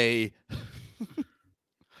 Now, this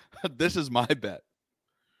is my bet.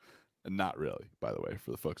 Not really, by the way, for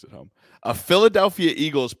the folks at home. A Philadelphia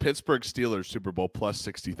Eagles Pittsburgh Steelers Super Bowl plus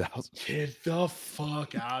 60,000. Get the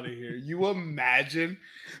fuck out of here. You imagine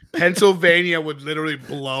Pennsylvania would literally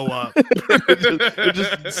blow up. It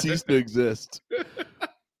just ceased to exist. All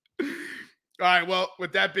right. Well,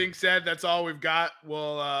 with that being said, that's all we've got.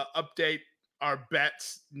 We'll update our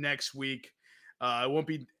bets next week. It won't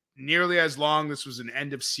be nearly as long. This was an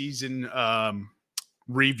end of season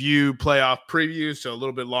review, playoff preview, so a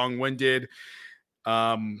little bit long-winded. You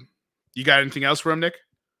got anything else for him, Nick?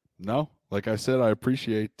 No, like I said, I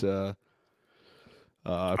appreciate all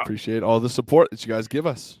the support that you guys give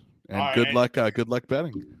us, and good luck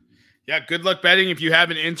betting. Yeah, good luck betting. If you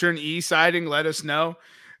have an intern sighting, let us know.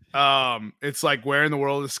 It's like, where in the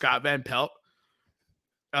world is Scott Van Pelt?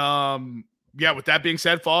 Yeah, with that being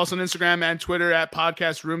said, follow us on Instagram and Twitter at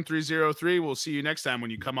Podcast Room 303. We'll see you next time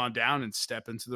when you come on down and step into the